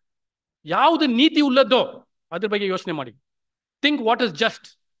ಹೇಳ್ತಾರಲ್ವೇ, ಯಾವುದು ನೀತಿ ಉಳ್ಳದ್ದೋ ಅದ್ರ ಬಗ್ಗೆ ಯೋಚನೆ ಮಾಡಿ. Think what is just,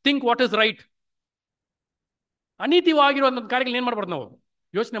 think what is right. ಅನೀತಿವಾಗಿರುವಂತ ಕಾರ್ಯಗಳನ್ನ ಏನ್ ಮಾಡ್ಬಾರ್ದು, ನಾವು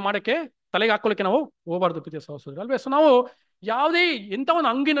ಯೋಚನೆ ಮಾಡಕ್ಕೆ, ತಲೆಗೆ ಹಾಕೊಳ್ಳಕ್ಕೆ ನಾವು ಹೋಗಬಾರ್ದು ಪ್ರೀತಿಯ ಸಹೋದರರೇ ಅಲ್ವೇ. ಸೊ ನಾವು ಯಾವುದೇ ಎಂತ ಒಂದು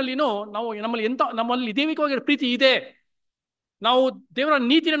ಅಂಗಿನಲ್ಲಿನೂ ನಾವು ನಮ್ಮಲ್ಲಿ ದೈವಿಕವಾಗಿರೋ ಪ್ರೀತಿ ಇದೆ, ನಾವು ದೇವರ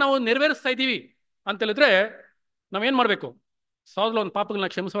ನೀತಿನ ನಾವು ನೆರವೇರಿಸ್ತಾ ಇದ್ದೀವಿ ಅಂತ ಹೇಳಿದ್ರೆ ನಾವೇನ್ ಮಾಡ್ಬೇಕು, ಸಹೋದರ ಒಂದು ಪಾಪಗಳನ್ನ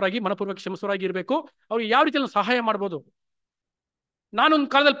ಕ್ಷಮಿಸೋರಾಗಿ, ಮನಪೂರ್ವಕ ಕ್ಷಮಿಸೋರಾಗಿ ಇರಬೇಕು. ಅವ್ರಿಗೆ ಯಾವ ರೀತಿಯಲ್ಲಿ ಸಹಾಯ ಮಾಡ್ಬೋದು. ನಾನೊಂದು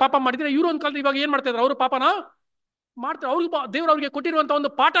ಕಾಲದಲ್ಲಿ ಪಾಪ ಮಾಡಿದ್ರೆ, ಇವರು ಒಂದು ಕಾಲದಲ್ಲಿ ಇವಾಗ ಏನ್ ಮಾಡ್ತಾ ಇದ್ರು, ಅವರು ಪಾಪನ ಮಾಡ್ತಾರೆ. ಅವ್ರಿಗೆ ದೇವ್ರು ಅವ್ರಿಗೆ ಕೊಟ್ಟಿರುವಂತ ಒಂದು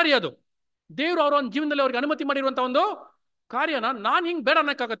ಪಾಠ ರೀ ಅದು. ದೇವ್ರು ಅವರ ಒಂದು ಜೀವನದಲ್ಲಿ ಅವ್ರಿಗೆ ಅನುಮತಿ ಮಾಡಿರುವಂತ ಒಂದು ಕಾರ್ಯನ ನಾನು ಹಿಂಗ್ ಬೇಡ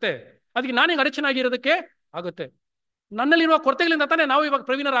ಅನ್ನಕ್ಕಾಗತ್ತೆ, ಅದಕ್ಕೆ ನಾನು ಹಿಂಗೆ ಅಡಚಣಾಗಿರೋದಕ್ಕೆ ಆಗುತ್ತೆ. ನನ್ನಲ್ಲಿರುವ ಕೊರತೆಗಳಿಂದ ತಾನೇ ನಾವು ಇವಾಗ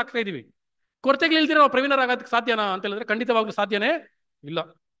ಪ್ರವೀಣರ ಆಗ್ತಾ ಇದೀವಿ. ಕೊರತೆಗಳಿಲ್ದಿರೋ ನಾವು ಪ್ರವೀಣರಾಗೋದಕ್ಕೆ ಸಾಧ್ಯನಾ ಅಂತ ಹೇಳಿದ್ರೆ ಖಂಡಿತವಾಗ್ಲೂ ಸಾಧ್ಯನೇ ಇಲ್ಲ.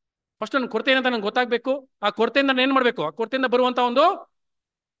 ಫಸ್ಟ್ ನನ್ನ ಕೊರತೆ ಏನಂತ ನಂಗೆ ಗೊತ್ತಾಗಬೇಕು. ಆ ಕೊರತೆಯಿಂದ ನಾನು ಏನ್ ಮಾಡ್ಬೇಕು, ಆ ಕೊರತೆಯಿಂದ ಬರುವಂತ ಒಂದು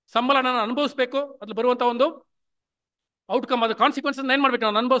ಸಂಬಳ ನಾನು ಅನುಭವಿಸ್ಬೇಕು. ಅದ್ರಲ್ಲಿ ಬರುವಂತ ಒಂದು ಔಟ್ಕಮ್, ಅದು ಕಾನ್ಸಿಕ್ವೆನ್ಸ್ ಏನ್ ಮಾಡ್ಬೇಕು,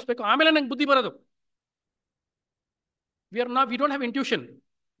 ನಾನು ಅನುಭವಿಸ್ಬೇಕು. ಆಮೇಲೆ ನಂಗೆ ಬುದ್ಧಿ ಬರೋದು. We don't have intuition.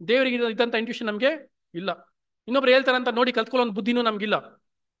 ದೇವರಿಗೆ ಇದ್ದಂಥ ಇಂಟ್ಯೂಷನ್ ನಮಗೆ ಇಲ್ಲ. ಇನ್ನೊಬ್ರು ಹೇಳ್ತಾರೆ ಅಂತ ನೋಡಿ ಕಲ್ತ್ಕೊಳ್ಳೋ ಒಂದು ಬುದ್ಧಿನೂ ನಮಗಿಲ್ಲ.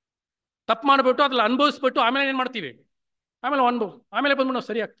 ತಪ್ಪು ಮಾಡಿಬಿಟ್ಟು ಅದ್ರಲ್ಲಿ ಅನುಭವಿಸ್ಬಿಟ್ಟು ಆಮೇಲೆ ಏನು ಮಾಡ್ತೀವಿ, ಆಮೇಲೆ ಆಮೇಲೆ ಬಂದ್ಬಿಟ್ಟು ನಾವು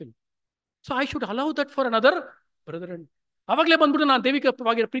ಸರಿ ಆಗ್ತೀವಿ. So I should allow that for another brother. ಅವಾಗಲೇ ಬಂದ್ಬಿಟ್ಟು ನಾನು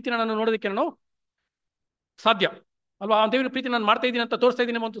ದೈವಿಕವಾಗಿರೋ ಪ್ರೀತಿನ ನಾನು ನೋಡೋದಕ್ಕೆ ನಾನು ಸಾಧ್ಯ ಅಲ್ವಾ. ಆ ದೇವರ ಪ್ರೀತಿ ನಾನು ಮಾಡ್ತಾ ಇದ್ದೀನಿ ಅಂತ ತೋರಿಸ್ತಾ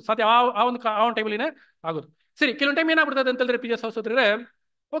ಇದ್ದೀನಿ ಅಂತ ಸಾಧ್ಯ ಆ ಒಂದು ಟೈಮಲ್ಲಿನೇ ಆಗೋದು. ಸರಿ, ಕೆಲವೊಂದು ಟೈಮ್ ಏನಾಗ್ಬಿಡ್ತದೆ ಅಂತಂದ್ರೆ ಪ್ರಿಯ ಸಹೋದರರೇ,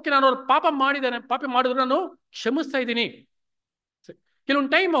 ಓಕೆ ನಾನು ಅವ್ರು ಪಾಪ ಮಾಡಿದ್ರು ನಾನು ಕ್ಷಮಿಸ್ತಾ ಇದ್ದೀನಿ.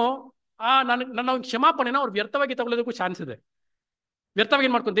 ಕೆಲವೊಂದು ಟೈಮು ನನ್ನ ಒಂದು ಕ್ಷಮಾಪಣೆನ ಅವ್ರು ವ್ಯರ್ಥವಾಗಿ ತಗೊಳ್ಳೋದಕ್ಕೂ ಚಾನ್ಸ್ ಇದೆ. ವ್ಯರ್ಥವಾಗಿ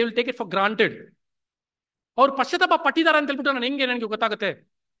ಏನು ಮಾಡ್ಕೊಂಡು they will take it for granted. ಅವ್ರು ಪಶ್ಚಾತ್ತಾಪ ಪಟ್ಟಿದ್ದಾರೆ ಅಂತ ಹೇಳ್ಬಿಟ್ಟು ನನಗೆ ಗೊತ್ತಾಗುತ್ತೆ.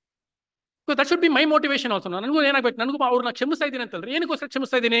 That should be my motivation also. ನನಗೂ ಏನಾಗಬೇಕು, ನನಗೂ ಅವ್ರನ್ನ ಕ್ಷಮಿಸ್ತಾ ಇದ್ದೀನಿ ಅಂತಂದ್ರೆ ಏನಕ್ಕೋಸ್ಕರ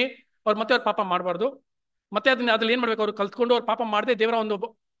ಕ್ಷಮಿಸ್ತಾ ಇದ್ದೀನಿ, ಮತ್ತೆ ಅವ್ರು ಪಾಪ ಮಾಡಬಾರ್ದು, ಮತ್ತೆ ಅದ್ರಲ್ಲಿ ಏನು ಮಾಡ್ಬೇಕು, ಅವ್ರು ಕಲ್ತ್ಕೊಂಡು ಅವ್ರು ಪಾಪ ಮಾಡದೆ ದೇವರ ಒಂದು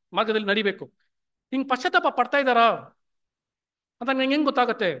ಮಾರ್ಗದಲ್ಲಿ ನಡಿಬೇಕು. ಹಿಂಗೆ ಪಶ್ಚಾತ್ತಾಪ ಪಡ್ತಾ ಇದ್ದಾರಾ ಅಂತ ನಂಗೆ ಹೆಂಗೆ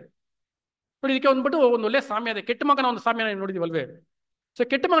ಗೊತ್ತಾಗುತ್ತೆ ನೋಡಿ. ಇದಕ್ಕೆ ಒಂದು ಒಳ್ಳೆ ಸಾಮ್ಯ ಇದೆ, ಕೆಟ್ಟ ಮಗನ ಒಂದು ಸಾಮ್ಯ ನೋಡಿದೀವಲ್ವೇ. ಸೊ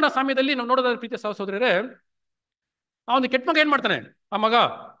ಕೆಟ್ಟ ಮಗನ ಸಾಮ್ಯದಲ್ಲಿ ನಾವು ನೋಡೋದಾದ್ರೆ ಪ್ರೀತಿಯ ಸಹೋದರರೇ, ಆ ಒಂದು ಕೆಟ್ಟ ಮಗ ಏನ್ ಮಾಡ್ತಾನೆ, ಆ ಮಗ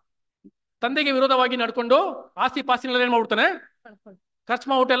ತಂದೆಗೆ ವಿರೋಧವಾಗಿ ನಡ್ಕೊಂಡು ಆಸ್ತಿ ಪಾಸ್ತಿನೆಲ್ಲ ಏನ್ ಮಾಡ್ಬಿಡ್ತಾನೆ, ಖರ್ಚು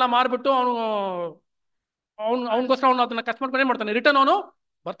ಮಾಡ್ಬಿಟ್ಟು ಎಲ್ಲ ಮಾರ್ಬಿಟ್ಟು ಅವನಿಗೋಸ್ಕರ ಅವನು ಅದನ್ನ ಖರ್ಚು ಮಾಡ್ಕೊಂಡು ಏನ್ ಮಾಡ್ತಾನೆ, ರಿಟರ್ನ್ ಅವನು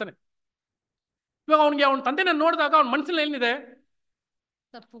ಬರ್ತಾನೆ. ಇವಾಗ ಅವನಿಗೆ ಅವನ ತಂದೆನ ನೋಡಿದಾಗ ಅವ್ನ ಮನಸ್ಸಲ್ಲಿ ಏನಿದೆ,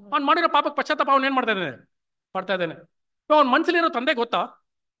 ಅವ್ನು ಮಾಡಿರೋ ಪಾಪಕ್ಕೆ ಪಶ್ಚಾತ್ತಾಪ ಅವ್ನು ಏನ್ ಮಾಡ್ತಾ ಇದ್ದಾನೆ. ಇವಾಗ ಅವ್ನ ಮನಸ್ಸಲ್ಲಿ ಏನೋ ತಂದೆ ಗೊತ್ತಾ,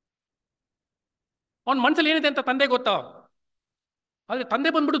 ಅವ್ನ ಮನಸ್ಸಲ್ಲಿ ಏನಿದೆ ಅಂತ ತಂದೆ ಗೊತ್ತಾ. ಆದ್ರೆ ತಂದೆ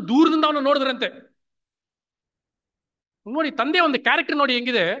ಬಂದ್ಬಿಟ್ಟು ದೂರದಿಂದ ಅವನು ನೋಡಿದ್ರಂತೆ. ನೋಡಿ ತಂದೆ ಒಂದು ಕ್ಯಾರೆಕ್ಟರ್ ನೋಡಿ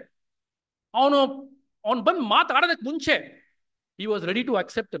ಹೆಂಗಿದೆ. ಅವನು ಬಂದು ಮಾತಾಡೋದಕ್ಕೆ ಮುಂಚೆ he was ready to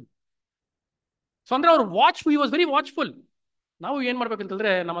accept him. So ಅಂದ್ರೆ ಅವ್ರು he was very watchful. ನಾವು ಏನ್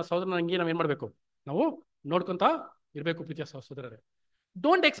ಮಾಡ್ಬೇಕಂತಂದ್ರೆ ನಮ್ಮ ಸಹೋದರನ ಹಂಗೆ ನಾವ್ ಏನ್ ಮಾಡ್ಬೇಕು, ನಾವು ನೋಡ್ಕೊಂತ ಇರ್ಬೇಕು ಪ್ರೀತಿಯ ಸಹೋದರರೇ.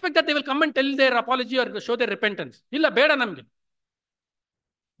 Don't expect that they will come and tell there apology R show there repentance. ಇಲ್ಲ, ಬೇಡ. ನಮ್ಗೆ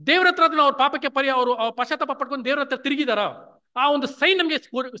ದೇವ್ರ ಹತ್ರ ಅವ್ರ ಪಾಪಕ್ಕೆ ಅವರು ಪಶ್ಚಾತ್ತಾಪ ಪಡ್ಕೊಂಡು ದೇವ್ರ ಹತ್ರ ತಿರುಗಿದಾರ, ಆ ಒಂದು ಸೈನ್ ನಮಗೆ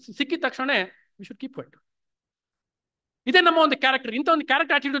ಸಿಕ್ಕಿದ ತಕ್ಷಣ ವಿ ಶುಡ್ ಕೀಪ್ ಇಟ್. ಇದೇ ನಮ್ಮ ಒಂದು ಕ್ಯಾರೆಕ್ಟರ್. ಇಂಥ ಒಂದು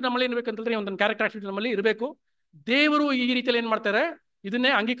ಕ್ಯಾರೆಕ್ಟರ್ ಆಟಿಟ್ಯೂಡ್ ನಮ್ಮಲ್ಲಿ ಇರಬೇಕಂತಂದ್ರೆ ಒಂದು ಕ್ಯಾರೆಕ್ಟರ್ ಆಟಿಟ್ಯೂಡ್ ನಮ್ಮಲ್ಲಿ ಇರಬೇಕು. ದೇವರು ಈ ರೀತಿಯಲ್ಲಿ ಏನ್ ಮಾಡ್ತಾರೆ,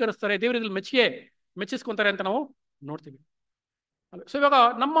 ಇದನ್ನೇ ಅಂಗೀಕರಿಸ್ತಾರೆ, ದೇವರು ಇದ್ರಲ್ಲಿ ಮೆಚ್ಚಿಸ್ಕೊಂತಾರೆ ಅಂತ ನಾವು ನೋಡ್ತೀವಿ. ಸೊ ಇವಾಗ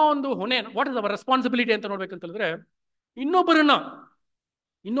ನಮ್ಮ ಒಂದು ಹೊಣೆ, ವಾಟ್ ಇಸ್ ಅವರ್ ರೆಸ್ಪಾನ್ಸಿಬಿಲಿಟಿ ಅಂತ ನೋಡ್ಬೇಕಂತಂದ್ರೆ, ಇನ್ನೊಬ್ಬರನ್ನ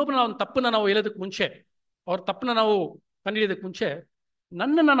ಒಂದು ತಪ್ಪನ್ನ ನಾವು ಹೇಳೋದಕ್ಕೆ ಮುಂಚೆ, ಅವ್ರ ತಪ್ಪನ್ನ ನಾವು ಕಂಡುಹಿಡಿಯೋದಕ್ಕೆ ಮುಂಚೆ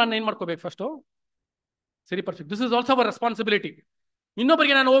ನನ್ನನ್ನು ನಾನು ಏನ್ ಮಾಡ್ಕೋಬೇಕು, first ಸರಿಪಡಿಸ್ಬೇಕು. This is also our responsibility.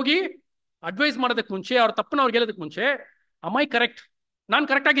 ಇನ್ನೊಬ್ಬರಿಗೆ ನಾನು ಹೋಗಿ ಅಡ್ವೈಸ್ ಮಾಡೋದಕ್ಕೆ ಮುಂಚೆ, ಅವ್ರ ತಪ್ಪನ್ನ ಅವ್ರಿಗೆ ಹೇಳೋದಕ್ಕೆ ಮುಂಚೆ, am I ಕರೆಕ್ಟ್, ನಾನು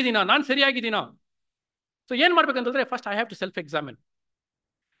ಕರೆಕ್ಟ್ ಆಗಿದ್ದೀನಾ, ನಾನು ಸರಿಯಾಗಿದ್ದೀನಾ. ಸೊ ಏನ್ ಮಾಡ್ಬೇಕಂತಂದ್ರೆ, first I have to self examine.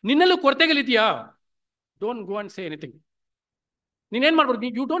 ನಿನ್ನಲ್ಲೂ ಕೊರತೆಗಳಿದೆಯಾ, don't go and say anything. ನೀನೇನ್ ಮಾಡ್ಬೋದು,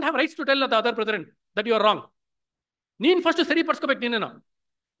 you don't have rights to tell the other brother that you are wrong. ನೀನ್ ಫಸ್ಟ್ ಸರಿಪಡಿಸ್ಕೋಬೇಕು ನಿನ್ನ.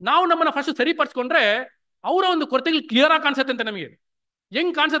 ನಾವು ನಮ್ಮನ್ನ ಫಸ್ಟ್ ಸರಿಪಡಿಸ್ಕೊಂಡ್ರೆ ಅವರ ಒಂದು ಕೊರತೆಗಳು ಕ್ಲಿಯರ್ ಆಗಿ ಕಾಣಿಸುತ್ತೆ ಅಂತ ನಮಗೆ.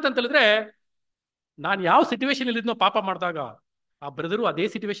 ಹೆಂಗ್ ಕಾಣಿಸುತ್ತೆ ಅಂತ ಹೇಳಿದ್ರೆ, ನಾನು ಯಾವ ಸಿಚುವೇಶನ್ ಇಲ್ಲಿದ್ನೋ ಪಾಪ ಮಾಡಿದಾಗ, ಆ ಬ್ರದರು ಅದೇ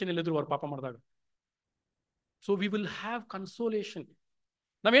ಸಿಚುವೇಶನ್ ಇಲ್ಲಿದ್ರು ಅವ್ರು ಪಾಪ ಮಾಡಿದಾಗ. So we will have consolation.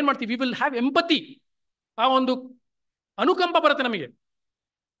 ನಾವೇನ್ ಮಾಡ್ತೀವಿ, ವಿ ವಿಲ್ ಹ್ಯಾವ್ ಎಂಪತಿ. ಆ ಒಂದು ಅನುಕಂಪ ಬರುತ್ತೆ ನಮಗೆ.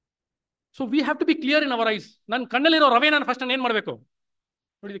 So we have to B clear in our eyes. ನನ್ನ ಕಣ್ಣಲ್ಲಿರೋ ರವೆ ನಾನು ಫಸ್ಟ್ ನಾನು ಏನ್ ಮಾಡಬೇಕು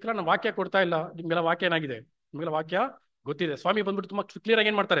ನೋಡಿದಕ್ಕಿಲ್ಲ. ನಾನು ವಾಕ್ಯ ಕೊಡ್ತಾ ಇಲ್ಲ, ನಿಮ್ಗೆಲ್ಲ ವಾಕ್ಯ ಏನಾಗಿದೆ, ನಿಮ್ಗೆಲ್ಲ ವಾಕ್ಯ ಗೊತ್ತಿದೆ. ಸ್ವಾಮಿ ಬಂದ್ಬಿಟ್ಟು ತುಂಬಾ ಕ್ಲಿಯರ್ ಆಗಿ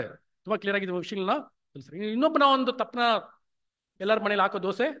ಏನ್ ಮಾಡ್ತಾರೆ, ತುಂಬಾ ಕ್ಲಿಯರ್ ಆಗಿ ವಿಷಯಗಳನ್ನ ತಿಳಿಸ್ತಾರೆ. ಇನ್ನೊಬ್ಬನ ಒಂದು ತಪ್ಪನ ಎಲ್ಲರ ಮನೇಲಿ ಹಾಕೋ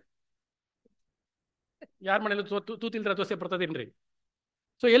ದೋಸೆ, ಯಾರ ಮನೇಲಿ ತೂತಿಲ್ದ್ರ ದೋಸೆ ಬರ್ತದೇನ್ರಿ.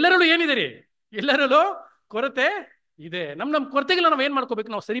 ಸೊ ಎಲ್ಲರಲ್ಲೂ ಏನಿದೆ ರೀ, ಎಲ್ಲರಲ್ಲೂ ಕೊರತೆ ಇದೆ. ನಮ್ಮ ಕೊರತೆಗಳನ್ನ ನಾವು ಏನ್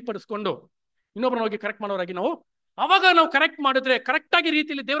ಮಾಡ್ಕೋಬೇಕು, ನಾವು ಸರಿಪಡಿಸ್ಕೊಂಡು ಇನ್ನೊಬ್ಬರನ್ನ ಹೋಗಿ ಕರೆಕ್ಟ್ ಮಾಡೋರಾಗಿ ನಾವು, ಅವಾಗ ನಾವು ಕರೆಕ್ಟ್ ಮಾಡಿದ್ರೆ ಕರೆಕ್ಟ್ ಆಗಿ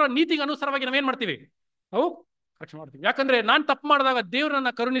ರೀತಿಯಲ್ಲಿ ದೇವರ ನೀತಿಗೆ ಅನುಸಾರವಾಗಿ ನಾವೇನ್ ಮಾಡ್ತೀವಿ, ನಾವು ಕರೆಕ್ಟ್ ಮಾಡ್ತೀವಿ. ಯಾಕಂದ್ರೆ ನಾನು ತಪ್ಪು ಮಾಡಿದಾಗ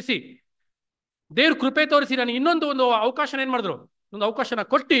ದೇವರನ್ನ ಕರುಣಿಸಿ, ದೇವ್ರ ಕೃಪೆ ತೋರಿಸಿ ನನಗೆ ಒಂದು ಅವಕಾಶ ಏನ್ ಮಾಡಿದ್ರು, ಒಂದು ಅವಕಾಶನ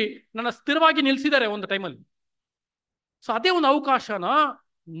ಕೊಟ್ಟು ನನ್ನ ಸ್ಥಿರವಾಗಿ ನಿಲ್ಸಿದ್ದಾರೆ ಒಂದು ಟೈಮಲ್ಲಿ. ಸೊ ಅದೇ ಒಂದು ಅವಕಾಶನ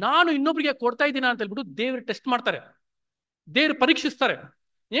ನಾನು ಇನ್ನೊಬ್ರಿಗೆ ಕೊಡ್ತಾ ಇದ್ದೀನ ಅಂತ ಹೇಳ್ಬಿಟ್ಟು ದೇವ್ರು ಟೆಸ್ಟ್ ಮಾಡ್ತಾರೆ, ದೇವ್ರು ಪರೀಕ್ಷಿಸ್ತಾರೆ.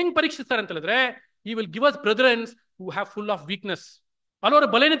 ಹೆಂಗ್ ಪರೀಕ್ಷಿಸ್ತಾರೆ ಅಂತ ಹೇಳಿದ್ರೆ, ಈ will give us brothers who have full of weakness. ಹಲವಾರು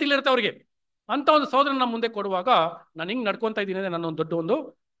ಬಲಹೀನತೆಗಳಿರುತ್ತೆ ಅವ್ರಿಗೆ. ಅಂತ ಒಂದು ಸಹೋದರನ ನಮ್ಮ ಮುಂದೆ ಕೊಡುವಾಗ ನಾನು ಹಿಂಗ್ ನಡ್ಕೊಂತಾ ಇದ್ದೀನಿ ನನ್ನ ಒಂದು ದೊಡ್ಡ ಒಂದು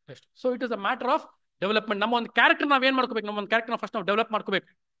test. So it is a matter of development. ನಮ್ಮ ಒಂದು ಕ್ಯಾರೆಕ್ಟರ್ ನಾವ್ ಏನ್ ಮಾಡ್ಕೋಬೇಕು, ನಮ್ಮ ಒಂದು ಕ್ಯಾರೆಕ್ಟರ್ ಫಸ್ಟ್ ನಾವು ಡೆವಲಪ್ ಮಾಡ್ಕೋಬೇಕು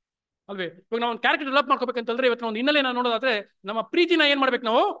ಅಲ್ವೇ. ಇವಾಗ ನಾವು ಒಂದು ಕ್ಯಾರೆಕ್ಟರ್ ಡೆವಲಪ್ ಮಾಡ್ಕೋಬೇಕಂತಂದ್ರೆ, ಇವತ್ತು ಒಂದು ಹಿನ್ನೆಲೆ ನಾವು ನೋಡೋದಾದ್ರೆ ನಮ್ಮ ಪ್ರೀತಿನ ಏನ್ ಮಾಡ್ಬೇಕು,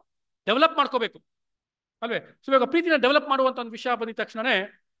 ನಾವು ಡೆವಲಪ್ ಮಾಡ್ಕೋಬೇಕು ಅಲ್ವೇ. ಸೊ ಇವಾಗ ಪ್ರೀತಿನ ಡೆವಲಪ್ ಮಾಡುವಂತ ಒಂದು ವಿಷಯ ಬಂದಿದ ತಕ್ಷಣನೇ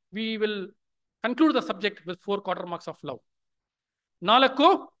we will conclude the subject with 4 quarter marks of love. 4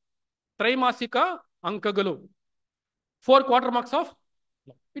 ತ್ರೈಮಾಸಿಕ ಅಂಕಗಳು, 4 quarter marks of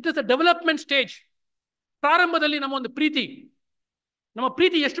love. It is a development stage. ಪ್ರಾರಂಭದಲ್ಲಿ ನಮ್ಮ ಒಂದು ನಮ್ಮ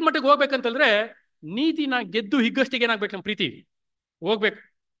ಪ್ರೀತಿ ಎಷ್ಟು ಮಟ್ಟಿಗೆ ಹೋಗ್ಬೇಕಂತಂದ್ರೆ, ನೀತಿನ ಗೆದ್ದು ಹಿಗ್ಗಷ್ಟಿಗೆ ಏನಾಗ್ಬೇಕು, ನಮ್ಮ ಪ್ರೀತಿ ಹೋಗ್ಬೇಕು.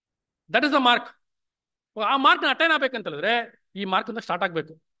 That is the mark. ಆ ಮಾರ್ಕ್ನ ಅಟೈನ್ ಆಗ್ಬೇಕಂತಂದ್ರೆ ಈ ಮಾರ್ಕ್ನ ಸ್ಟಾರ್ಟ್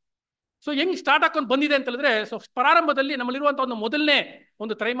ಆಗ್ಬೇಕು. ಸೊ ಹೆಂಗ್ ಸ್ಟಾರ್ಟ್ ಹಾಕೊಂಡು ಬಂದಿದೆ ಅಂತ ಹೇಳಿದ್ರೆ, ಸೊ ಪ್ರಾರಂಭದಲ್ಲಿ ನಮ್ಮಲ್ಲಿರುವಂತಹ ಒಂದು ಮೊದಲನೇ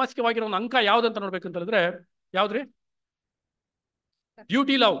ಒಂದು ತ್ರೈಮಾಸಿಕವಾಗಿರೋ ಒಂದು ಅಂಕ ಯಾವ್ದು ಅಂತ ನೋಡ್ಬೇಕು ಅಂತ ಹೇಳಿದ್ರೆ, ಯಾವ್ದ್ರಿ,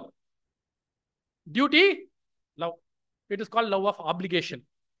 duty love. Duty love, it is called love of obligation.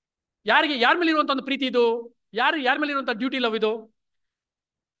 ಯಾರ ಮೇಲೆ ಇರುವಂತ ಒಂದು ಪ್ರೀತಿ ಇದು? ಯಾರ ಮೇಲೆ ಇರುವಂತ ಡ್ಯೂಟಿ ಲವ್ ಇದು?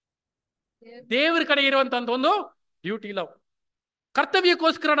 ದೇವರ ಕಡೆ ಇರುವಂತ ಒಂದು ಡ್ಯೂಟಿ ಲವ್.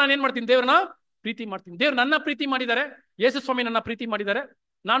 ಕರ್ತವ್ಯಕ್ಕೋಸ್ಕರ ನಾನು ಏನ್ ಮಾಡ್ತೀನಿ? ದೇವ್ರನ್ನ ಪ್ರೀತಿ ಮಾಡ್ತೀನಿ. ದೇವ್ರು ನನ್ನ ಪ್ರೀತಿ ಮಾಡಿದ್ದಾರೆ, ಯೇಸು ಸ್ವಾಮಿ ನನ್ನ ಪ್ರೀತಿ ಮಾಡಿದ್ದಾರೆ,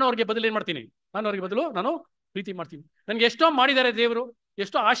 ನಾನು ಅವ್ರಿಗೆ ಬದಲು ಏನ್ ಮಾಡ್ತೀನಿ? ನಾನು ಪ್ರೀತಿ ಮಾಡ್ತೀನಿ. ನನ್ಗೆ ಎಷ್ಟೋ ಮಾಡಿದ್ದಾರೆ ದೇವರು,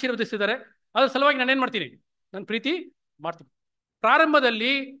 ಎಷ್ಟೋ ಆಶೀರ್ವದಿಸಿದ್ದಾರೆ, ಅದ್ರ ಸಲುವಾಗಿ ನಾನು ಏನ್ ಮಾಡ್ತೀನಿ? ನಾನು ಪ್ರೀತಿ ಮಾಡ್ತೀನಿ.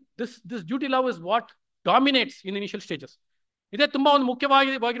 ಪ್ರಾರಂಭದಲ್ಲಿ this duty love is what dominates in initial stages. ಇದೇ ತುಂಬಾ ಒಂದು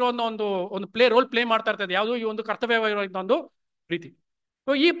ಮುಖ್ಯವಾಗಿರುವ ಒಂದು ರೋಲ್ ಪ್ಲೇ ಮಾಡ್ತಾ ಇರ್ತದೆ. ಯಾವುದು? ಈ ಒಂದು ಕರ್ತವ್ಯವಾಗಿರುವಂತ ಒಂದು ಪ್ರೀತಿ.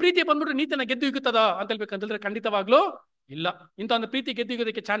 ಈ ಪ್ರೀತಿ ಬಂದ್ಬಿಟ್ಟು ನೀತಿನ ಗೆದ್ದು ಇಗುತ್ತದ ಅಂತ ಹೇಳ್ಬೇಕಂತಂದ್ರೆ ಖಂಡಿತವಾಗ್ಲೂ ಇಲ್ಲ. ಇಂಥ ಒಂದು ಪ್ರೀತಿ ಗೆದ್ದು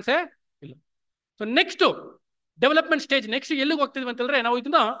ಇಗೋದಕ್ಕೆ ಚಾನ್ಸೇ ಇಲ್ಲ. So next development stage, next ಎಲ್ಲಿಗೆ ಹೋಗ್ತಿದ್ವಿ ಅಂತಂದ್ರೆ ನಾವು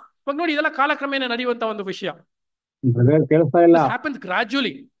ಇದನ್ನ ಇವಾಗ ನೋಡಿ, ಇದೆಲ್ಲ ಕಾಲಕ್ರಮೇಣ ನಡೆಯುವಂತ ಒಂದು ವಿಷಯ. ಹ್ಯಾಪನ್ಸ್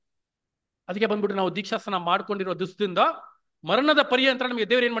ಗ್ರಾಜುಯಲಿ. ಅದಕ್ಕೆ ಬಂದ್ಬಿಟ್ಟು ನಾವು ದೀಕ್ಷಾಸನ ಮಾಡ್ಕೊಂಡಿರೋ ದಿವಸದಿಂದ ಮರಣದ ಪರ್ಯಂತರ ನಮಗೆ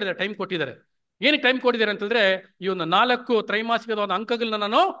ದೇವರು ಏನ್ ಮಾಡಿದ್ದಾರೆ? ಟೈಮ್ ಕೊಟ್ಟಿದ್ದಾರೆ. ಏನಕ್ಕೆ ಟೈಮ್ ಕೊಟ್ಟಿದ್ದಾರೆ ಅಂತಂದ್ರೆ, ಈ ಒಂದು 4 ತ್ರೈಮಾಸಿಕದ ಒಂದು ಅಂಕಗಳನ್ನ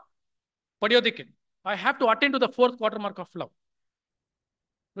ನಾನು ಪಡೆಯೋದಕ್ಕೆ I have to attend to the 4th quarter mark of love.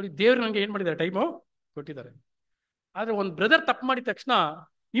 ನೋಡಿ, ದೇವ್ರು ನನಗೆ ಏನ್ ಮಾಡಿದ್ದಾರೆ? ಟೈಮು ಕೊಟ್ಟಿದ್ದಾರೆ. ಆದ್ರೆ ಒಂದು ಬ್ರದರ್ ತಪ್ಪು ಮಾಡಿದ ತಕ್ಷಣ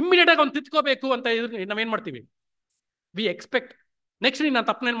ಇಮ್ಮಿಡಿಯೇಟ್ ಆಗಿ ಅವ್ನು ತಿದ್ಕೋಬೇಕು ಅಂತ ನಾವೇನ್ ಮಾಡ್ತೀವಿ? ವಿ ಎಕ್ಸ್ಪೆಕ್ಟ್ ನೆಕ್ಸ್ಟ್ ನಾನು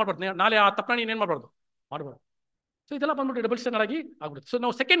ತಪ್ಪನ ಏನ್ ಮಾಡ್ಬಾರ್ದು, ನಾಳೆ ಆ ತಪ್ಪನ ನೀನ್ ಏನ್ ಮಾಡ್ಬಾರ್ದು. ಸೊ ಇದೆಲ್ಲ ಬಂದ್ಬಿಟ್ಟು ಡಬಲ್ ಸ್ಟ್ಯಾಂಡರ್ಡ್ ಆಗಿ ಆಗ್ಬಿಡುತ್ತೆ. ಸೊ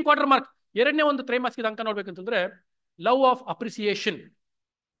ನಾವು 2nd ಕ್ವಾರ್ಟರ್ ಮಾರ್ಕ್, 2ನೇ ಒಂದು ತ್ರೈಮಾಸಿಕದ ಅಂಕ ನೋಡ್ಬೇಕಂತಂದ್ರೆ ಲವ್ ಆಫ್ ಅಪ್ರಿಸಿಯೇಷನ್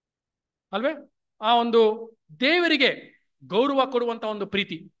ಅಲ್ವೇ? ಆ ಒಂದು ದೇವರಿಗೆ ಗೌರವ ಕೊಡುವಂತ ಒಂದು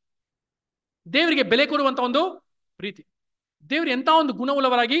ಪ್ರೀತಿ, ದೇವರಿಗೆ ಬೆಲೆ ಕೊಡುವಂತ ಒಂದು ಪ್ರೀತಿ. ದೇವರು ಎಂತ ಒಂದು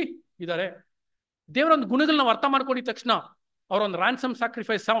ಗುಣವುಳ್ಳವರಾಗಿ ಇದ್ದಾರೆ. ದೇವರ ಒಂದು ಗುಣಗಳನ್ನ ನಾವು ಅರ್ಥ ಮಾಡ್ಕೊಂಡಿದ ತಕ್ಷಣ ಅವರ ಒಂದು ರಾನ್ಸಮ್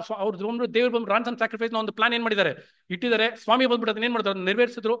ಸ್ಯಾಕ್ರಿಫೈಸ್, ಅವ್ರದ್ದು ದೇವ್ರು ಬಂದು ರಾನ್ಸಮ್ ಸ್ಯಾಕ್ರಿಫೈಸ್ ಒಂದು ಪ್ಲಾನ್ ಏನ್ ಮಾಡಿದ್ದಾರೆ? ಇಟ್ಟಿದ್ದಾರೆ. ಸ್ವಾಮಿ ಬಂದ್ಬಿಟ್ಟು ಅದನ್ನ ಏನ್ ಮಾಡಿದ್ರು? ಅದನ್ನ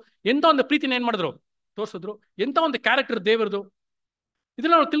ನೆರವೇರಿಸಿದ್ರು. ಎಂತ ಒಂದು ಪ್ರೀತಿನ ಏನ್ ಮಾಡಿದ್ರು? ತೋರಿಸಿದ್ರು. ಎಂತ ಒಂದು ಕ್ಯಾರೆಕ್ಟರ್ ದೇವರದು.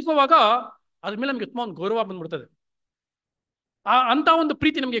 ಇದನ್ನ ನಾವು ತಿಳ್ಕೊಳ್ಳುವಾಗ ಅದ್ರ ಮೇಲೆ ನಮ್ಗೆ ತುಂಬಾ ಒಂದು ಗೌರವ ಬಂದ್ಬಿಡ್ತದೆ. ಅಂತ ಒಂದು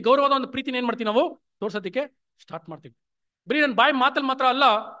ಪ್ರೀತಿ, ನಮಗೆ ಗೌರವದ ಒಂದು ಪ್ರೀತಿನ ಏನ್ ಮಾಡ್ತೀವಿ? ನಾವು ತೋರ್ಸೋದಕ್ಕೆ ಸ್ಟಾರ್ಟ್ ಮಾಡ್ತೀವಿ. ಬರೀ ನನ್ನ ಬಾಯಿ ಮಾತಲ್ಲಿ ಮಾತ್ರ ಅಲ್ಲ,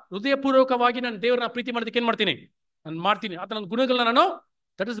 ಹೃದಯಪೂರ್ವಕವಾಗಿ ನಾನು ದೇವರನ್ನ ಪ್ರೀತಿ ಮಾಡೋದಕ್ಕೆ ಏನ್ ಮಾಡ್ತೀನಿ? ನಾನು ಮಾಡ್ತೀನಿ. ಆತ ನನ್ನ ಗುಣಗಳನ್ನ ನಾನು,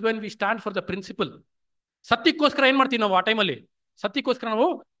 that is when we stand for the principal. ಸತ್ಯಕ್ಕೋಸ್ಕರ ಏನ್ ಮಾಡ್ತೀವಿ ನಾವು? ಆ ಟೈಮಲ್ಲಿ ಸತ್ಯಕ್ಕೋಸ್ಕರ ನಾವು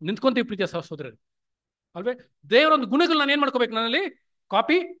ನಿಂತ್ಕೊಂತೀವಿ ಪ್ರೀತಿಯ ಸಹೋದರರೇ ಅಲ್ವೇ? ದೇವರೊಂದು ಗುಣಗಳನ್ನ ನಾನು ಏನ್ ಮಾಡ್ಕೋಬೇಕು? ನನ್ನಲ್ಲಿ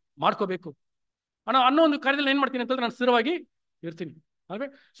ಕಾಪಿ ಮಾಡ್ಕೋಬೇಕು ಅನ್ನೋ ಒಂದು ಕಾರ್ಯದಲ್ಲಿ ಏನ್ ಮಾಡ್ತೀನಿ ಅಂತಂದ್ರೆ ನಾನು ಸ್ಥಿರವಾಗಿ ಇರ್ತೀನಿ ಅಲ್ವೇ?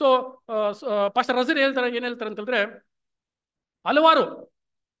 ಸೊ ಪಾಸ್ಟರ್ ರಜೀರ್ ಏನ್ ಹೇಳ್ತಾರೆ ಅಂತಂದ್ರೆ, ಹಲವಾರು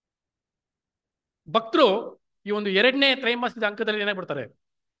ಭಕ್ತರು ಈ ಒಂದು 2ನೇ ತ್ರೈಮಾಸಿಕದ ಅಂಕದಲ್ಲಿ ಏನಾಗ್ಬಿಡ್ತಾರೆ?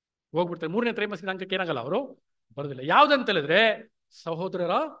 ಹೋಗ್ಬಿಡ್ತಾರೆ. 3ನೇ ತ್ರೈಮಾಸಿಕದ ಅಂಕಕ್ಕೆ ಏನಾಗಲ್ಲ, ಅವರು ಬರೋದಿಲ್ಲ. ಯಾವ್ದಂತ ಹೇಳಿದ್ರೆ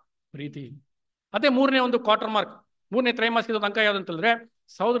ಸಹೋದರರ ಪ್ರೀತಿ. ಅದೇ 3ನೇ ಒಂದು ಕ್ವಾರ್ಟರ್ ಮಾರ್ಕ್, 3ನೇ ತ್ರೈಮಾಸಿಕದ ಅಂಕ ಯಾವ್ದಂತ ಹೇಳಿದ್ರೆ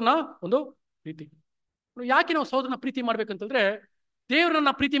ಸಹೋದರನ ಒಂದು ಪ್ರೀತಿ. ಯಾಕೆ ನಾವು ಸಹೋದರನ ಪ್ರೀತಿ ಮಾಡ್ಬೇಕಂತಂದ್ರೆ,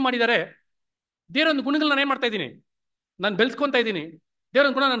 ದೇವರನ್ನ ಪ್ರೀತಿ ಮಾಡಿದ್ದಾರೆ. ದೇವರೊಂದು ಗುಣಗಳನ್ನ ನಾನು ಏನ್ ಮಾಡ್ತಾ ಇದ್ದೀನಿ? ನಾನು ಬೆಳೆಸ್ಕೊಂತ ಇದ್ದೀನಿ.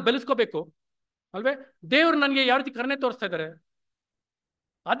 ದೇವರೊಂದು ಗುಣ ನಾನು ಬೆಳೆಸ್ಕೋಬೇಕು ಅಲ್ವೇ? ದೇವರು ನನಗೆ ಯಾವ ರೀತಿ ಕರುಣೆ ತೋರಿಸ್ತಾ ಇದ್ದಾರೆ,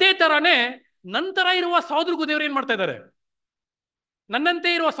 ಅದೇ ತರಾನೇ ನಂತರ ಇರುವ ಸಹೋದರಿಗೂ ದೇವರು ಏನ್ ಮಾಡ್ತಾ ಇದ್ದಾರೆ? ನನ್ನಂತೆ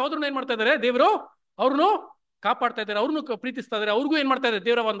ಇರುವ ಸಹೋದರನ ಏನ್ ಮಾಡ್ತಾ ಇದ್ದಾರೆ? ದೇವರು ಅವ್ರನ್ನು ಕಾಪಾಡ್ತಾ ಇದ್ದಾರೆ, ಅವ್ರನ್ನು ಪ್ರೀತಿಸ್ತಾ ಇದ್ದಾರೆ. ಅವ್ರಿಗೂ ಏನ್ ಮಾಡ್ತಾ ಇದ್ದಾರೆ?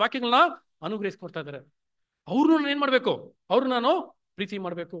 ದೇವರ ಒಂದು ವಾಕ್ಯಗಳನ್ನ ಅನುಗ್ರಹಿಸ್ಕೊಡ್ತಾ ಇದ್ದಾರೆ. ಅವ್ರನ್ನು ನಾನು ಏನ್ ಮಾಡ್ಬೇಕು? ಅವ್ರನ್ನ ನಾನು ಪ್ರೀತಿ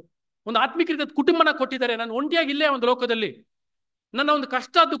ಮಾಡ್ಬೇಕು. ಒಂದು ಆತ್ಮಿಕ ಕುಟುಂಬನ ಕೊಟ್ಟಿದ್ದಾರೆ. ನಾನು ಒಂಟಿಯಾಗಿ ಇಲ್ಲೇ ಒಂದು ಲೋಕದಲ್ಲಿ ನನ್ನ ಒಂದು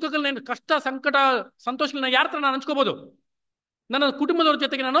ಕಷ್ಟ ದುಃಖಗಳನ್ನ, ಕಷ್ಟ ಸಂಕಟ ಸಂತೋಷಗಳನ್ನ ಯಾರ ಹತ್ರ ನಾನು ಹಂಚ್ಕೋಬಹುದು? ನನ್ನ ಕುಟುಂಬದವ್ರ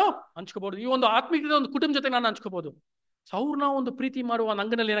ಜೊತೆಗೆ ನಾನು ಹಂಚ್ಕೋಬಹುದು. ಈ ಒಂದು ಆತ್ಮಿಕ ಒಂದು ಕುಟುಂಬ ಜೊತೆ ನಾನು ಹಂಚ್ಕೋಬಹುದು. ಸೊ ಅವ್ರನ್ನ ಒಂದು ಪ್ರೀತಿ ಮಾಡುವ ಒಂದು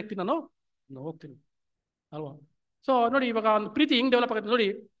ಅಂಗನಲ್ಲಿ ಏನಾಗ್ತೀನಿ? ನಾನು ಹೋಗ್ತೀನಿ ಅಲ್ವಾ? ಸೊ ನೋಡಿ, ಇವಾಗ ಒಂದು ಪ್ರೀತಿ ಹೆಂಗ್ ಡೆವಲಪ್ ಆಗುತ್ತೆ ನೋಡಿ.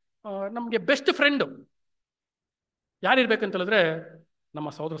 ನಮ್ಗೆ ಬೆಸ್ಟ್ ಫ್ರೆಂಡ್ ಯಾರಿರ್ಬೇಕಂತ ಹೇಳಿದ್ರೆ ನಮ್ಮ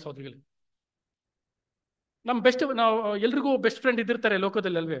ಸಹೋದರ ಸಹೋದರಿಗಳು. ನಾವು ಎಲ್ರಿಗೂ ಬೆಸ್ಟ್ ಫ್ರೆಂಡ್ ಇದ್ದಿರ್ತಾರೆ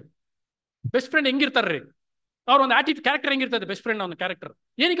ಲೋಕದಲ್ಲಿ ಅಲ್ವೇ? Best friend ಹೆಂಗಿರ್ತಾರ್ರಿ? ಅವ್ರ ಒಂದು ಆಟಿಟ್ಯೂಡ್, ಕ್ಯಾರೆಕ್ಟರ್ ಹೆಂಗಿರ್ತದೆ? ಬೆಸ್ಟ್ ಫ್ರೆಂಡ್ ಒಂದು ಕ್ಯಾರೆಕ್ಟರ್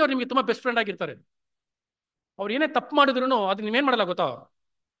ಏನಕ್ಕೆ ಅವ್ರು ನಿಮಗೆ ತುಂಬಾ ಬೆಸ್ಟ್ ಫ್ರೆಂಡ್ ಆಗಿರ್ತಾರೆ? ಅವ್ರು ಏನೇ ತಪ್ಪು ಮಾಡಿದ್ರು ಅದು ನೀವೇನ್ ಮಾಡಲ್ಲ ಗೊತ್ತಾ?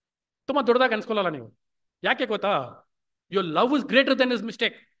 ತುಂಬಾ ದೊಡ್ಡದಾಗಿ ಅನ್ಸ್ಕೊಳ್ಳಲ್ಲ ನೀವು. ಯಾಕೆ ಗೊತ್ತಾ? Your love is greater than his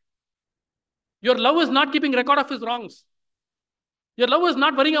mistake. Your love is not keeping record of his wrongs. Your love is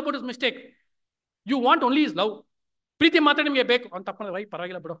not worrying about his mistake. You want only his love. ಪ್ರೀತಿ ಮಾತ್ರ ನಿಮಗೆ ಬೇಕು ಅಂತ ತಪ್ಪ ವೈ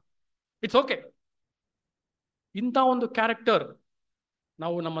ಪರವಾಗಿಲ್ಲ ಬಿಡು, ಇಟ್ಸ್ ಓಕೆ. ಇಂಥ ಒಂದು character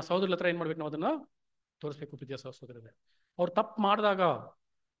ನಾವು ನಮ್ಮ ಸಹೋದರರ ಹತ್ರ ಏನ್ ಮಾಡ್ಬೇಕು? ನಾವು ಅದನ್ನ ತೋರಿಸ್ಬೇಕು ಪ್ರೀತಿಯ ಸಹೋದರರೇ. ಅವ್ರು ತಪ್ಪು ಮಾಡಿದಾಗ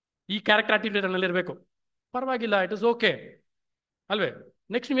ಈ ಕ್ಯಾರೆಕ್ಟರ್ ಆಟಿಟ್ಯೂಡ್ ನಲ್ಲಿ ಇರಬೇಕು. ಪರವಾಗಿಲ್ಲ, ಇಟ್ ಇಸ್ ಓಕೆ ಅಲ್ವೇ?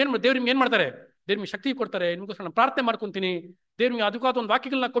 ನೆಕ್ಸ್ಟ್ ನೀವು ದೇವ್ರು ನಿಮ್ಗೆ ಏನ್ ಮಾಡ್ತಾರೆ? ದೇವ್ರು ನಿಮ್ಗೆ ಶಕ್ತಿ ಕೊಡ್ತಾರೆ. ನಿಮ್ಗೋಸ್ಕರ ನಾನು ಪ್ರಾರ್ಥನೆ ಮಾಡ್ಕೊಂತೀನಿ. ದೇವ್ರು ನಿಮ್ಗೆ ಅದಕ್ಕಾದ ಒಂದು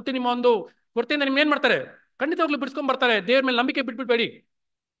ವಾಕ್ಯಗಳನ್ನ ಕೊಟ್ಟು ನಿಮ್ಮ ಒಂದು ಕೊರತೆಯಿಂದ ನಿಮ್ಗೆ ಏನ್ ಮಾಡ್ತಾರೆ? ಖಂಡಿತವಾಗ್ಲೂ ಬಿಡಿಸ್ಕೊಂಡ್ ಬರ್ತಾರೆ. ದೇವ್ರ ಮೇಲೆ ನಂಬಿಕೆ ಬಿಟ್ಬಿಡ್ಬೇಡಿ.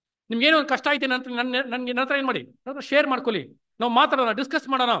 ನಿಮ್ಗೆ ಏನೋ ಒಂದು ಕಷ್ಟ ಐತೆ ನನ್ನ ಹತ್ರ ಏನ್ ಮಾಡಿ? ನನ್ನ ಹತ್ರ ಶೇರ್ ಮಾಡ್ಕೊಳ್ಳಿ. ನಾವು ಮಾತಾಡೋಣ, ಡಿಸ್ಕಸ್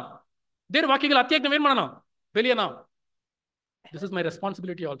ಮಾಡೋಣ. ದೇವ್ರ ವಾಕ್ಯಗಳ ಅತಿಯಾಗಿ ನಾವೇನ್ ಮಾಡೋಣ? ಬೆಳೆಯೋಣ. This is my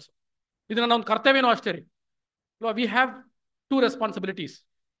responsibility also. ಇದು ನನ್ನ ಒಂದು ಕರ್ತವ್ಯನೂ ಅಷ್ಟೇ ರೀ. We have 2 responsibilities.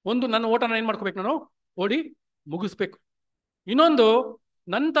 ಒಂದು, ನನ್ನ ಓಟನ ಏನ್ ಮಾಡ್ಕೋಬೇಕು? ನಾನು ಓಡಿ ಮುಗಿಸ್ಬೇಕು. ಇನ್ನೊಂದು,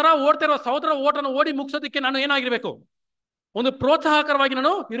 ನಂತರ ಓಡ್ತಾ ಇರೋ ಸಹೋದರ ಓಟನ ಓಡಿ ಮುಗಿಸೋದಕ್ಕೆ ನಾನು ಏನಾಗಿರ್ಬೇಕು? ಒಂದು ಪ್ರೋತ್ಸಾಹಕರವಾಗಿ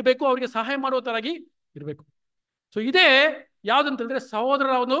ನಾನು ಇರಬೇಕು, ಅವರಿಗೆ ಸಹಾಯ ಮಾಡುವಂತರಾಗಿ ಇರಬೇಕು. ಸೊ ಇದೇ ಯಾವ್ದಂತಂದ್ರೆ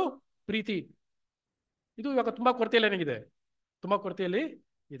ಸಹೋದರರ ಒಂದು ಪ್ರೀತಿ. ಇದು ಇವಾಗ ತುಂಬಾ ಕೊರತೆಯಲ್ಲಿ ಏನಾಗಿದೆ, ತುಂಬಾ ಕೊರತೆಯಲ್ಲಿ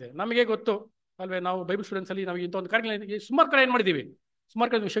ಇದೆ. ನಮಗೆ ಗೊತ್ತು ಅಲ್ವೇ, ನಾವು ಬೈಬಲ್ ಸ್ಟೂಡೆಂಟ್ಸ್ ಅಲ್ಲಿ ನಾವು ಇಂಥ ಒಂದು ಕಾರ್ಯಗಳು ಸುಮಾರು ಕಡೆ ಏನ್ ಮಾಡಿದೀವಿ, ಸುಮಾರು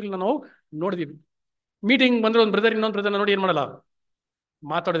ಕಡೆ ವಿಷಯಗಳನ್ನ ನಾವು ನೋಡಿದೀವಿ. ಮೀಟಿಂಗ್ ಬಂದ್ರೆ ಒಂದು ಬ್ರದರ್ ಇನ್ನೊಂದು ಬ್ರದರ್ ನೋಡಿ ಏನ್ ಮಾಡಲ್ಲ,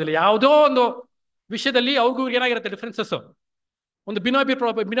 ಮಾತಾಡೋದಿಲ್ಲ. ಯಾವುದೋ ಒಂದು ವಿಷಯದಲ್ಲಿ ಅವ್ರಿಗೂ ಏನಾಗಿರುತ್ತೆ ಡಿಫ್ರೆನ್ಸಸ್, ಒಂದು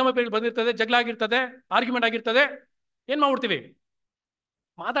ಭಿನ್ನಾಭಿಪ್ರಾಯ ಬಂದಿರ್ತದೆ, ಜಗಳ ಆಗಿರ್ತದೆ, ಆರ್ಗ್ಯುಮೆಂಟ್ ಆಗಿರ್ತದೆ. ಏನ್ ಮಾಡ್ಬಿಡ್ತೀವಿ,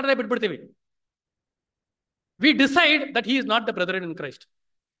 ಮಾತಾಡದೆ ಬಿಟ್ಬಿಡ್ತೀವಿ. We decide that he is not the brother in Christ.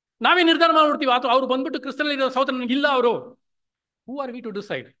 ನಾವೇ ನಿರ್ಧಾರ ಮಾಡ್ಬಿಡ್ತೀವಿ, ಅಥವಾ ಅವ್ರು ಬಂದ್ಬಿಟ್ಟು ಕ್ರಿಸ್ತನಲ್ಲಿ ಸಹೋದರ ನನಗಿಲ್ಲ ಅವರು. Who are V to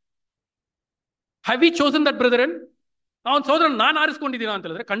decide? Have we chosen that brother? ಅವನ ಸಹೋದರ ನಾನು ಆರಿಸ್ಕೊಂಡಿದ್ದೀನ ಅಂತ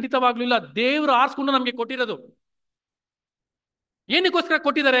ಹೇಳಿದ್ರೆ ಖಂಡಿತವಾಗ್ಲೂ ಇಲ್ಲ. ದೇವರು ಆರಿಸ್ಕೊಂಡು ನಮಗೆ ಕೊಟ್ಟಿರೋದು. ಏನಕ್ಕೋಸ್ಕರ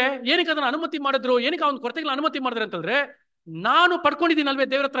ಕೊಟ್ಟಿದ್ದಾರೆ, ಏನಕ್ಕೆ ಅದನ್ನ ಅನುಮತಿ ಮಾಡಿದ್ರು, ಏನಕ್ಕೆ ಅವನ ಕೊರತೆಗಳ ಅನುಮತಿ ಮಾಡಿದ್ರೆ ಅಂತಂದ್ರೆ, ನಾನು ಪಡ್ಕೊಂಡಿದ್ದೀನಲ್ವೇ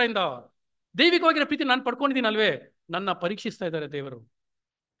ದೇವರ ಹತ್ರ ಇಂದ ದೈವಿಕವಾಗಿರೋ ಪ್ರೀತಿ ನಾನು ಪಡ್ಕೊಂಡಿದ್ದೀನಲ್ವೇ, ನನ್ನ ಪರೀಕ್ಷಿಸ್ತಾ ಇದ್ದಾರೆ ದೇವರು.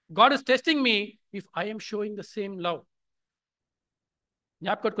 God is testing me if I am showing the same love.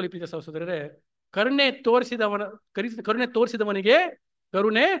 ಜ್ಞಾಪಕ ಕಟ್ಕೊಳ್ಳಿ ಪ್ರೀತಿಯ ಸಹೋದರರೇ, ಕರುಣೆ ತೋರಿಸಿದವನಿಗೆ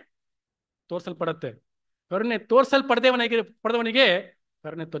ಕರುಣೆ ತೋರಿಸಲ್ಪಡತ್ತೆ. ಕರುಣೆ ಪಡೆದವನಿಗೆ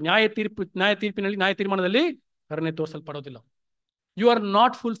ಕರುಣೆ ನ್ಯಾಯ ತೀರ್ಮಾನದಲ್ಲಿ ಕರುಣೆ ತೋರಿಸಲ್ಪಡೋದಿಲ್ಲ. You are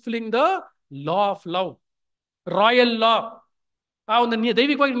not fulfilling the law of love, royal ಲಾ. ಆ ಒಂದು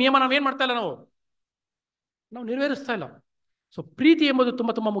ದೈವಿಕವಾಗಿ ನಿಯಮ ನಾವೇನ್ ಮಾಡ್ತಾ ಇಲ್ಲ, ನಾವು ನೆರವೇರಿಸ್ತಾ ಇಲ್ಲ. ಸೊ ಪ್ರೀತಿ ಎಂಬುದು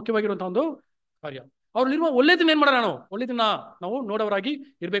ತುಂಬಾ ತುಂಬಾ ಮುಖ್ಯವಾಗಿರುವಂತಹ ಒಂದು ಕಾರ್ಯ. ಅವ್ರಲ್ಲಿರುವ ಒಳ್ಳೇದನ್ನ ಏನ್ ಮಾಡೋಣ, ಒಳ್ಳೇದನ್ನ ನಾವು ನೋಡೋರಾಗಿ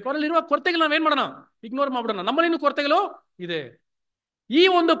ಇರ್ಬೇಕು. ಅವರಲ್ಲಿರುವ ಕೊರತೆಗಳು ನಾವೇನ್ ಮಾಡೋಣ, ಇಗ್ನೋರ್ ಮಾಡ್ಬಿಡೋಣ. ನಮ್ಮಲ್ಲಿನೂ ಕೊರತೆಗಳು ಇದೆ. ಈ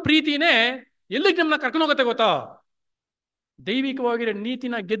ಒಂದು ಪ್ರೀತಿನೇ ಎಲ್ಲಿಗೆ ನಮ್ಮನ್ನ ಕರ್ಕೊಂಡು ಹೋಗುತ್ತೆ ಗೊತ್ತಾ, ದೈವಿಕವಾಗಿರೋ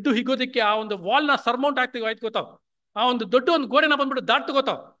ನೀತಿನ ಗೆದ್ದು ಹಿಗೋದಕ್ಕೆ ಆ ಒಂದು ವಾಲ್ನ ಸರ್ಮೌಂಟ್ ಆಗ್ತೀವಿ, ಆಯ್ತು ಗೊತ್ತಾ, ಆ ಒಂದು ದೊಡ್ಡ ಒಂದು ಗೋಡೆನ ಬಂದ್ಬಿಟ್ಟು ದಾಟ್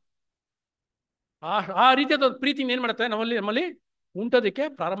ಗೊತ್ತಾ. ಆ ರೀತಿಯಾದ ಪ್ರೀತಿನ ಏನ್ ಮಾಡುತ್ತೆ, ನಮ್ಮಲ್ಲಿ ಉಂಟೋದಕ್ಕೆ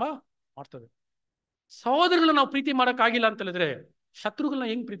ಪ್ರಾರಂಭ ಮಾಡ್ತದೆ. ಸಹೋದರಗಳನ್ನ ನಾವು ಪ್ರೀತಿ ಮಾಡೋಕ್ಕಾಗಿಲ್ಲ ಅಂತ ಹೇಳಿದ್ರೆ ಶತ್ರುಗಳನ್ನ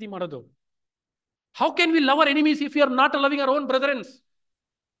ಹೆಂಗ್ ಪ್ರೀತಿ ಮಾಡೋದು? How can we love our enemies if you are not loving our own brothers?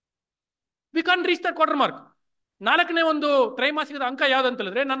 We can't reach that quarter mark. 4ನೇ ಒಂದು ತ್ರೈಮಾಸಿಕದ ಅಂಕ ಯಾವ್ದಂತ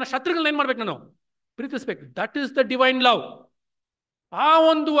ಹೇಳಿದ್ರೆ, ನನ್ನ ಶತ್ರುಗಳನ್ನ ಏನ್ ಮಾಡ್ಬೇಕು, ನಾನು ಪ್ರೀತಿಸ್ಬೇಕು. That is the divine love. ಆ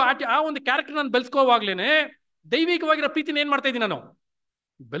ಒಂದು ಕ್ಯಾರೆಕ್ಟರ್ ನಾನು ಬೆಳೆಸ್ಕೋವಾಗ್ಲೇನೆ ದೈವಿಕವಾಗಿರೋ ಪ್ರೀತಿನ ಏನ್ ಮಾಡ್ತಾ ಇದ್ದೀನಿ, ನಾನು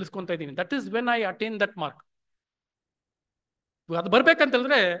ಬೆಳೆಸ್ಕೊಂತ ಇದ್ದೀನಿ. That is when I attain that mark. ಅದು ಬರ್ಬೇಕಂತ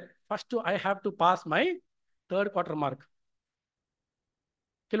ಹೇಳಿದ್ರೆ first I have to pass my 3rd quarter mark.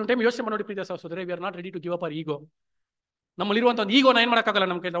 ಕೆಲವೊಂದು ಟೈಮ್ ಯೋಚನೆ ಮಾಡಿ ಪ್ರೀತಿಯ ಸಹೋದರರೇ, we are not ready to give up hour ಈಗೋ. ನಮ್ಮಲ್ಲಿರುವಂತ ಒಂದು ಈಗೋನ ಏನ್ ಮಾಡೋಕ್ಕಾಗಲ್ಲ,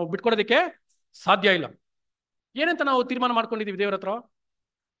 ನಮ್ಗೆ ನಾವು ಬಿಟ್ಕೊಡೋದಕ್ಕೆ ಸಾಧ್ಯ ಇಲ್ಲ. ಏನಂತ ನಾವು ತೀರ್ಮಾನ ಮಾಡ್ಕೊಂಡಿದೀವಿ ದೇವ್ರ ಹತ್ರ,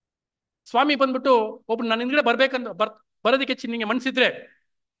 ಸ್ವಾಮಿ ಬಂದ್ಬಿಟ್ಟು ಒಬ್ರು ನನ್ನ ಹಿಂದ್ಗಡೆ ಬರೋದಕ್ಕೆ ನಿಂಗೆ ಮನ್ಸಿದ್ರೆ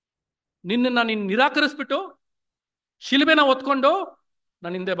ನಿನ್ನ ನೀನ್ ನಿರಾಕರಿಸ್ಬಿಟ್ಟು ಶಿಲ್ಬೆನ ಹೊತ್ಕೊಂಡು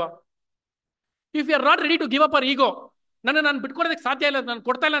ನನ್ನ ಹಿಂದೆ ಬಾ. If you are not ready to give up hour ಈಗೋ, ನಾನು ಬಿಟ್ಕೊಡೋದಕ್ಕೆ ಸಾಧ್ಯ ಇಲ್ಲ, ನಾನು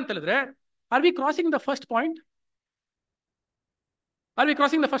ಕೊಡ್ತಾ ಇಲ್ಲ ಅಂತ ಹೇಳಿದ್ರೆ, R V crossing the first point?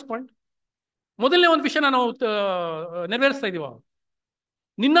 ಮೊದಲನೇ ಒಂದು ವಿಷಯ ನಾವು ನೆರವೇರಿಸ್ತಾ ಇದೀವ.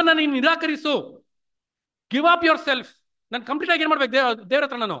 ನಿನ್ನನ್ನು ನೀನು ನಿರಾಕರಿಸು, ಗಿವ್ ಅಪ್ ಯೋರ್ ಸೆಲ್ಫ್. ನಾನು ಕಂಪ್ಲೀಟ್ ಆಗಿ ಏನ್ ಮಾಡ್ಬೇಕು, ದೇವ್ರ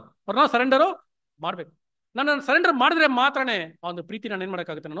ಹತ್ರ ನಾನು ಅವ್ರನ್ನ ಸರೆಂಡರು ಮಾಡ್ಬೇಕು. ನಾನು ಸರೆಂಡರ್ ಮಾಡಿದ್ರೆ ಮಾತ್ರನೇ ಆ ಒಂದು ಪ್ರೀತಿ ನಾನು ಏನ್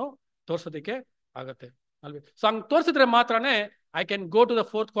ಮಾಡೋಕ್ಕಾಗುತ್ತೆ, ನಾನು ತೋರ್ಸೋದಕ್ಕೆ ಆಗತ್ತೆ ಅಲ್ವೇ. ಸೊ ಹಂಗೆ ತೋರಿಸಿದ್ರೆ ಮಾತ್ರನೇ I can go to the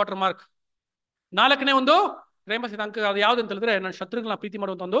 4th quarter mark. 4ನೇ ಒಂದು ತ್ರೈಮಾಸಿಕ ಅಂಕ ಅದು ಯಾವ್ದು ಅಂತ ಹೇಳಿದ್ರೆ, ನನ್ನ ಶತ್ರುಗಳನ್ನ ಪ್ರೀತಿ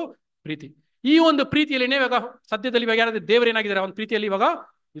ಮಾಡುವಂತ ಒಂದು ಪ್ರೀತಿ. ಈ ಒಂದು ಪ್ರೀತಿಯಲ್ಲಿ ಇವಾಗ ಸದ್ಯದಲ್ಲಿ ಇವಾಗ ಯಾರಾದ್ರೂ ದೇವರು ಏನಾಗಿದ್ದಾರೆ, ಒಂದು ಪ್ರೀತಿಯಲ್ಲಿ ಇವಾಗ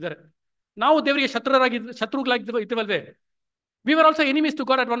ಇದ್ದಾರೆ. ನಾವು ದೇವರಿಗೆ ಶತ್ರುಗಳಾಗಿದ್ದೀವಲ್ವೇ? We were also enemies to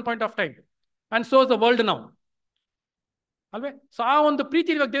god at one point of time, and so is the world now ಅಲ್ವೇ. ಸೊ ಆ ಒಂದು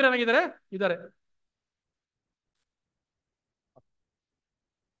ಪ್ರೀತಿ ಇವಾಗ ದೇವರು ಏನಾಗಿದ್ದಾರೆ, ಇದ್ದಾರೆ.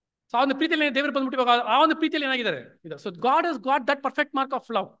 ಸೊ ಆ ಒಂದು ಪ್ರೀತಿಯಲ್ಲಿ ದೇವರು ಬಂದ್ಬಿಟ್ಟು ಇವಾಗ ಆ ಒಂದು ಪ್ರೀತಿಯಲ್ಲಿ ಏನಾಗಿದ್ದಾರೆ ಇದೆ. So god has got that perfect mark of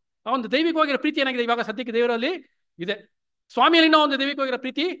love. ಆ ಒಂದು ದೈವಿಕವಾಗಿರೋ ಪ್ರೀತಿ ಏನಾಗಿದೆ ಇವಾಗ ಸದ್ಯಕ್ಕೆ ದೇವರಲ್ಲಿ ಇದೆ. ಸ್ವಾಮಿಯಲ್ಲಿನ ಒಂದು ದೈವಿಕವಾಗಿರೋ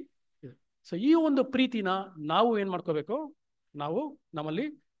ಪ್ರೀತಿ ಇದೆ. ಸೊ ಈ ಒಂದು ಪ್ರೀತಿನ ನಾವು ಏನ್ ಮಾಡ್ಕೋಬೇಕು, ನಾವು ನಮ್ಮಲ್ಲಿ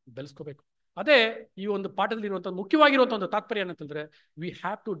ಬೆಳೆಸ್ಕೋಬೇಕು. ಅದೇ ಈ ಒಂದು ಪಾಠದಲ್ಲಿ ಇರುವಂತಹ ಮುಖ್ಯವಾಗಿರುವಂತಹ ಒಂದು ತಾತ್ಪರ್ಯ ಏನಂತಂದ್ರೆ, we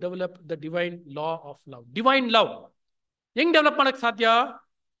have to develop the divine law of love. Divine love ಹೆಂಗ್ ಡೆವಲಪ್ ಮಾಡಕ್ ಸಾಧ್ಯ?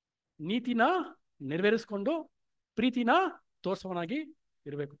 ನೀತಿನ ನೆರವೇರಿಸ್ಕೊಂಡು ಪ್ರೀತಿನ ತೋರ್ಸೋನಾಗಿ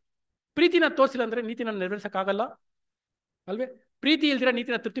ಇರಬೇಕು. ಪ್ರೀತಿನ ತೋರಿಸಿಲ್ಲ ಅಂದ್ರೆ ನೀತಿನ ನೆರವೇರಿಸಕ್ಕಾಗಲ್ಲ ಅಲ್ವೇ. ಪ್ರೀತಿ ಇಲ್ದಿರ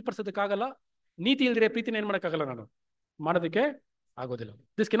ನೀತಿನ ತೃಪ್ತಿಪಡಿಸೋದಕ್ಕಾಗಲ್ಲ. ನೀತಿ ಇಲ್ದಿರ ಪ್ರೀತಿನ ಏನ್ ಮಾಡೋಕ್ಕಾಗಲ್ಲ, ನಾನು ಮಾಡೋದಕ್ಕೆ ಆಗೋದಿಲ್ಲ.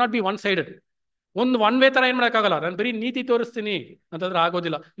 This cannot be one sided. One way ತರ ಏನ್ ಮಾಡೋಕ್ಕಾಗಲ್ಲ. ನಾನು ಬರೀ ನೀತಿ ತೋರಿಸ್ತೀನಿ ಅಂತಂದ್ರೆ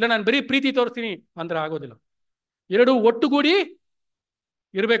ಆಗೋದಿಲ್ಲ, ಇಲ್ಲ ನಾನು ಬರೀ ಪ್ರೀತಿ ತೋರಿಸ್ತೀನಿ ಅಂದ್ರೆ ಆಗೋದಿಲ್ಲ. ಎರಡು ಒಟ್ಟುಗೂಡಿ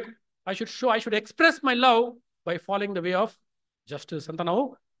ಇರಬೇಕು. I should express my love by following the way of justice ಅಂತ ನಾವು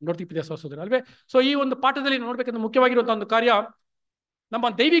ನೋಡ್ತೀವಿ ಸಹೋದರ ಅಲ್ವೇ. ಸೊ ಈ ಒಂದು ಪಾಠದಲ್ಲಿ ನೋಡ್ಬೇಕಂದ್ರೆ ಮುಖ್ಯವಾಗಿರುವಂತಹ ಒಂದು ಕಾರ್ಯ, ನಮ್ಮ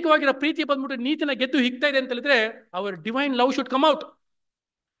ದೈವಿಕವಾಗಿರೋ ಪ್ರೀತಿ ಬಂದ್ಬಿಟ್ಟು ನೀತಿನ ಗೆದ್ದು ಹಿಗ್ತಾ ಇದೆ ಅಂತ ಹೇಳಿದ್ರೆ, hour divine love should come out.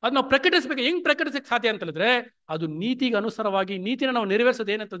 ಅದು ನಾವು ಪ್ರಕಟಿಸಬೇಕು. ಹೆಂಗ್ ಪ್ರಕಟಿಸಕ್ಕೆ ಸಾಧ್ಯ ಅಂತ ಹೇಳಿದ್ರೆ, ಅದು ನೀತಿಗೆ ಅನುಸಾರವಾಗಿ ನೀತಿನ ನಾವು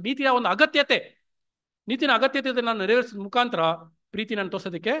ನೆರವೇರಿಸೋದು ಏನಂತ, ನೀತಿಯ ಒಂದು ಅಗತ್ಯತೆ ನೀತಿನ ಅಗತ್ಯತೆ ನಾನು ನೆರವೇರಿಸಿದ ಮುಖಾಂತರ ಪ್ರೀತಿ ನಾನು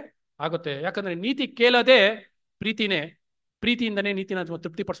ತೋರಿಸೋದಕ್ಕೆ ಆಗುತ್ತೆ. ಯಾಕಂದ್ರೆ ನೀತಿ ಕೇಳದೆ ಪ್ರೀತಿನೇ, ಪ್ರೀತಿಯಿಂದನೇ ನೀತಿನ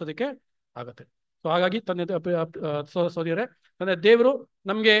ತೃಪ್ತಿಪಡಿಸೋದಕ್ಕೆ ಆಗುತ್ತೆ. ಸೊ ಹಾಗಾಗಿ ತಂದೆ ಸೋದರಿಯರೇ, ತಂದೆ ದೇವರು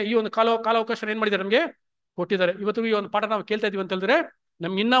ನಮಗೆ ಈ ಒಂದು ಕಾಲಾವಕಾಶ ಏನ್ ಮಾಡಿದ್ದಾರೆ, ನಮಗೆ ಕೊಟ್ಟಿದ್ದಾರೆ. ಇವತ್ತು ಈ ಒಂದು ಪಾಠ ನಾವು ಕೇಳ್ತಾ ಇದೀವಿ ಅಂತ ಹೇಳಿದ್ರೆ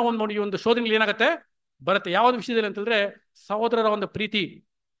ನಮ್ಗೆ ಇನ್ನೂ ಒಂದು ಈ ಒಂದು ಶೋಧನೆಗಳು ಏನಾಗುತ್ತೆ ಬರುತ್ತೆ. ಯಾವ್ದು ವಿಷಯದಲ್ಲಿ ಅಂತ ಹೇಳಿದ್ರೆ ಸಹೋದರರ ಒಂದು ಪ್ರೀತಿ.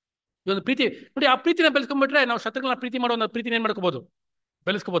 ಈ ಒಂದು ಪ್ರೀತಿ ನೋಡಿ, ಆ ಪ್ರೀತಿನ ಬೆಳೆಸ್ಕೊಂಡ್ಬಿಟ್ರೆ ನಾವು ಶತ್ರುಗಳನ್ನ ಪ್ರೀತಿ ಮಾಡೋ ಒಂದು ಪ್ರೀತಿನ ಏನ್ ಮಾಡ್ಕೋಬಹುದು,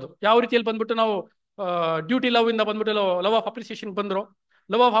 ಬೆಳೆಸ್ಕೋಬಹುದು. ಯಾವ ರೀತಿಯಲ್ಲಿ ಬಂದ್ಬಿಟ್ಟು ನಾವು ಡ್ಯೂಟಿ ಲವ್ ಇಂದ ಬಂದ್ಬಿಟ್ಟು ಲವ್ ಆಫ್ ಅಪ್ರಿಸಿಯೇಷನ್ ಬಂದ್ರು,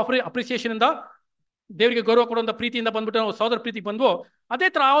 ಲವ್ ಆಫ್ ಅಪ್ರಿಸಿಯೇಷನ್ ಇಂದ ದೇವರಿಗೆ ಗೌರವ ಕೊಡುವಂತ ಪ್ರೀತಿಯಿಂದ ಬಂದ್ಬಿಟ್ಟು ನಾವು ಸಹೋದರ ಪ್ರೀತಿಗೆ ಬಂದ್ವು. ಅದೇ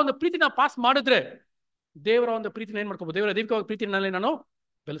ತರ ಆ ಒಂದು ಪ್ರೀತಿನ ಪಾಸ್ ಮಾಡಿದ್ರೆ ದೇವರ ಒಂದು ಪ್ರೀತಿನ ಏನ್ ಮಾಡ್ಕೋಬಹುದು, ದೇವರ ದೈವಿಕವಾಗಿ ಪ್ರೀತಿನಲ್ಲಿ ನಾನು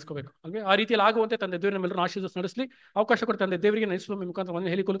ಬೆಳೆಸ್ಕೋಬೇಕು. ಹಾಗೆ ಆ ರೀತಿಯಲ್ಲಿ ಆಗುವಂತೆ ತಂದೆ ದೇವರು ನಮ್ಮೆಲ್ಲರೂ ಆಶೀರ್ವಾದ ನಡೆಸಲಿ. ಅವಕಾಶ ಕೊಟ್ಟು ತಂದೆ ದೇವರಿಗೆ ನಡೆಸುವ ಮುಖಾಂತರ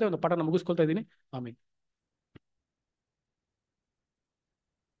ಒಂದು ಹೇಳಿಕೊಳ್ಳುತ್ತೆ ಒಂದು ಪಾಠನ ಮುಗಿಸ್ಕೊಳ್ತಾ ಇದ್ದೀನಿ. ಆಮೇಲೆ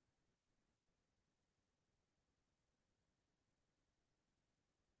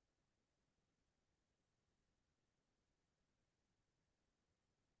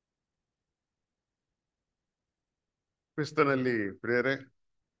ಕ್ರಿಸ್ತನಲ್ಲಿ ಪ್ರಿಯರೇ,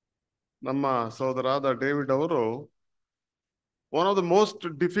 ನಮ್ಮ ಸಹೋದರಾದ ಡೇವಿಡ್ ಅವರು one of the most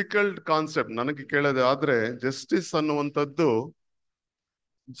difficult concept ನನಗೆ ಕೇಳೋದು ಆದ್ರೆ, ಜಸ್ಟಿಸ್ ಅನ್ನುವಂಥದ್ದು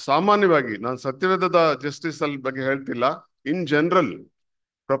ಸಾಮಾನ್ಯವಾಗಿ, ನಾನು ಸತ್ಯವೇದದ ಜಸ್ಟಿಸ್ ಅಲ್ಲಿ ಬಗ್ಗೆ ಹೇಳ್ತಿಲ್ಲ, ಇನ್ ಜನರಲ್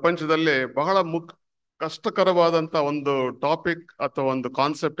ಪ್ರಪಂಚದಲ್ಲೇ ಬಹಳ ಕಷ್ಟಕರವಾದಂತ ಒಂದು ಟಾಪಿಕ್ ಅಥವಾ ಒಂದು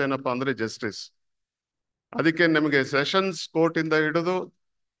ಕಾನ್ಸೆಪ್ಟ್ ಏನಪ್ಪಾ ಅಂದ್ರೆ ಜಸ್ಟಿಸ್. ಅದಕ್ಕೆ ನಮಗೆ ಸೆಷನ್ಸ್ ಕೋರ್ಟ್ ಇಂದ ಹಿಡಿದು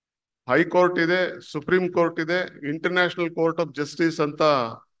ಹೈಕೋರ್ಟ್ ಇದೆ, ಸುಪ್ರೀಂ ಕೋರ್ಟ್ ಇದೆ, ಇಂಟರ್ನ್ಯಾಷನಲ್ ಕೋರ್ಟ್ ಆಫ್ ಜಸ್ಟಿಸ್ ಅಂತ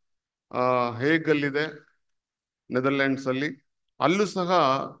ಹೇಗಲ್ಲಿದೆ ನೆದರ್ಲ್ಯಾಂಡ್ಸ್ ಅಲ್ಲಿ, ಅಲ್ಲೂ ಸಹ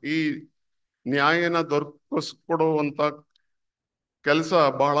ಈ ನ್ಯಾಯನ ದೊರಕಿಸ್ಕೊಡುವಂತ ಕೆಲಸ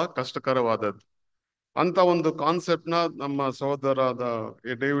ಬಹಳ ಕಷ್ಟಕರವಾದದ್ದು. ಅಂತ ಒಂದು ಕಾನ್ಸೆಪ್ಟ್ ನ ನಮ್ಮ ಸಹೋದರಾದ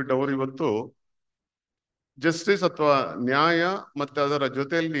ಡೇವಿಡ್ ಅವರು ಇವತ್ತು ಜಸ್ಟಿಸ್ ಅಥವಾ ನ್ಯಾಯ ಮತ್ತೆ ಅದರ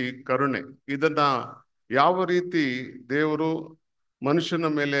ಜೊತೆಯಲ್ಲಿ ಕರುಣೆ, ಇದನ್ನ ಯಾವ ರೀತಿ ದೇವರು ಮನುಷ್ಯನ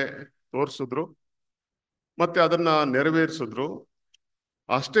ಮೇಲೆ ತೋರಿಸಿದ್ರು ಮತ್ತೆ ಅದನ್ನ ನೆರವೇರಿಸಿದ್ರು,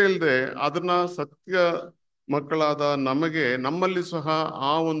 ಅಷ್ಟೇ ಇಲ್ಲದೆ ಅದನ್ನ ಸತ್ಯ ಮಕ್ಕಳಾದ ನಮಗೆ, ನಮ್ಮಲ್ಲಿ ಸಹ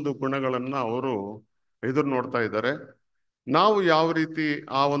ಆ ಒಂದು ಗುಣಗಳನ್ನ ಅವರು ಎದುರು ನೋಡ್ತಾ ಇದ್ದಾರೆ. ನಾವು ಯಾವ ರೀತಿ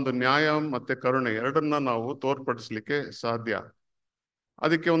ಆ ಒಂದು ನ್ಯಾಯ ಮತ್ತೆ ಕರುಣೆ ಎರಡನ್ನ ನಾವು ತೋರ್ಪಡಿಸ್ಲಿಕ್ಕೆ ಸಾಧ್ಯ.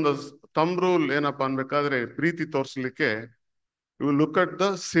 ಅದಕ್ಕೆ ಒಂದು ಥಂಬ್ ರೂಲ್ ಏನಪ್ಪಾ ಅನ್ಬೇಕಾದ್ರೆ, ಪ್ರೀತಿ ತೋರಿಸ್ಲಿಕ್ಕೆ you look at the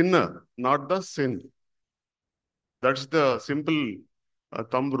Sinner not the sin. That's the simple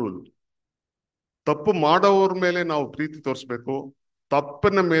thumb rule. ತಪ್ಪು ಮಾಡೋವ್ರ ಮೇಲೆ ನಾವು ಪ್ರೀತಿ ತೋರಿಸ್ಬೇಕು,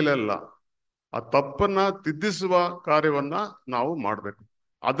 ತಪ್ಪನ ಮೇಲೆ ಅಲ್ಲ. ಆ ತಪ್ಪನ್ನ ತಿದ್ದಿಸುವ ಕಾರ್ಯವನ್ನ ನಾವು ಮಾಡ್ಬೇಕು.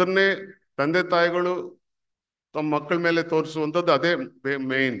 ಅದನ್ನೇ ತಂದೆ ತಾಯಿಗಳು ತಮ್ಮ ಮಕ್ಕಳ ಮೇಲೆ ತೋರಿಸುವಂಥದ್ದು ಅದೇ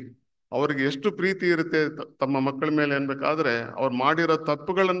ಮೇನ್. ಅವ್ರಿಗೆ ಎಷ್ಟು ಪ್ರೀತಿ ಇರುತ್ತೆ ತಮ್ಮ ಮಕ್ಕಳ ಮೇಲೆ ಅನ್ಬೇಕಾದ್ರೆ, ಅವ್ರು ಮಾಡಿರೋ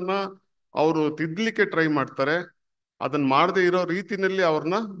ತಪ್ಪುಗಳನ್ನ ಅವರು ತಿದ್ದಲಿಕ್ಕೆ ಟ್ರೈ ಮಾಡ್ತಾರೆ, ಅದನ್ನ ಮಾಡದೇ ಇರೋ ರೀತಿನಲ್ಲಿ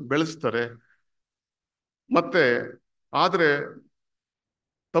ಅವ್ರನ್ನ ಬೆಳೆಸ್ತಾರೆ. ಮತ್ತೆ ಆದ್ರೆ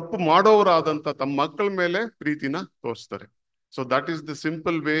ತಪ್ಪು ಮಾಡೋರಾದಂತ ತಮ್ಮ ಮಕ್ಕಳ ಮೇಲೆ ಪ್ರೀತಿನ ತೋರಿಸ್ತಾರೆ. So that is the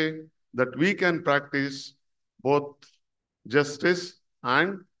simple way that we can practice both justice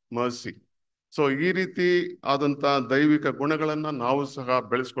and mercy. So ಈ ರೀತಿ ಆದಂತ ದೈವಿಕ ಗುಣಗಳನ್ನ ನಾವು ಸಹ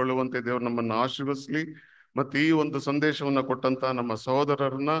ಬೆಳೆಸ್ಕೊಳ್ಳುವಂತೆ ದೇವರು ನಮ್ಮನ್ನ ಆಶೀರ್ವದಿಸಲಿ. ಮತ್ತೆ ಈ ಒಂದು ಸಂದೇಶವನ್ನ ಕೊಟ್ಟಂತ ನಮ್ಮ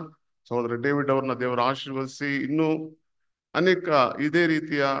ಸಹೋದರ ಡೇವಿಡ್ ಅವ್ರನ್ನ ದೇವರು ಆಶೀರ್ವದಿಸಿ, ಇನ್ನೂ ಅನೇಕ ಇದೇ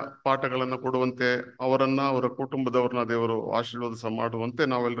ರೀತಿಯ ಪಾಠಗಳನ್ನು ಕೊಡುವಂತೆ, ಅವರನ್ನ ಅವರ ಕುಟುಂಬದವ್ರನ್ನ ದೇವರು ಆಶೀರ್ವಾದ ಮಾಡುವಂತೆ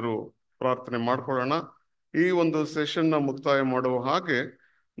ನಾವೆಲ್ಲರೂ ಪ್ರಾರ್ಥನೆ ಮಾಡ್ಕೊಳ್ಳೋಣ. ಈ ಒಂದು ಸೆಷನ್ ನ ಮುಕ್ತಾಯ ಮಾಡುವ ಹಾಗೆ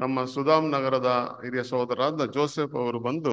ನಮ್ಮ ಸುಧಾಮ್ ನಗರದ ಹಿರಿಯ ಸಹೋದರಾದ ಜೋಸೆಫ್ ಅವರು ಬಂದು